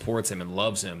fully supports him and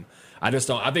loves him. I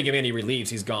think if Andy Reid leaves,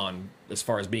 he's gone as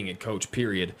far as being a coach,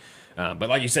 period. But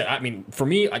like you said, I mean, for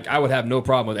me, I would have no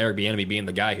problem with Eric Bieniemy being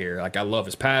the guy here. Like, I love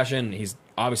his passion. He's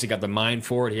obviously got the mind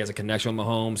for it. He has a connection with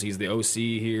Mahomes. He's the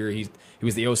OC here. He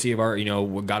was the OC of our,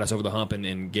 what got us over the hump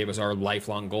and gave us our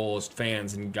lifelong goal as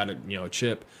fans and got a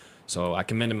chip. So I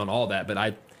commend him on all that. But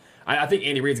I think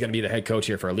Andy Reid's going to be the head coach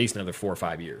here for at least another 4 or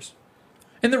 5 years.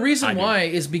 And the reason why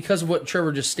is because of what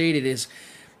Trevor just stated is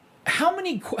how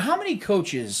many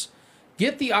coaches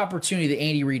get the opportunity that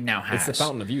Andy Reid now has? It's the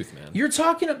fountain of youth, man. You're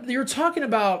talking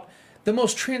about the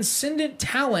most transcendent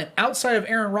talent outside of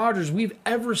Aaron Rodgers we've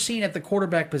ever seen at the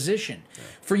quarterback position.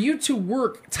 For you to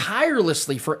work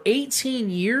tirelessly for 18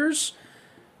 years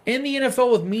in the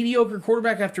NFL with mediocre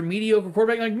quarterback after mediocre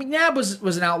quarterback, like McNabb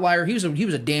was an outlier. He was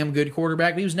a damn good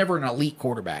quarterback, but he was never an elite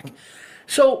quarterback.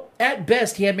 So at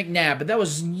best, he had McNabb, but that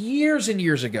was years and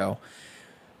years ago.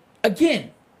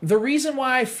 Again, the reason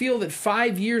why I feel that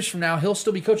 5 years from now he'll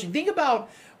still be coaching. Think about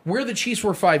where the Chiefs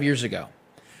were 5 years ago.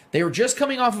 They were just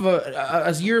coming off of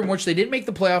a year in which they didn't make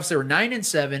the playoffs. They were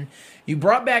 9-7. You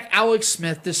brought back Alex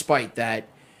Smith despite that.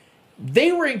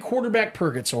 They were in quarterback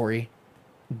purgatory.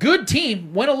 Good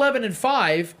team, went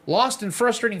 11-5, lost in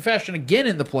frustrating fashion again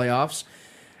in the playoffs.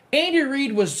 Andy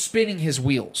Reid was spinning his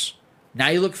wheels. Now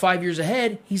you look 5 years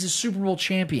ahead, he's a Super Bowl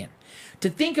champion. To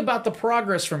think about the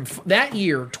progress from that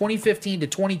year, 2015 to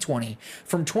 2020,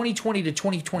 from 2020 to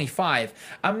 2025,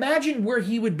 imagine where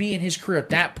he would be in his career at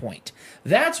that point.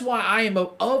 That's why I am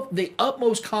of the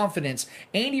utmost confidence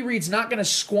Andy Reid's not going to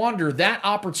squander that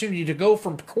opportunity to go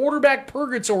from quarterback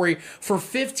purgatory for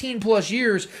 15 plus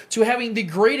years to having the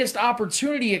greatest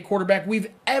opportunity at quarterback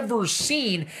we've ever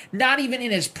seen, not even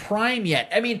in his prime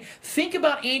yet. I mean, think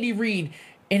about Andy Reid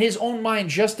in his own mind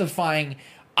justifying,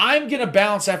 I'm going to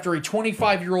bounce after a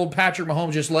 25-year-old Patrick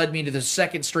Mahomes just led me to the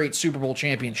second straight Super Bowl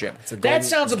championship. That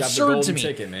sounds absurd to me.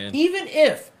 Ticket, man. Even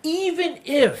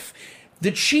if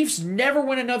the Chiefs never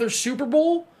win another Super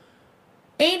Bowl,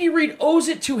 Andy Reid owes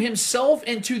it to himself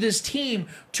and to this team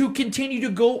to continue to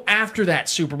go after that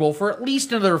Super Bowl for at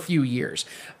least another few years.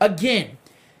 Again,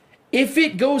 if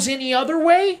it goes any other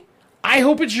way, I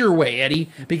hope it's your way, Eddie,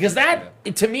 because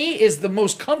that, to me, is the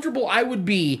most comfortable I would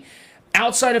be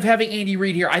outside of having Andy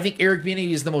Reid here. I think Eric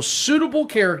Bieniemy is the most suitable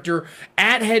character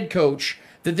at head coach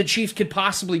that the Chiefs could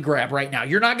possibly grab right now.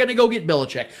 You're not going to go get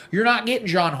Belichick. You're not getting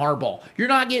John Harbaugh. You're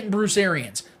not getting Bruce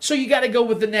Arians. So you got to go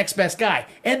with the next best guy.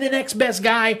 And the next best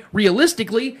guy,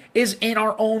 realistically, is in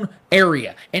our own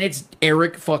area. And it's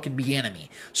Eric fucking Bieniemy.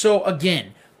 So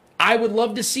again, I would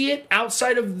love to see it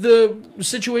outside of the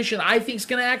situation I think is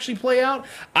going to actually play out.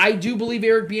 I do believe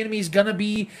Eric Bieniemy is going to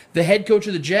be the head coach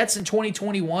of the Jets in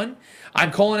 2021.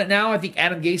 I'm calling it now. I think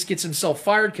Adam Gase gets himself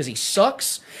fired because he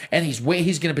sucks, and he's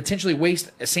going to potentially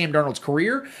waste Sam Darnold's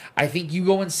career. I think you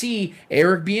go and see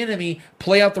Eric Bieniemy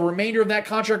play out the remainder of that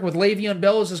contract with Le'Veon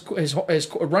Bell as his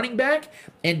running back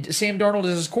and Sam Darnold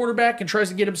as his quarterback, and tries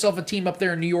to get himself a team up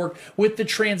there in New York with the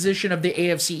transition of the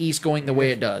AFC East going the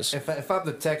way it does. If I'm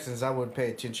the Texans, I wouldn't pay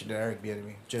attention to Eric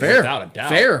Bieniemy. Fair. Without a doubt.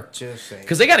 Fair. Just saying.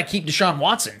 Because they got to keep Deshaun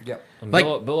Watson. Yep. Like,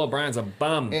 Bill O'Brien's a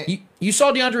bum. You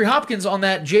saw DeAndre Hopkins on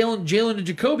that Jalen and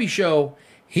Jacoby show.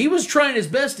 He was trying his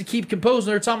best to keep composed.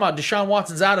 They're talking about Deshaun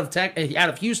Watson's out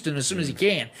of Houston as soon as he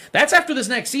can. That's after this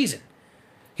next season.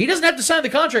 He doesn't have to sign the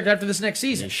contract after this next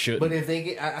season. He should. But if they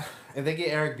get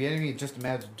Eric Bieniemy, just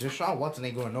imagine Deshaun Watson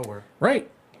ain't going nowhere. Right.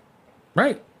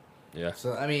 Yeah.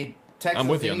 So I mean, Texans. I'm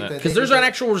with you on that. Because there's an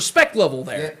actual respect level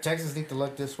there. Yeah, Texans need to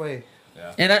look this way.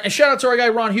 Yeah. And shout out to our guy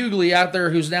Ron Hughley out there,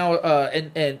 who's now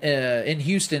in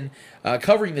Houston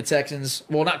covering the Texans.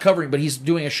 Well, not covering, but he's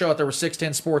doing a show out there with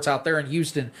 610 Sports out there in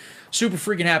Houston. Super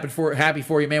freaking happy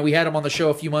for you, man. We had him on the show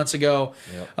a few months ago.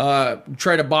 Yep.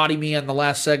 Tried to body me on the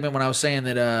last segment when I was saying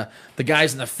that the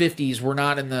guys in the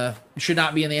 50s should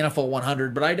not be in the NFL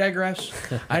 100. But I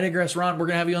digress. Ron, we're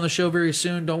gonna have you on the show very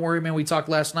soon. Don't worry, man. We talked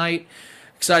last night.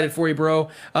 Excited for you, bro.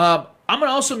 I'm gonna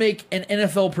also make an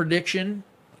NFL prediction.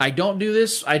 I don't do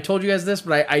this. I told you guys this,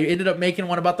 but I ended up making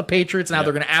one about the Patriots. Now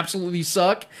they're going to absolutely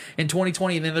suck in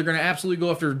 2020, and then they're going to absolutely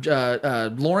go after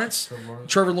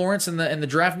Trevor Lawrence in the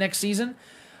draft next season.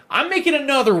 I'm making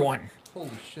another one.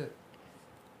 Holy shit.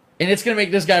 And it's going to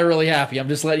make this guy really happy. I'm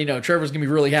just letting you know. Trevor's going to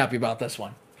be really happy about this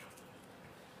one.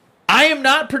 I am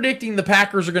not predicting the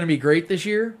Packers are going to be great this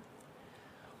year.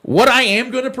 What I am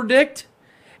going to predict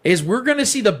is we're going to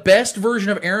see the best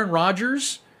version of Aaron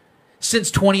Rodgers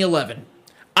since 2011.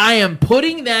 I am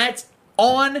putting that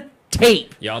on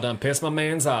tape. Y'all done pissed my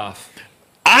mans off.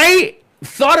 I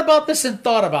thought about this,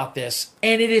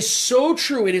 and it is so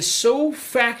true. It is so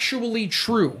factually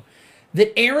true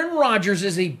that Aaron Rodgers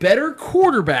is a better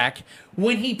quarterback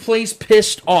when he plays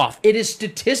pissed off. It is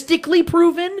statistically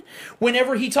proven.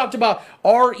 Whenever he talked about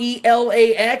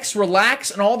RELAX,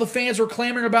 relax, and all the fans were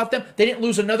clamoring about them, they didn't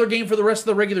lose another game for the rest of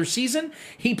the regular season.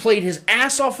 He played his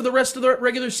ass off for the rest of the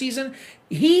regular season.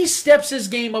 He steps his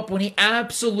game up when he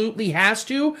absolutely has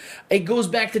to. It goes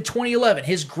back to 2011.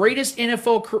 His greatest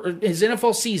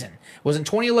NFL season was in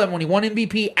 2011 when he won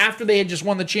MVP after they had just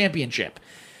won the championship.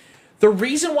 The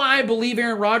reason why I believe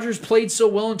Aaron Rodgers played so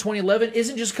well in 2011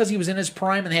 isn't just because he was in his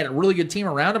prime and they had a really good team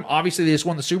around him. Obviously, they just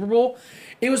won the Super Bowl.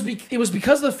 It was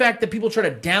because of the fact that people try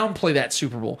to downplay that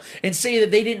Super Bowl and say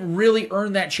that they didn't really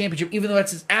earn that championship, even though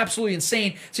that's absolutely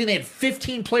insane. Seeing they had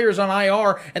 15 players on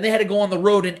IR and they had to go on the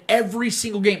road in every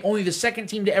single game. Only the second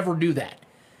team to ever do that.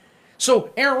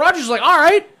 So Aaron Rodgers is like, all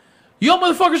right, y'all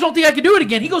motherfuckers don't think I can do it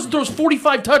again. He goes and throws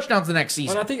 45 touchdowns the next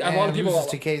season. And I think a lot of people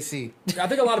to KC. I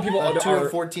think a lot of people are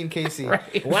 2-14 KC.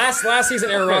 Right. Last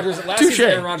season, Aaron Rodgers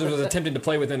was attempting to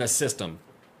play within a system.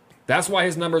 That's why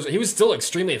his numbers. He was still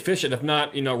extremely efficient, if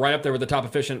not, right up there with the top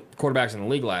efficient quarterbacks in the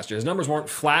league last year. His numbers weren't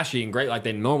flashy and great like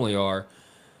they normally are,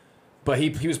 but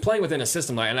he was playing within a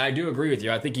system. And I do agree with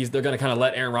you. I think they're going to kind of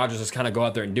let Aaron Rodgers just kind of go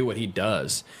out there and do what he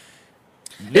does.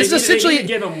 They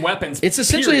give him weapons. It's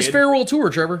essentially his farewell tour,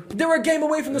 Trevor. They were a game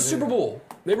away from the Super Bowl.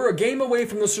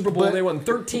 They won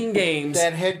 13 games,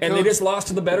 and they just lost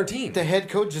to the better team. The head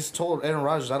coach just told Aaron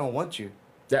Rodgers, "I don't want you."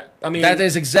 That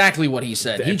is exactly what he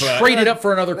said. He traded up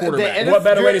for another quarterback. What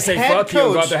better way to say fuck you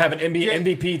and go out there have an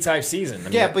MVP type season?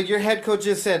 But your head coach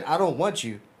just said, "I don't want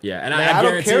you." Yeah, and I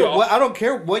don't care. I don't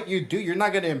care what you do. You're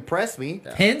not going to impress me.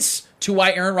 Yeah. Hence to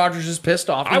why Aaron Rodgers is pissed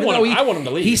off. I want him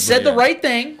to leave. He said the right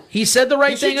thing. He said the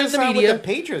right thing in the media. With the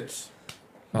Patriots.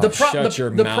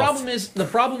 The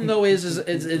problem though is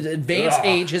advanced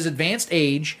age, his advanced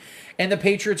age, and the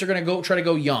Patriots are going to try to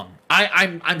go young.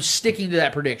 I'm sticking to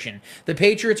that prediction. The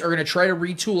Patriots are going to try to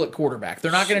retool at quarterback.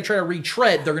 They're not going to try to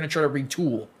retread. They're going to try to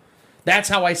retool. That's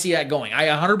how I see that going. I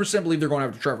 100% believe they're going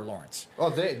after Trevor Lawrence.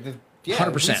 Oh,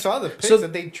 100%. We saw the picks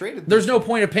that they traded. There's no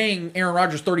point of paying Aaron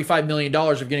Rodgers $35 million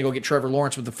if you're going to go get Trevor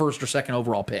Lawrence with the first or second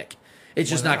overall pick. It's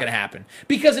just not going to happen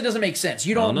because it doesn't make sense.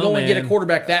 You don't go and get a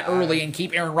quarterback that early and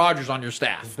keep Aaron Rodgers on your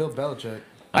staff. Bill Belichick.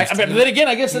 But then again,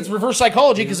 I guess that's reverse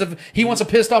psychology because if he wants a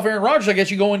pissed off Aaron Rodgers, I guess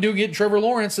you go and get Trevor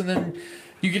Lawrence and then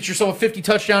you get yourself a 50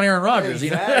 touchdown Aaron Rodgers.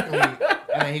 Exactly.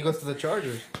 And then he goes to the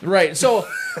Chargers. Right. So,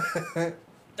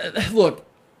 look.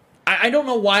 I don't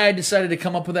know why I decided to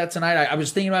come up with that tonight. I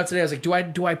was thinking about it today. I was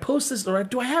like, do I post this or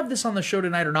do I have this on the show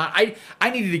tonight or not? I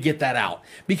needed to get that out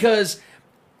because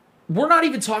we're not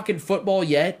even talking football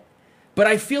yet, but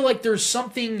I feel like there's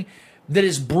something that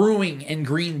is brewing in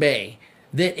Green Bay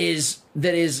that is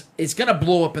it's going to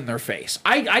blow up in their face.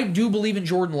 I do believe in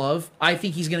Jordan Love. I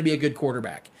think he's going to be a good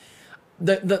quarterback.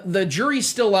 The jury's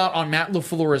still out on Matt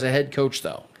LaFleur as a head coach,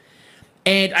 though.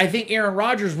 And I think Aaron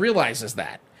Rodgers realizes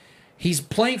that. He's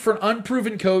playing for an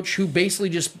unproven coach who basically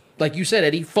just, like you said,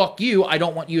 Eddie, fuck you. I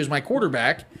don't want you as my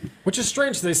quarterback. Which is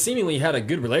strange. They seemingly had a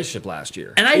good relationship last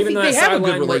year. And I think they have a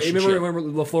good relationship. Remember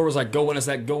LaFleur was like, go win us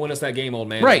that game, old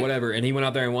man. Right. Or whatever. And he went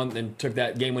out there and won and took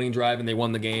that game-winning drive and they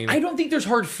won the game. I don't think there's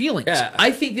hard feelings. Yeah.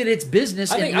 I think that it's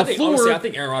business. I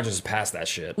think Aaron Rodgers is past that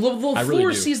shit.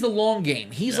 LaFleur sees the long game.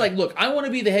 He's like, look, I want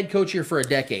to be the head coach here for a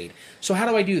decade. So how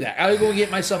do I do that? I go and get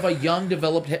myself a young,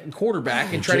 developed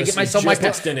quarterback and try to get myself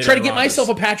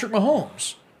a Patrick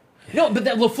Mahomes. No, but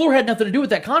that LaFleur had nothing to do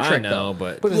with that contract, though.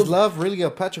 But is Love really a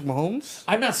Patrick Mahomes?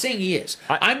 I'm not saying he is.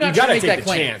 I'm not trying to make that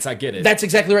claim. Chance. I get it. That's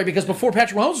exactly right, because before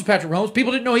Patrick Mahomes was Patrick Mahomes,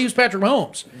 people didn't know he was Patrick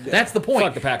Mahomes. Yeah. That's the point.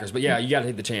 Fuck the Packers, but yeah, you got to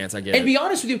take the chance. I get it. And be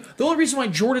honest with you, the only reason why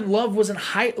Jordan Love wasn't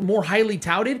more highly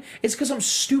touted is because some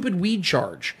stupid weed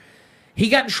charge. He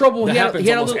got in trouble. That happens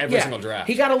almost every single draft.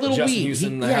 He got a little Justin weed.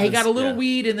 Houston, he got a little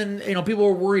weed, and then people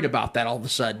were worried about that all of a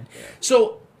sudden. Yeah.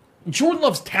 So Jordan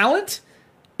Love's talent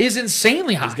is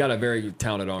insanely high. He's got a very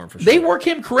talented arm for sure. They work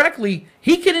him correctly.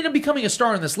 He can end up becoming a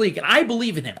star in this league, and I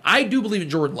believe in him. I do believe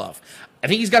in Jordan Love. I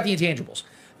think he's got the intangibles.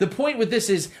 The point with this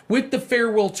is, with the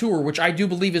farewell tour, which I do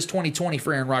believe is 2020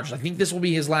 for Aaron Rodgers, I think this will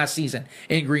be his last season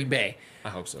in Green Bay. I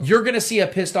hope so. You're going to see a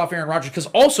pissed off Aaron Rodgers, because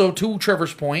also, to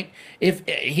Trevor's point, if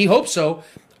he hopes so,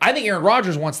 I think Aaron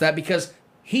Rodgers wants that because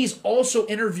he's also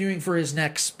interviewing for his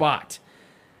next spot.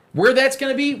 Where that's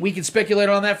going to be, we can speculate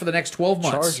on that for the next 12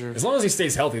 months. Chargers. As long as he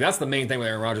stays healthy, that's the main thing with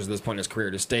Aaron Rodgers at this point in his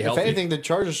career, to stay healthy. If anything, the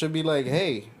Chargers should be like,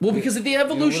 hey. Well, because of the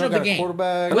evolution of the game.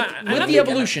 Quarterback. With the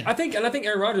evolution. I think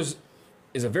Aaron Rodgers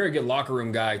is a very good locker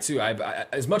room guy, too.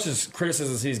 As much as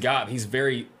criticisms he's got, he's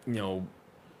very,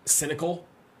 cynical.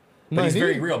 But he's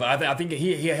very real. But I think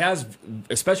he has,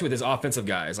 especially with his offensive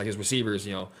guys, like his receivers,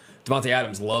 Devontae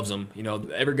Adams loves him.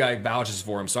 Every guy vouches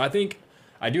for him. So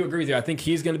I do agree with you. I think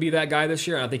he's going to be that guy this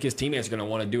year, and I think his teammates are going to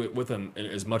want to do it with him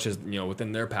as much as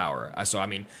within their power.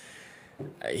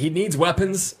 He needs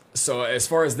weapons. So as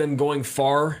far as them going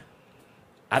far,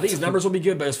 I think his numbers will be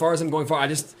good. But as far as them going far, I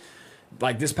just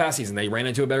like this past season, they ran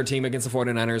into a better team against the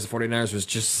 49ers. The 49ers was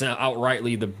just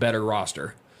outrightly the better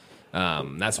roster.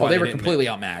 That's why they were completely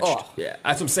outmatched. Yeah,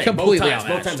 that's what I'm saying. Completely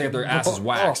both times they had their asses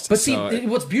waxed. But see,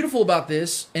 what's beautiful about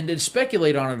this, and to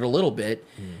speculate on it a little bit,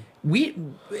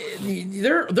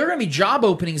 there are going to be job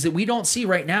openings that we don't see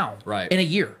right now in a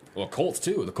year. Well, Colts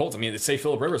too. The Colts. I mean, say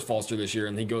Phillip Rivers falls through this year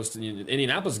and he goes to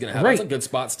Indianapolis is going to have that's a good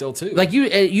spot still too. Like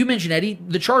you mentioned, Eddie,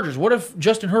 the Chargers. What if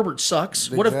Justin Herbert sucks?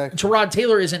 What if Tyrod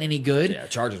Taylor isn't any good? Yeah,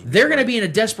 Chargers. They're going to be in a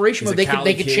desperation mode. They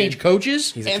could change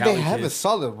coaches, and they have a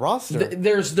solid roster.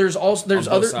 There's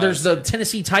the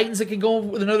Tennessee Titans that could go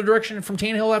with another direction from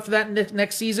Tannehill after that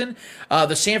next season.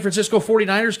 The San Francisco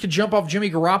 49ers could jump off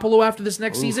Jimmy Garoppolo after this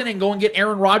next season and go and get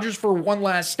Aaron Rodgers for one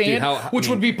last stand, which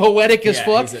would be poetic as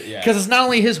fuck because it's not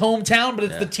only his hometown, but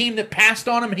it's the team that passed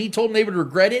on him and he told them they would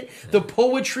regret it. The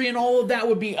poetry and all of that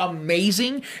would be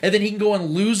amazing. And then he can go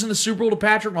and lose in the Super Bowl to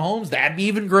Patrick Mahomes. That'd be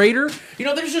even greater.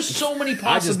 There's just so many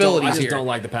possibilities I just don't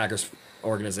like the Packers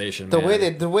organization. The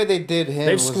way they did him,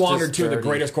 they've squandered two of the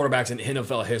greatest quarterbacks in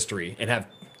NFL history and have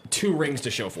 2 rings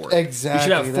to show for it.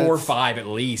 Exactly. You should have 4 or 5 at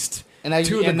least. And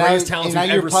two of the greatest talents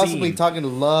we've ever you're possibly seen.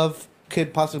 talking Love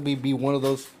could possibly be one of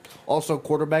those also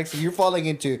quarterbacks. If you're falling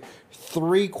into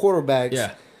 3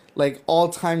 quarterbacks, like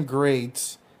all-time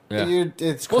greats. Yeah.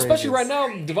 It's crazy. Especially right now,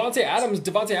 Devontae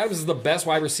Adams is the best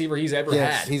wide receiver he's ever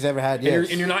had. He's ever had. And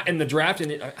you're not in the draft.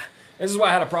 And this is why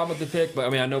I had a problem with the pick. But I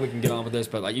mean, I know we can get on with this.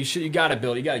 But like, you got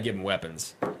to give him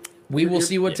weapons. We will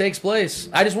see what takes place.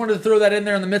 I just wanted to throw that in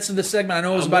there in the midst of this segment. I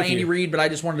know it was about Andy Reid, but I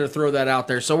just wanted to throw that out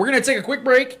there. So we're going to take a quick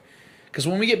break because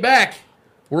when we get back,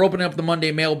 we're opening up the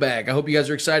Monday mailbag. I hope you guys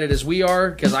are excited as we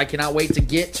are because I cannot wait to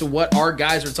get to what our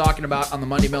guys are talking about on the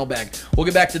Monday mailbag. We'll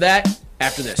get back to that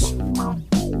after this.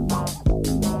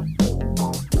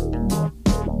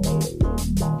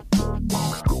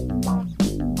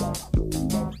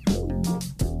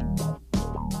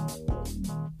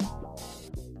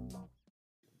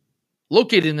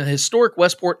 Located in the historic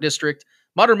Westport District,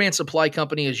 Modern Man Supply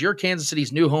Company is your Kansas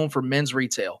City's new home for men's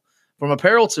retail. From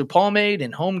apparel to pomade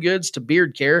and home goods to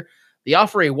beard care, they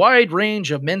offer a wide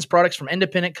range of men's products from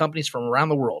independent companies from around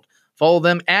the world. Follow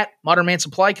them at Modern Man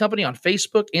Supply Company on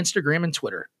Facebook, Instagram, and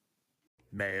Twitter.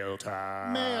 Mail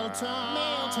time.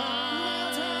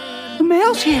 The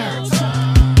mail's here.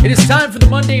 It is time for the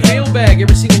Monday mailbag.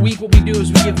 Every single week what we do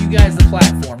is we give you guys the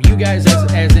platform. You guys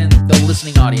as in the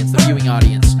listening audience, the viewing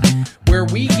audience, where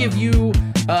we give you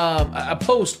a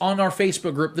post on our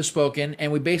Facebook group, The Spoken,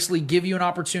 and we basically give you an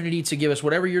opportunity to give us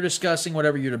whatever you're discussing,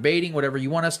 whatever you're debating, whatever you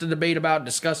want us to debate about,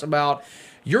 discuss about,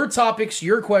 your topics,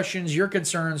 your questions, your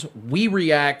concerns. We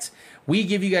react. We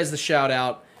give you guys the shout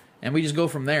out. And we just go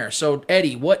from there. So,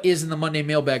 Eddie, what is in the Monday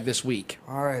mailbag this week?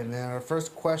 All right, man. Our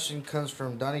first question comes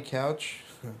from Donnie Couch.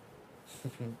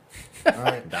 All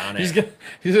right. Donnie.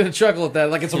 He's gonna chuckle at that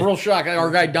like it's a real shock.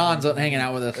 Our guy Don's hanging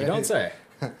out with us. You don't say.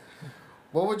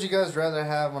 What would you guys rather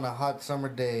have on a hot summer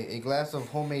day? A glass of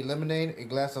homemade lemonade, a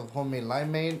glass of homemade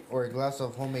limeade, or a glass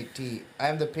of homemade tea? I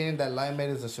have the opinion that limeade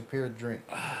is a superior drink.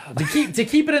 To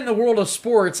keep it in the world of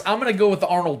sports, I'm going to go with the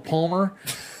Arnold Palmer.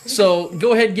 So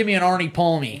go ahead and give me an Arnie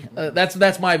Palmy.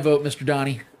 That's my vote, Mr.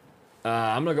 Donnie.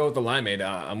 I'm going to go with the limeade.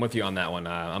 I'm with you on that one.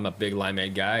 I'm a big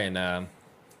limeade guy, and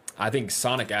I think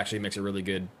Sonic actually makes a really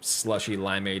good slushy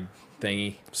limeade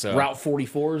thingy. So Route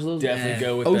 44s, those definitely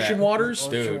go with Ocean that. Waters,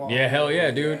 dude. Yeah, hell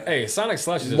yeah, dude. Hey, Sonic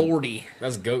Slush is Lordy.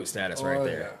 That's GOAT status right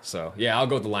there. Yeah. So yeah, I'll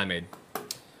go with the limeade.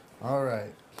 All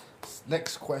right.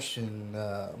 Next question.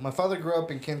 My father grew up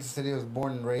in Kansas City. Was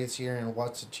born and raised here and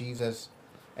watched the Chiefs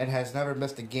and has never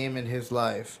missed a game in his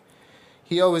life.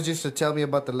 He always used to tell me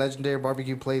about the legendary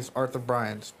barbecue place Arthur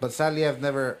Bryant's, but sadly I've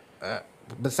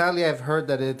heard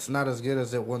that it's not as good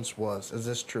as it once was. Is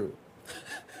this true?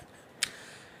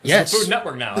 Yes. Food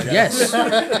Network now. I Yes. guess.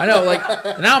 I know. Like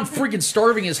now, I'm freaking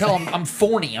starving as hell. I'm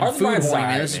thorny. I'm Arthur food Bryant's horny,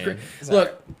 alright, man. This is man. great. It's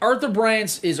Look, Arthur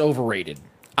Bryant's is overrated.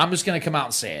 I'm just gonna come out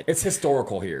and say it. It's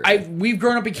historical here. We've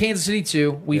grown up in Kansas City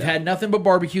too. We've had nothing but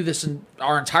barbecue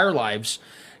our entire lives.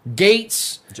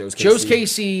 Gates, Joe's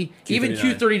KC, even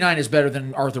Q39 is better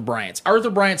than Arthur Bryant's.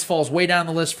 Arthur Bryant's falls way down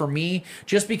the list for me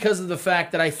just because of the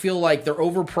fact that I feel like they're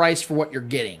overpriced for what you're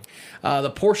getting.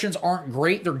 The portions aren't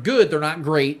great. They're good. They're not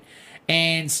great.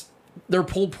 And their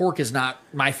pulled pork is not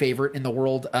my favorite in the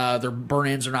world. Their burn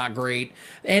ends are not great.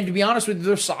 And to be honest with you,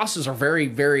 their sauces are very,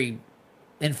 very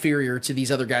inferior to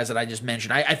these other guys that I just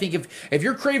mentioned. I think if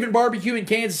you're craving barbecue in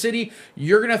Kansas City,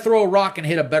 you're going to throw a rock and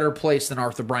hit a better place than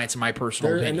Arthur Bryant's in my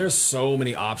personal opinion. And there's so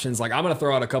many options. Like I'm going to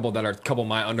throw out a couple that are a couple of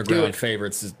my underground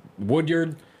favorites. Is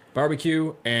Woodyard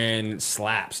barbecue and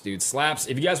Slaps, dude. Slaps.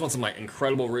 If you guys want some like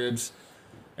incredible ribs,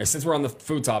 and since we're on the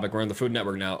food topic, we're on the Food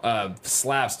Network now.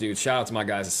 Slaps, dude. Shout out to my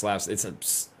guys at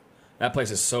Slaps. That place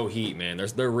is so heat, man.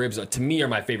 Their ribs to me are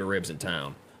my favorite ribs in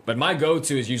town. But my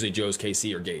go-to is usually Joe's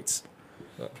KC or Gates.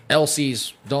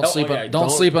 LCs. Don't sleep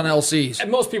on LCs. And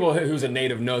most people who's a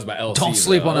native knows about LCs. Don't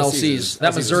sleep on LCs.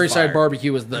 That Missouri is fire. side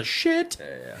barbecue is the shit.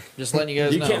 Yeah. Just letting you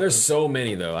guys know. There's so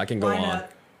many though. I can go on.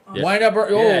 Yeah.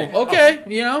 Wyandotte. Okay.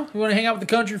 You know, you want to hang out with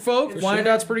the country folk?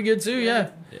 Wyandotte's pretty good too.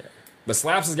 Yeah. The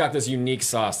Slaps has got this unique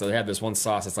sauce. So they have this one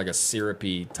sauce. It's like a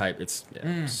syrupy type. It's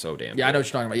so damn. Yeah, good. I know what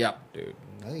you're talking about. Yeah, dude.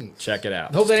 Nice. Check it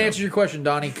out. I hope that answers your question,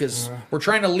 Donnie, because we're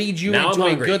trying to lead you Now into I'm a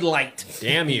hungry. good light.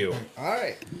 Damn you. All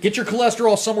right. Get your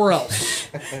cholesterol somewhere else.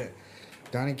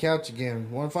 Donnie Couch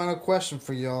again. One final question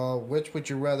for y'all. Which would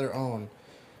you rather own?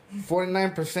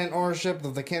 49% ownership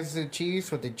of the Kansas City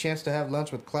Chiefs with a chance to have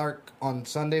lunch with Clark on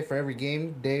Sunday for every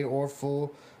game day or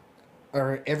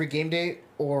every game day,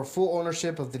 or full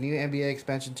ownership of the new NBA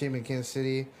expansion team in Kansas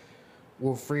City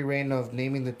with free reign of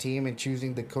naming the team and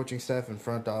choosing the coaching staff and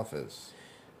front office.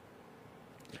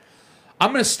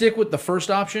 I'm going to stick with the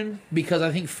first option because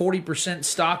I think 40%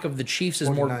 stock of the Chiefs is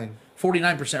 49. more.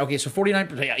 49%. Okay, so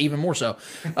 49%, yeah, even more so.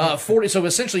 40. So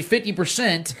essentially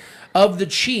 50% of the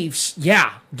Chiefs,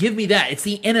 yeah, give me that. It's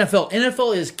the NFL.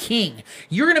 NFL is king.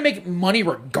 You're going to make money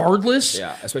regardless.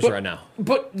 Yeah, especially right now.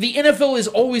 But the NFL is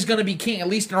always going to be king, at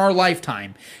least in our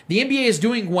lifetime. The NBA is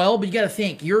doing well, but you got to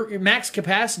think, your max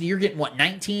capacity, you're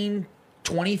getting,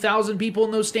 20,000 people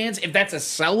in those stands? If that's a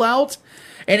sellout...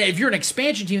 And if you're an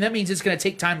expansion team, that means it's going to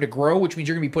take time to grow, which means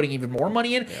you're going to be putting even more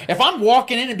money in. Yeah. If I'm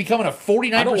walking in and becoming a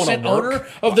 49% owner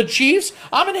of the Chiefs,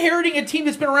 I'm inheriting a team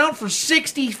that's been around for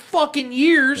 60 fucking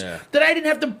years that I didn't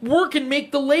have to work and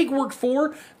make the legwork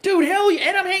for. Dude, hell yeah.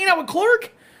 And I'm hanging out with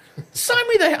Clark. Sign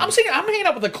me the... I'm hanging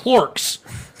out with the Clarks.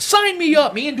 Sign me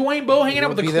up. Me and Dwayne Bowe hanging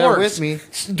out with the Clarks. With me.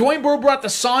 Dwayne Bowe brought the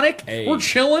Sonic. Hey. We're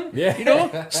chilling. Yeah. You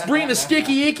know, bringing the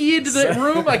sticky icky into the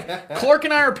room. Like Clark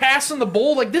and I are passing the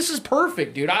bowl. Like this is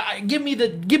perfect, dude. Give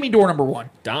me door number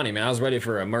one. Donnie, man, I was ready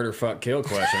for a murder, fuck, kill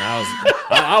question.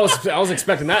 I was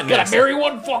expecting that. Gotta marry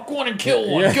one, fuck one, and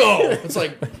kill one. Yeah. Go. It's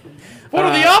like, what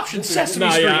are the options? Sesame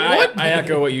Street. Yeah, what? I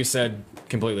echo what you said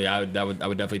completely. I would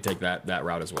definitely take that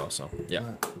route as well. So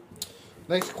yeah.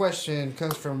 Next question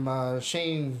comes from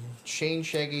Shane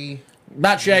Shaggy.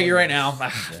 Not Shaggy right now.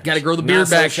 Got to grow the beard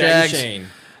back, Shags. Shane.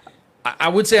 I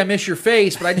would say I miss your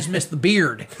face, but I just miss the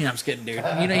beard. I'm just kidding, dude.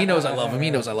 You know, he knows I love him. He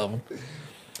knows I love him.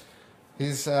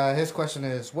 His question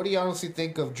is, what do you honestly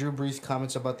think of Drew Brees'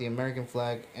 comments about the American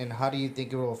flag, and how do you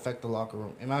think it will affect the locker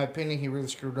room? In my opinion, he really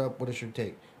screwed up. What is your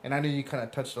take? And I know you kind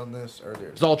of touched on this earlier.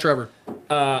 It's all Trevor.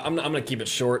 I'm going to keep it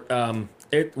short.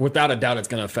 Without a doubt, it's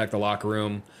going to affect the locker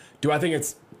room. Do I think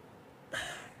it's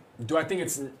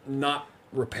not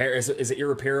repair? Is it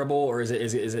irreparable, or is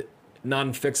it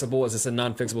non-fixable? Is this a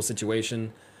non-fixable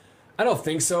situation? I don't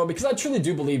think so, because I truly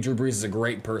do believe Drew Brees is a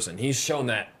great person. He's shown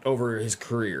that over his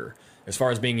career, as far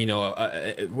as being,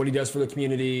 what he does for the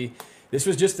community. This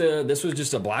was just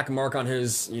a black mark on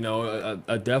his,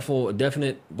 a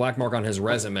definite black mark on his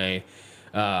resume.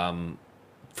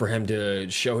 For him to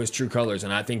show his true colors.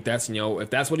 And I think that's, if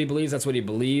that's what he believes, that's what he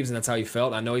believes, and that's how he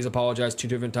felt. I know he's apologized 2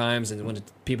 different times and went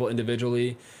to people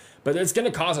individually, but it's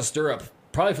going to cause a stir-up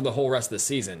probably for the whole rest of the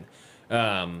season.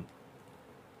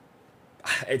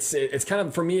 It's kind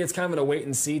of, for me, it's kind of a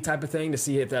wait-and-see type of thing to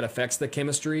see if that affects the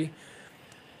chemistry.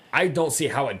 I don't see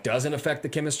how it doesn't affect the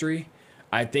chemistry.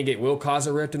 I think it will cause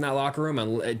a rift in that locker room,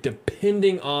 and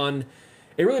depending on...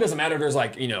 It really doesn't matter if there's,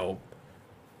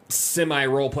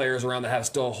 semi-role players around that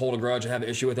still hold a grudge and have an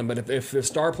issue with them. But if the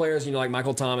star players, like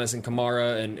Michael Thomas and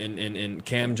Kamara and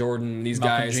Cam Jordan, these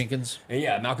Malcolm guys, Jenkins,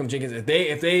 and Malcolm Jenkins,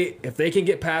 if they can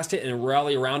get past it and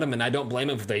rally around them, and I don't blame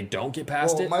them if they don't get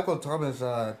past it. Michael Thomas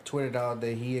tweeted out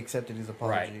that he accepted his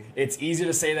apology. Right. It's easy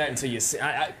to say that until you see.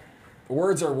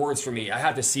 Words are words for me. I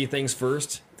have to see things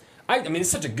first. I mean, it's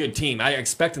such a good team. I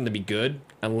expect them to be good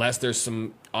unless there's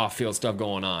some off-field stuff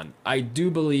going on. I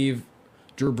do believe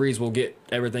Drew Brees will get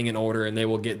everything in order, and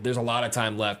there's a lot of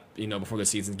time left, before the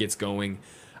season gets going.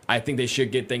 I think they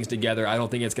should get things together. I don't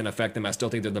think it's going to affect them. I still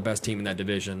think they're the best team in that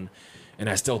division, and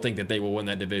I still think that they will win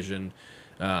that division.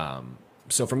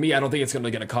 So for me, I don't think it's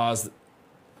going to cause,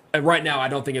 right now, I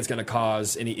don't think it's going to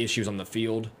cause any issues on the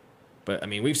field. But, I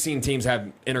mean, we've seen teams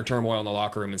have inner turmoil in the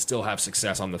locker room and still have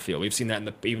success on the field. We've seen that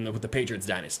even with the Patriots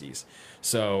dynasties.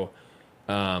 So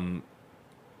I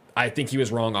think he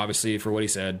was wrong, obviously, for what he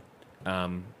said.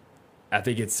 I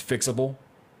think it's fixable,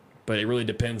 but it really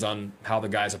depends on how the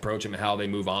guys approach him and how they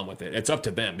move on with it. It's up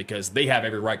to them because they have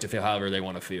every right to feel however they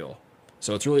want to feel.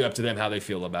 So it's really up to them how they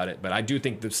feel about it. But I do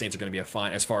think the Saints are going to be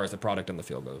fine as far as the product on the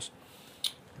field goes.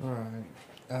 All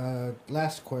right.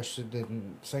 Last question,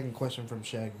 then second question from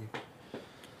Shaggy.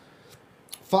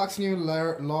 Fox News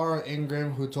Laura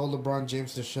Ingraham, who told LeBron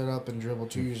James to shut up and dribble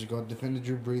 2 years ago, defended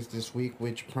Drew Brees this week,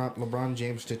 which prompted LeBron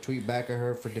James to tweet back at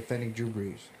her for defending Drew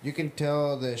Brees. You can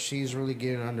tell that she's really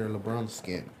getting under LeBron's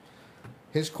skin.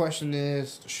 His question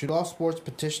is, should all sports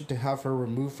petition to have her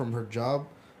removed from her job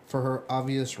for her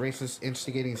obvious racist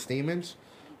instigating statements?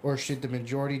 Or should the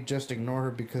majority just ignore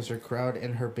her because her crowd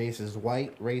and her base is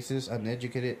white, racist,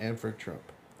 uneducated, and for Trump?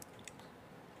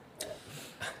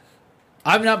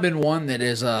 I've not been one that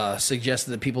has suggested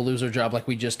that people lose their job like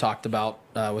we just talked about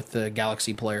with the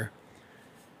Galaxy player.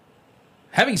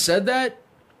 Having said that,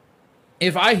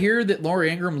 if I hear that Laura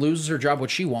Ingraham loses her job,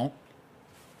 which she won't,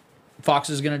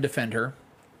 Fox is going to defend her.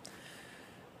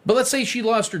 But let's say she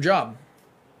lost her job.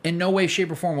 In no way, shape,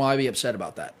 or form will I be upset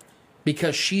about that.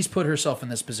 Because she's put herself in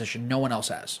this position. No one else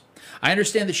has. I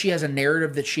understand that she has a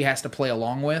narrative that she has to play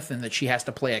along with and that she has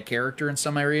to play a character in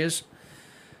some areas.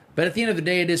 But at the end of the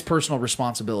day, it is personal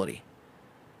responsibility.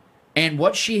 And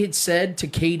what she had said to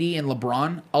KD and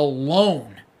LeBron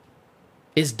alone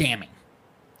is damning.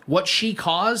 What she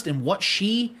caused and what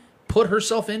she put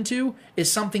herself into is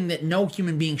something that no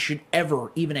human being should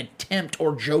ever even attempt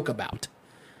or joke about.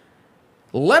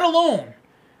 Let alone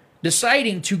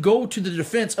deciding to go to the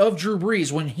defense of Drew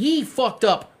Brees when he fucked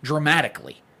up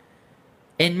dramatically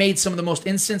and made some of the most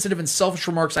insensitive and selfish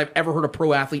remarks I've ever heard a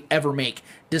pro athlete ever make,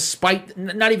 despite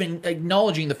not even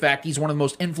acknowledging the fact he's one of the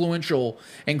most influential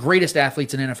and greatest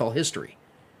athletes in NFL history.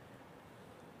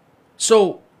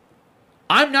 So,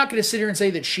 I'm not going to sit here and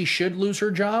say that she should lose her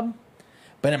job,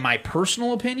 but in my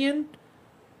personal opinion,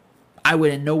 I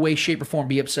would in no way, shape, or form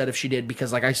be upset if she did,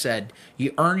 because like I said,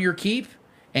 you earn your keep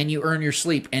and you earn your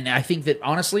sleep. And I think that,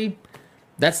 honestly,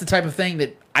 that's the type of thing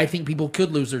that I think people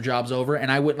could lose their jobs over. And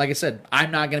I would, like I said,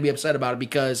 I'm not going to be upset about it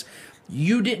because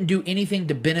you didn't do anything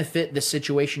to benefit the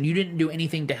situation. You didn't do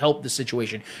anything to help the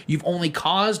situation. You've only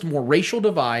caused more racial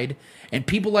divide, and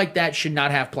people like that should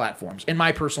not have platforms, in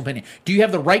my personal opinion. Do you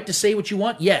have the right to say what you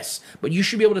want? Yes. But you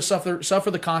should be able to suffer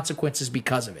the consequences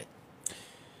because of it.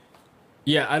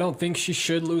 Yeah, I don't think she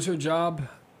should lose her job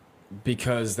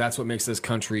because that's what makes this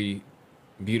country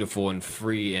beautiful and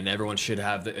free, and everyone should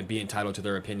be entitled to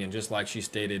their opinion, just like she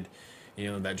stated,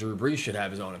 that Drew Brees should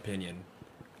have his own opinion.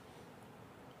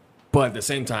 But at the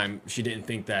same time, she didn't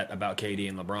think that about KD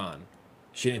and LeBron.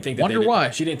 She didn't think that why.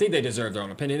 She didn't think they deserved their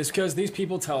own opinion. It's because these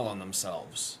people tell on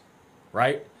themselves,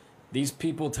 right? These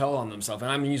people tell on themselves,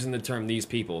 and I'm using the term "these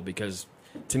people" because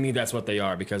to me that's what they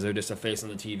are, because they're just a face on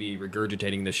the TV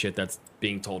regurgitating the shit that's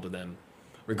being told to them,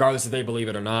 regardless if they believe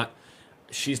it or not.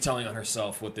 She's telling on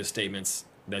herself with the statements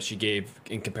that she gave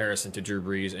in comparison to Drew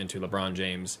Brees and to LeBron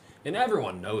James. And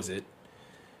everyone knows it.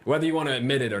 Whether you want to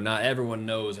admit it or not, everyone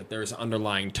knows that there's an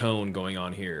underlying tone going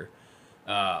on here.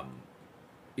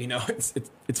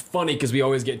 It's funny because we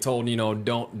always get told,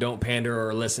 don't pander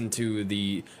or listen to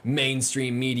the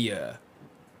mainstream media.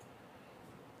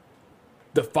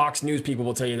 The Fox News people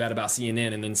will tell you that about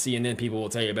CNN, and then CNN people will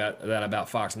tell you that about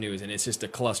Fox News, and it's just a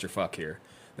clusterfuck here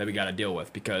that we got to deal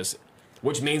with because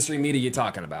which mainstream media are you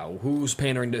talking about? Who's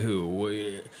pandering to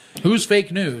who? Who's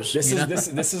fake news? This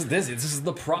is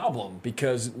the problem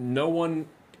because no one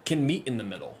can meet in the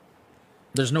middle.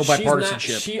 There's no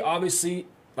bipartisanship. She obviously,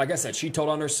 like I said, she told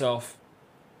on herself.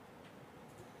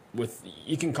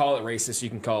 You can call it racist, you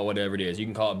can call it whatever it is, you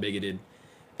can call it bigoted.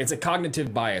 It's a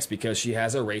cognitive bias because she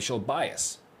has a racial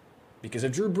bias. Because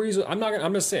if Drew Brees, I'm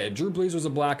gonna say it, Drew Brees was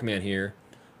a black man here.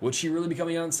 Would she really be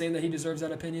coming out and saying that he deserves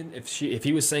that opinion? If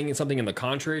he was saying something in the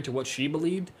contrary to what she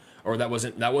believed, or that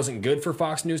wasn't good for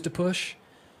Fox News to push,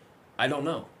 I don't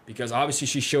know. Because obviously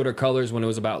she showed her colors when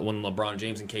LeBron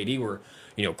James and KD were,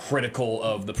 critical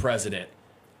of the president,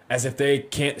 as if they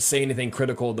can't say anything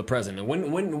critical of the president. When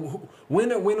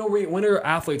are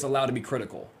athletes allowed to be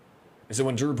critical? Is it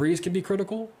when Drew Brees can be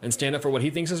critical and stand up for what he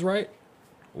thinks is right?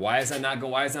 Why is that not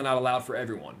allowed for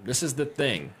everyone? This is the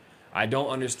thing. I don't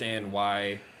understand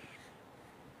why.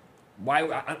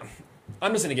 I'm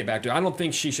just going to get back to it. I don't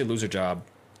think she should lose her job.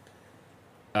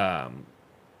 But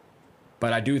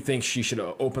I do think she should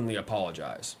openly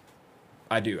apologize.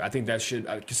 I do. I think that should.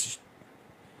 Cause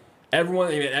everyone,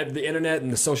 the internet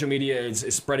and the social media is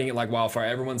spreading it like wildfire.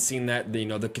 Everyone's seen that.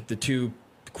 The two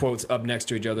quotes up next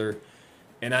to each other.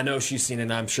 And I know she's seen it,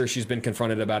 and I'm sure she's been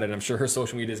confronted about it. I'm sure her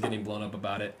social media is getting blown up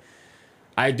about it.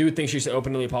 I do think she should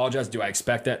openly apologize. Do I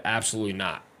expect that? Absolutely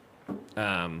not.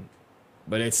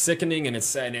 But it's sickening, and it's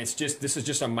sad. And this is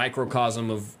just a microcosm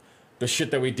of the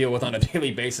shit that we deal with on a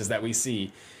daily basis that we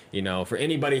see. For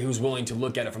anybody who's willing to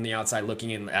look at it from the outside,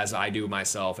 looking in, as I do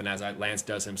myself, and as Lance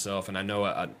does himself, and I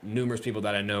know numerous people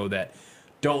that I know that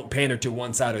don't pander to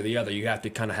one side or the other. You have to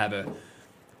kind of have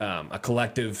a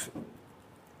collective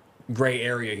gray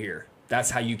area here. That's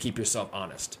how you keep yourself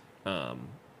honest.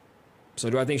 So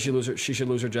do I think she should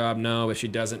lose her job? No. If she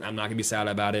doesn't, I'm not gonna be sad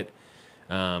about it.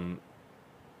 Yeah,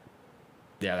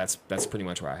 that's pretty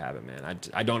much where I have it, man.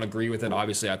 I don't agree with it.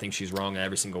 Obviously, I think she's wrong in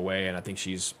every single way, and I think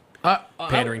she's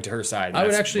pandering to her side. I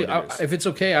would actually, if it's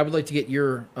okay, I would like to get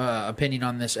your opinion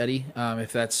on this, Eddie,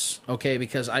 if that's okay,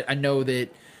 because I know that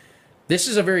this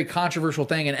is a very controversial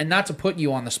thing, and not to put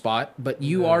you on the spot, but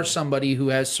you are somebody who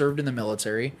has served in the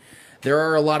military. There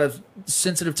are a lot of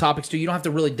sensitive topics too. You don't have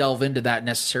to really delve into that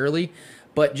necessarily,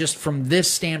 but just from this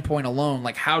standpoint alone,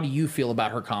 like, how do you feel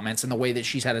about her comments and the way that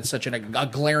she's had such a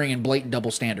glaring and blatant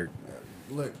double standard?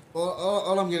 Look,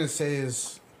 all I'm going to say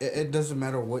is it doesn't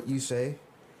matter what you say.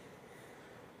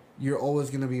 You're always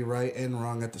going to be right and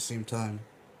wrong at the same time.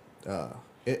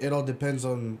 It all depends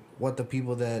on what the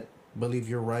people that believe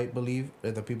you're right believe,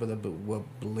 and the people that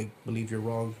believe you're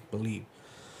wrong believe.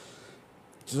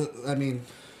 So, I mean,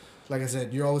 like I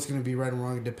said, you're always going to be right and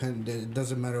wrong. It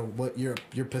doesn't matter what your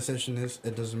position is.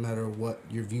 It doesn't matter what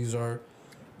your views are.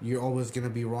 You're always going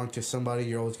to be wrong to somebody.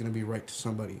 You're always going to be right to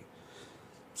somebody.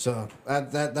 So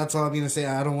that's all I'm going to say.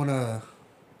 I don't want to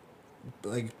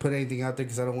like put anything out there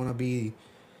because I don't want to be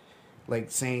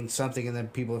like saying something and then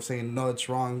people are saying no, it's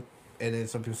wrong, and then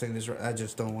some people saying this right. I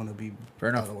just don't want to be. Fair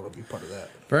enough. I don't want to be part of that.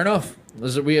 Fair enough.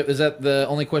 Is that the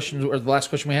only question or the last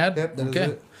question we had? Yep. That is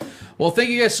it. Well, thank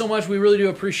you guys so much. We really do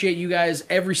appreciate you guys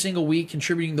every single week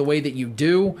contributing the way that you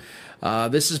do.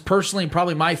 This is personally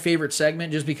probably my favorite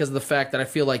segment just because of the fact that I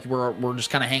feel like we're just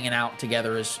kind of hanging out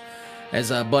together as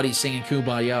buddies singing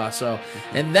Kumbaya. So,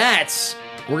 and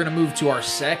we're going to move to our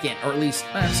second, or at least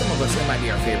some of us, it might be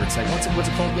our favorite segment. What's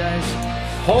it called, guys?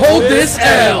 Hold this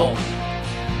L.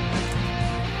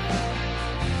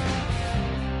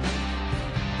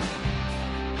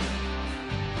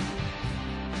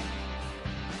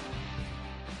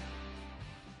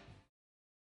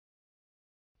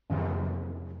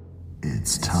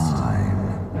 It's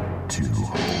time to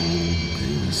hold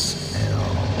this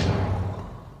L.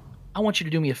 I want you to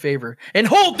do me a favor and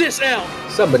hold this L.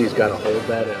 Somebody's got to hold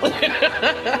that L.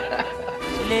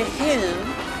 The who?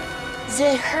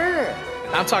 The her.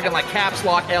 I'm talking like caps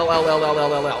lock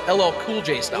LL Cool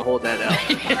J style. Hold that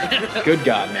L. Good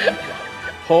God, man.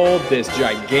 Hold this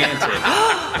gigantic,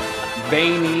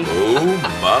 veiny,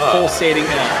 pulsating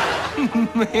L.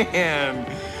 Man,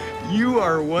 you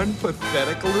are one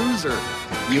pathetic loser.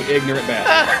 You ignorant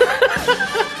bastard.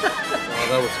 Oh,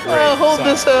 that was great. Hold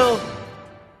this L.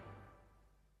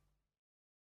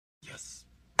 Yes.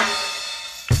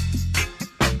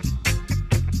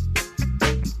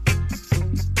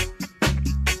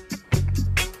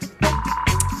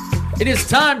 It is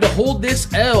time to hold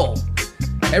this L.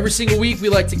 Every single week we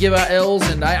like to give out L's,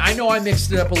 and I know I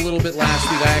mixed it up a little bit last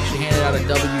week. I actually handed out a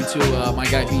W to my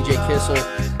guy BJ Kissel,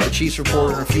 the Chiefs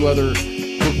reporter, and a few other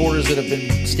reporters that have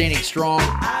been standing strong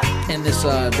in this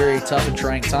very tough and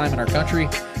trying time in our country.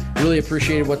 Really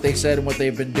appreciated what they said and what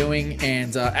they've been doing,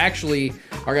 and actually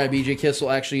our guy BJ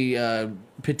Kissel actually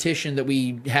petitioned that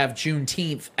we have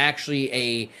Juneteenth actually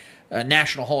a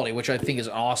national holiday, which I think is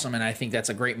awesome, and I think that's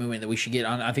a great movement that we should get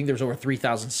on. I think there's over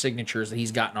 3,000 signatures that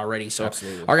he's gotten already. So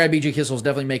absolutely. Our guy BJ Kissel is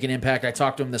definitely making an impact. I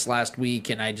talked to him this last week,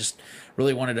 and I just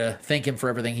really wanted to thank him for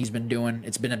everything he's been doing.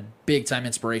 It's been a big-time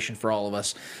inspiration for all of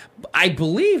us. I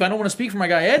believe, I don't want to speak for my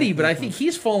guy Eddie, but I think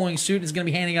he's following suit and is going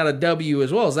to be handing out a W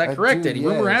as well. Is that correct, Eddie?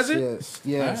 Rumor has it?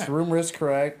 Yes. Right. Rumor is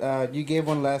correct. You gave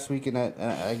one last week, and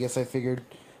I guess I figured,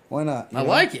 why not? I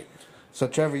like it. So,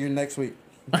 Trevor, you're next week.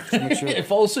 Make sure.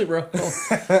 Follow suit, bro.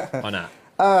 Why not?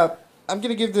 I'm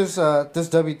gonna give this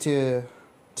W to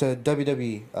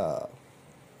WWE.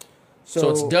 So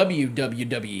it's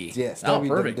WWE. Yes. Oh,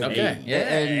 perfect. WWE. Okay. Yeah.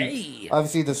 And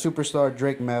obviously the superstar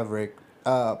Drake Maverick.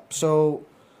 So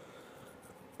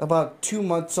about 2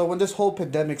 months. So when this whole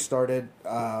pandemic started,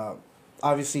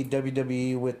 obviously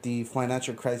WWE with the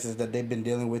financial crisis that they've been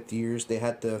dealing with years, they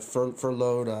had to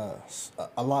furlough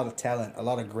a lot of talent, a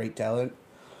lot of great talent.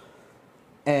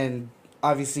 And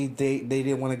obviously, they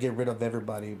didn't want to get rid of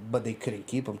everybody, but they couldn't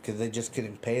keep them because they just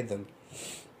couldn't pay them.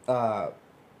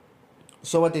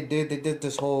 So what they did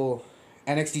this whole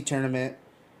NXT tournament,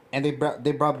 and they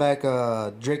brought back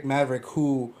Drake Maverick,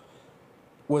 who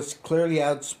was clearly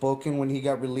outspoken when he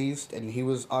got released, and he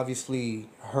was obviously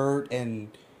hurt,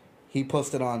 and he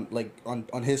posted on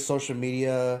his social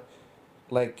media,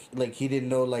 like he didn't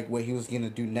know like what he was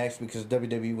gonna do next because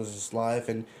WWE was his life,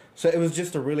 and so it was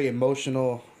just a really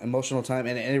emotional time,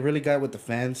 and it really got with the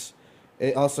fans.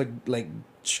 It also like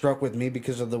struck with me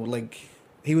because of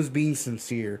he was being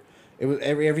sincere. It was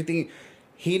everything.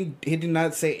 He did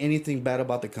not say anything bad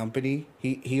about the company.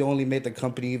 He only made the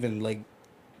company even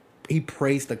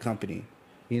praised the company.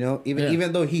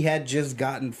 Even though he had just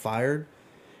gotten fired,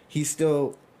 he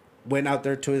still went out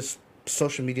there to his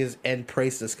social medias and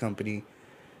praised this company,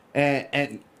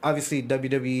 and obviously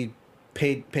WWE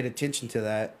paid attention to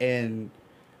that, and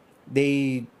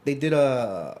they did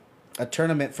a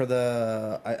tournament for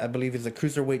I believe it's a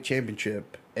Cruiserweight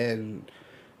Championship, and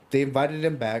they invited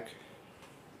him back,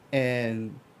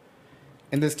 and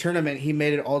in this tournament he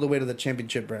made it all the way to the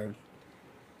championship round.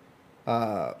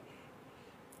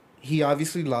 He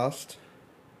obviously lost,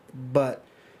 but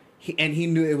he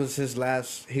knew it was his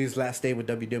last day with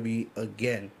WWE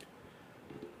again.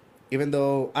 Even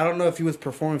though I don't know if he was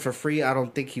performing for free, I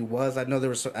don't think he was. I know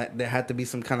there had to be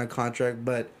some kind of contract,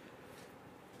 but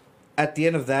at the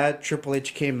end of that, Triple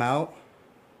H came out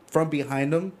from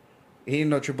behind him. He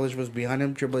didn't know Triple H was behind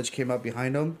him. Triple H came out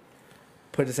behind him,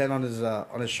 put his hand on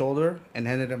his shoulder, and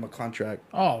handed him a contract.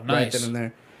 Oh, nice! Right then and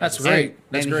there. That's great.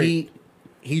 That's great.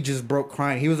 He just broke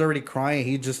crying. He was already crying.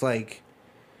 He just like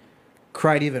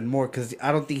cried even more because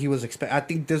I don't think he was I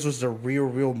think this was the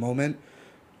real moment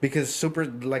because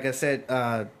like I said,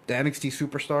 the NXT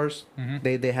superstars,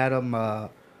 they had them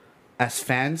as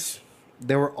fans.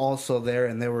 They were also there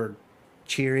and they were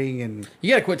cheering and.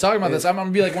 You gotta quit talking about this. I'm gonna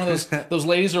be like one of those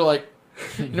ladies who are like,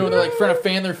 when they're like trying to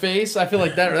fan their face. I feel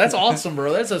like that. That's awesome,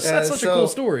 bro. That's such a cool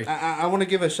story. I want to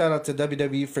give a shout out to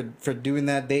WWE for doing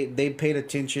that. They paid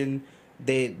attention.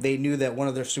 They knew that one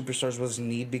of their superstars was in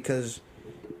need because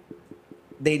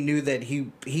they knew that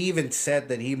he even said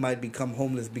that he might become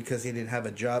homeless because he didn't have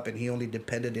a job and he only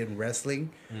depended in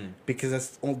wrestling because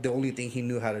that's the only thing he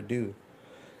knew how to do.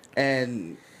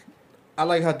 And I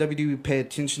like how WWE paid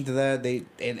attention to that.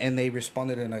 They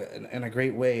responded in a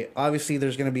great way. Obviously,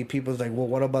 there's gonna be people like, well,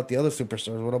 what about the other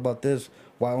superstars? What about this?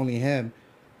 Why only him?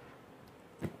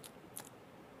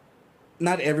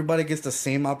 Not everybody gets the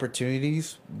same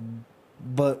opportunities.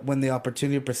 But when the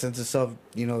opportunity presents itself,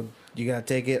 you gotta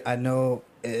take it. I know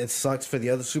it sucks for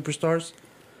the other superstars,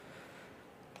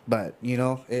 but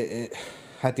it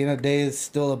at the end of the day, it's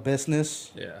still a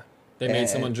business. Yeah, they made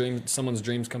someone's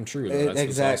dreams come true. That's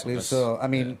exactly. Awesome. So I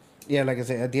mean, yeah, like I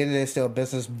said, at the end of the day, it's still a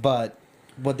business. But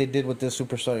what they did with this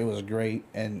superstar, it was great,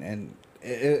 and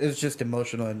it's just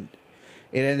emotional, and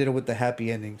it ended with the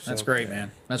happy ending. So, that's great,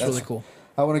 man. That's really cool.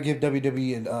 I want to give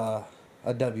WWE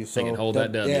a W. So they can hold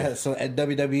that W. Yeah, so at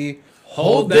WWE,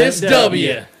 hold this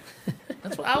W.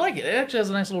 That's what I like it. It actually has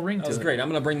a nice little ring to it. That's great. I'm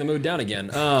gonna bring the mood down again.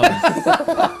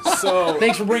 So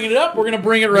thanks for bringing it up. We're gonna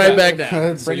bring it right back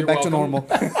down. Bring it back to normal.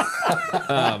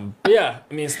 Yeah,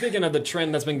 I mean, speaking of the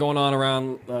trend that's been going on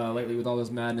around lately with all this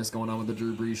madness going on with the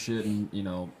Drew Brees shit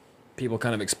and people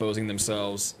kind of exposing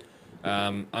themselves.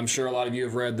 I'm sure a lot of you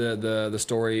have read the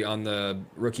story on the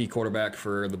rookie quarterback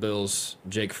for the Bills,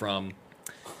 Jake Fromm.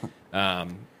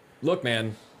 Look,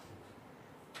 man,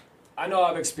 I know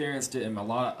I've experienced it in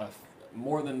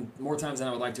more times than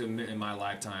I would like to admit in my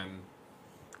lifetime.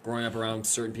 Growing up around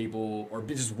certain people, or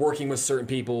just working with certain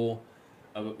people,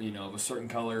 of a certain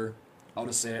color. I'll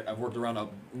just say it. I've worked around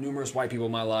numerous white people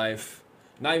in my life.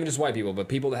 Not even just white people, but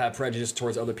people that have prejudice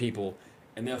towards other people,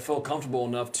 and they'll feel comfortable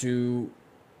enough to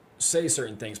say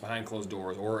certain things behind closed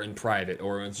doors, or in private,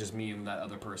 or it's just me and that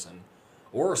other person,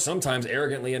 or sometimes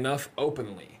arrogantly enough,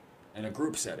 openly. In a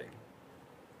group setting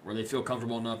where they feel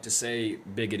comfortable enough to say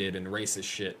bigoted and racist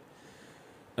shit.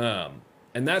 And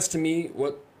that's, to me,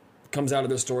 what comes out of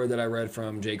the story that I read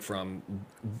from Jake Fromm.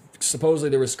 Supposedly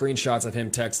there were screenshots of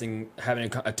him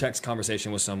having a text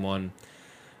conversation with someone.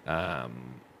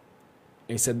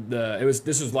 He said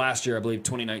this was last year, I believe,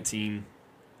 2019.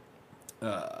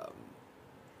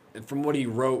 From what he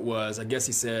wrote was, I guess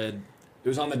he said, it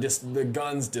was on the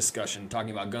guns discussion,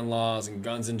 talking about gun laws and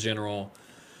guns in general.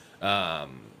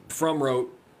 Fromm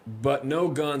wrote, but no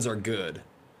guns are good.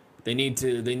 They need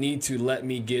to let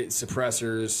me get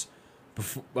suppressors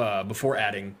before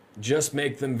adding. Just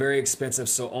make them very expensive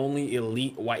so only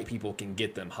elite white people can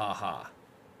get them. Ha ha.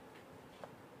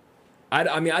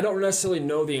 I mean, I don't necessarily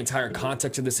know the entire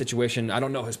context of the situation. I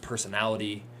don't know his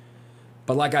personality.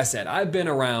 But like I said, I've been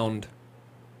around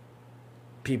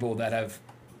people that have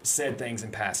said things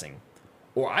in passing.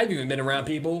 Or I've even been around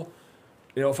people,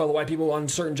 fellow white people on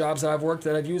certain jobs that I've worked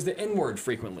that I've used the N-word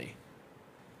frequently.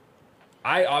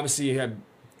 I obviously have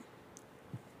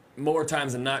more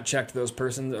times than not checked those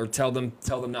persons or tell them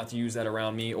not to use that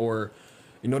around me, or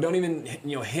don't even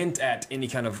hint at any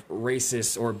kind of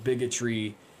racist or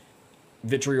bigotry,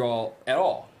 vitriol at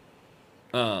all.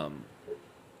 I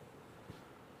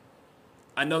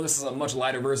know this is a much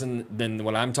lighter version than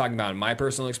what I'm talking about in my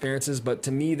personal experiences, but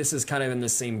to me this is kind of in the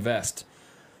same vest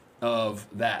of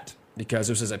that. because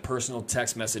this is a personal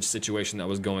text message situation that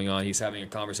was going on. He's having a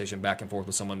conversation back and forth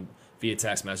with someone via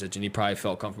text message, and he probably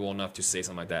felt comfortable enough to say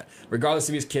something like that. Regardless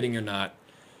if he's kidding or not,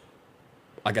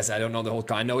 like I said, I don't know the whole.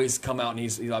 I know he's come out and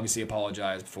he's obviously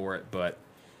apologized for it, but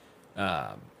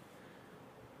I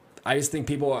just think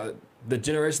the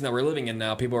generation that we're living in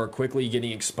now, people are quickly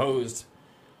getting exposed,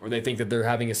 or they think that they're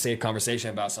having a safe conversation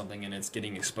about something and it's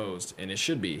getting exposed, and it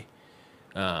should be,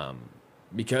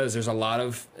 because there's a lot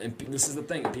of. And this is the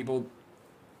thing: people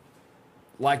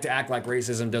like to act like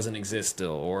racism doesn't exist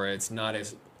still, or it's not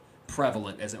as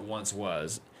prevalent as it once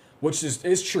was. Which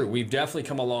is true. We've definitely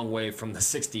come a long way from the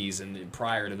 60s and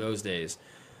prior to those days.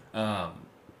 But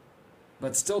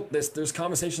still, there's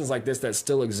conversations like this that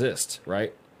still exist,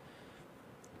 right?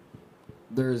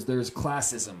 There's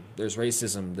classism, there's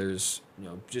racism, there's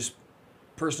just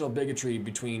personal bigotry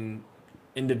between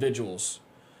individuals.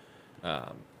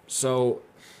 So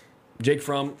Jake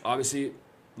Fromm obviously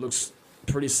looks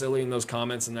pretty silly in those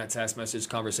comments in that text message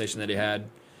conversation that he had.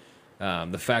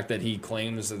 The fact that he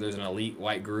claims that there's an elite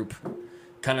white group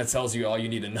kind of tells you all you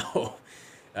need to know.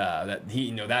 That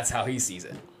he, that's how he sees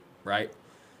it, right?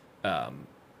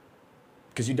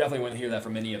 Because you definitely wouldn't hear that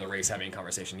from any other race having a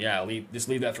conversation. Yeah, just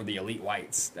leave that for the elite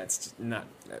whites. That's just not.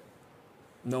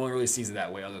 No one really sees it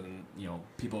that way, other than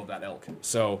people of that ilk.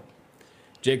 So,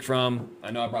 Jake Fromm, I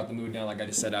know I brought the mood down like I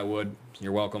just said I would.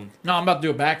 You're welcome. No, I'm about to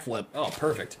do a backflip. Oh,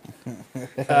 perfect.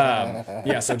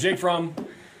 Yeah. So Jake Fromm,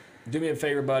 do me a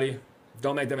favor, buddy.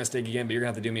 Don't make that mistake again, but you're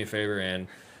going to have to do me a favor and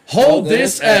hold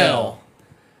this L.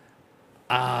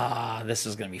 This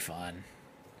is going to be fun.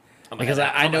 Because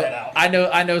I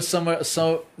know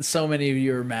so many of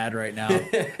you are mad right now.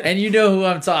 And you know who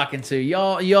I'm talking to.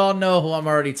 Y'all know who I'm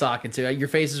already talking to. Your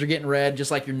faces are getting red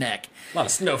just like your neck. A lot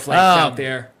of snowflakes out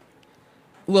there.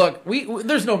 Look,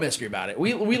 there's no mystery about it.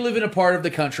 We live in a part of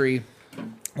the country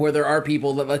where there are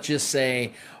people that, let's just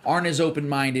say, aren't as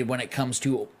open-minded when it comes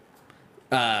to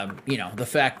the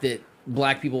fact that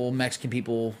black people, Mexican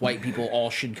people, white people all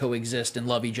should coexist and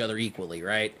love each other equally,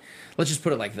 right? Let's just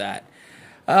put it like that.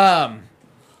 And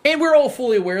we're all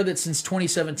fully aware that since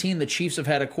 2017, the Chiefs have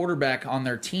had a quarterback on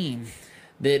their team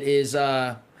that is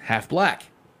half black.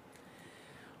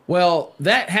 Well,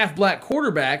 that half-black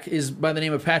quarterback is by the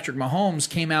name of Patrick Mahomes,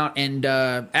 came out and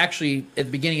actually, at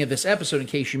the beginning of this episode, in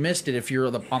case you missed it, if you're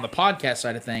on the podcast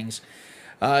side of things,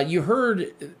 you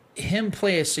heard him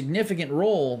play a significant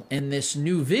role in this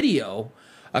new video,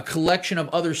 a collection of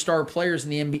other star players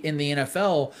in the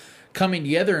NFL coming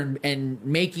together and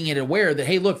making it aware that,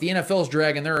 hey, look, the NFL's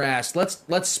dragging their ass.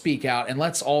 Let's speak out and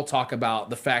let's all talk about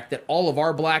the fact that all of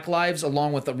our black lives,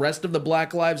 along with the rest of the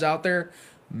black lives out there,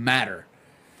 matter.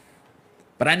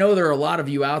 But I know there are a lot of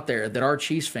you out there that are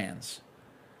Chiefs fans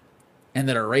and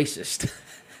that are racist.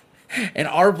 And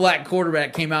our black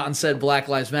quarterback came out and said Black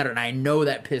Lives Matter, and I know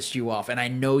that pissed you off, and I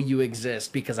know you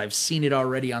exist because I've seen it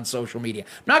already on social media.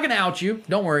 I'm not going to out you.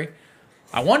 Don't worry.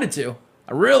 I wanted to.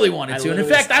 I really wanted to. And in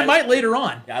fact, I might later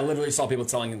on. Yeah, I literally saw people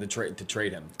telling him to trade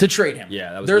him. To trade him.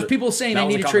 Yeah. There's people saying they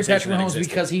need to trade Patrick Mahomes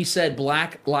because he said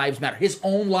Black Lives Matter. His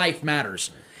own life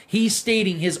matters. He's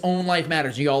stating his own life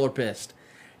matters. Y'all are pissed.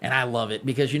 And I love it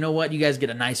because you know what? You guys get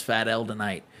a nice fat L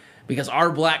tonight because our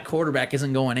black quarterback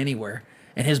isn't going anywhere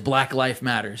and his black life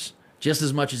matters just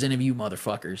as much as any of you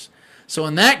motherfuckers. So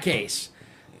in that case,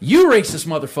 you racist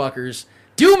motherfuckers,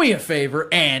 do me a favor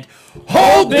and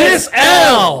hold this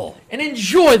L and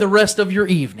enjoy the rest of your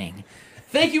evening.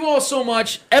 Thank you all so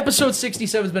much. Episode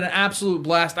 67 has been an absolute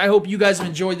blast. I hope you guys have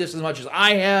enjoyed this as much as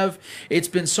I have. It's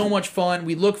been so much fun.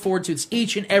 We look forward to this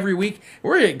each and every week.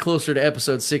 We're getting closer to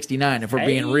episode 69 if we're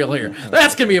being real here.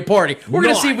 That's going to be a party. We're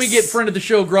going to see if we get friend of the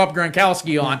show, Grob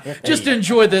Gronkowski, on just to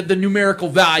enjoy the numerical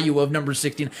value of number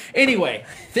 69. Anyway,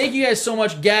 thank you guys so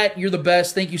much. Gat, you're the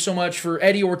best. Thank you so much for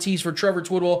Eddie Ortiz, for Trevor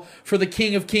Twidwell, for the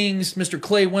King of Kings, Mr.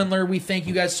 Clay Wendler. We thank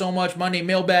you guys so much. Monday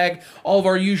Mailbag, all of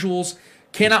our usuals.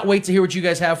 Cannot wait to hear what you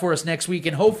guys have for us next week,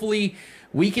 and hopefully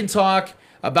we can talk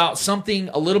about something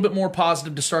a little bit more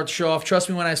positive to start the show off. Trust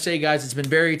me when I say, guys, it's been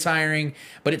very tiring,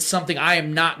 but it's something I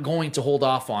am not going to hold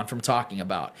off on from talking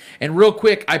about. And real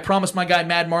quick, I promised my guy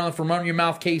Mad Marlin from Run Your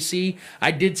Mouth KC,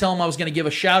 I did tell him I was going to give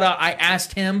a shout-out. I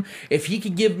asked him if he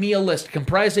could give me a list,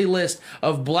 comprise a list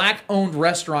of black-owned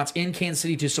restaurants in Kansas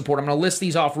City to support. I'm going to list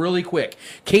these off really quick.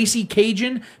 Casey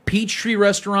Cajun, Peachtree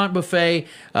Restaurant Buffet,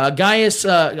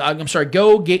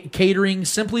 Go Catering,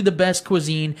 Simply the Best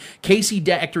Cuisine, Casey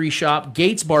Daiquiri Shop,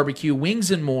 Gates Barbecue, Wings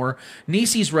and More,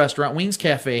 Nisi's Restaurant, Wings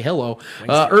Cafe, hello,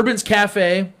 Urban's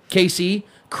Cafe, KC,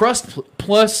 Crust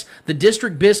Plus, the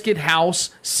District Biscuit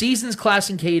House, Seasons Class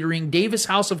and Catering, Davis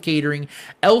House of Catering,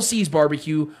 LC's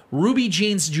Barbecue, Ruby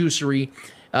Jean's Juicery,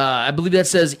 I believe that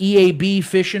says EAB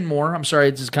Fish and More. I'm sorry,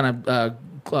 it's just kind of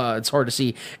it's hard to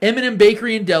see. M&M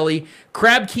Bakery and Deli,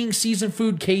 Crab King Season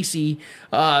Food Casey,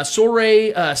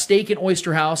 Soray Steak and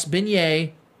Oyster House,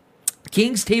 Beignet,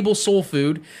 King's Table Soul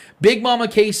Food, Big Mama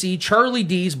Casey, Charlie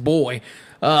D's, boy,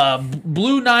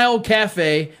 Blue Nile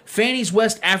Cafe, Fanny's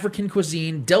West African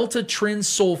Cuisine, Delta Trends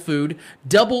Soul Food,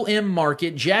 Double M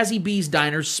Market, Jazzy B's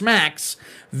Diners, Smacks,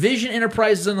 Vision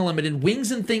Enterprises Unlimited, Wings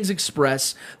and Things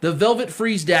Express, The Velvet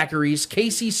Freeze Daiquiris,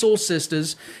 Casey Soul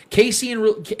Sisters, Casey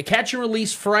and Catch and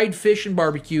Release Fried Fish and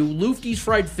Barbecue, Lufty's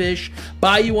Fried Fish,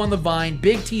 Bayou on the Vine,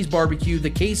 Big T's Barbecue, the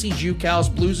Casey Juke House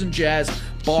Blues and Jazz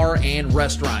Bar and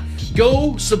Restaurant.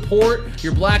 Go support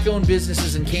your black-owned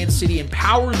businesses in Kansas City.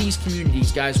 Empower these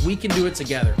communities, guys. We can do it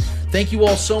together. Thank you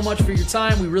all so much for your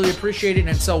time. We really appreciate it. And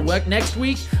until next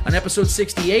week on episode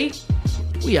 68,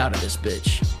 we out of this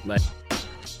bitch. Bye.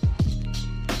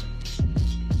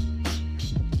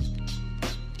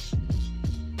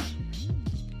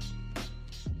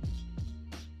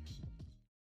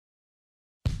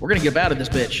 We're going to get out of this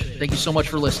bitch. Thank you so much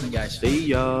for listening, guys. See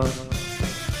ya.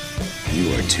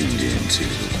 You are tuned into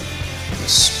The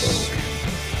Spoke.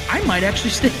 I might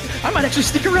actually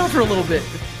stick around for a little bit.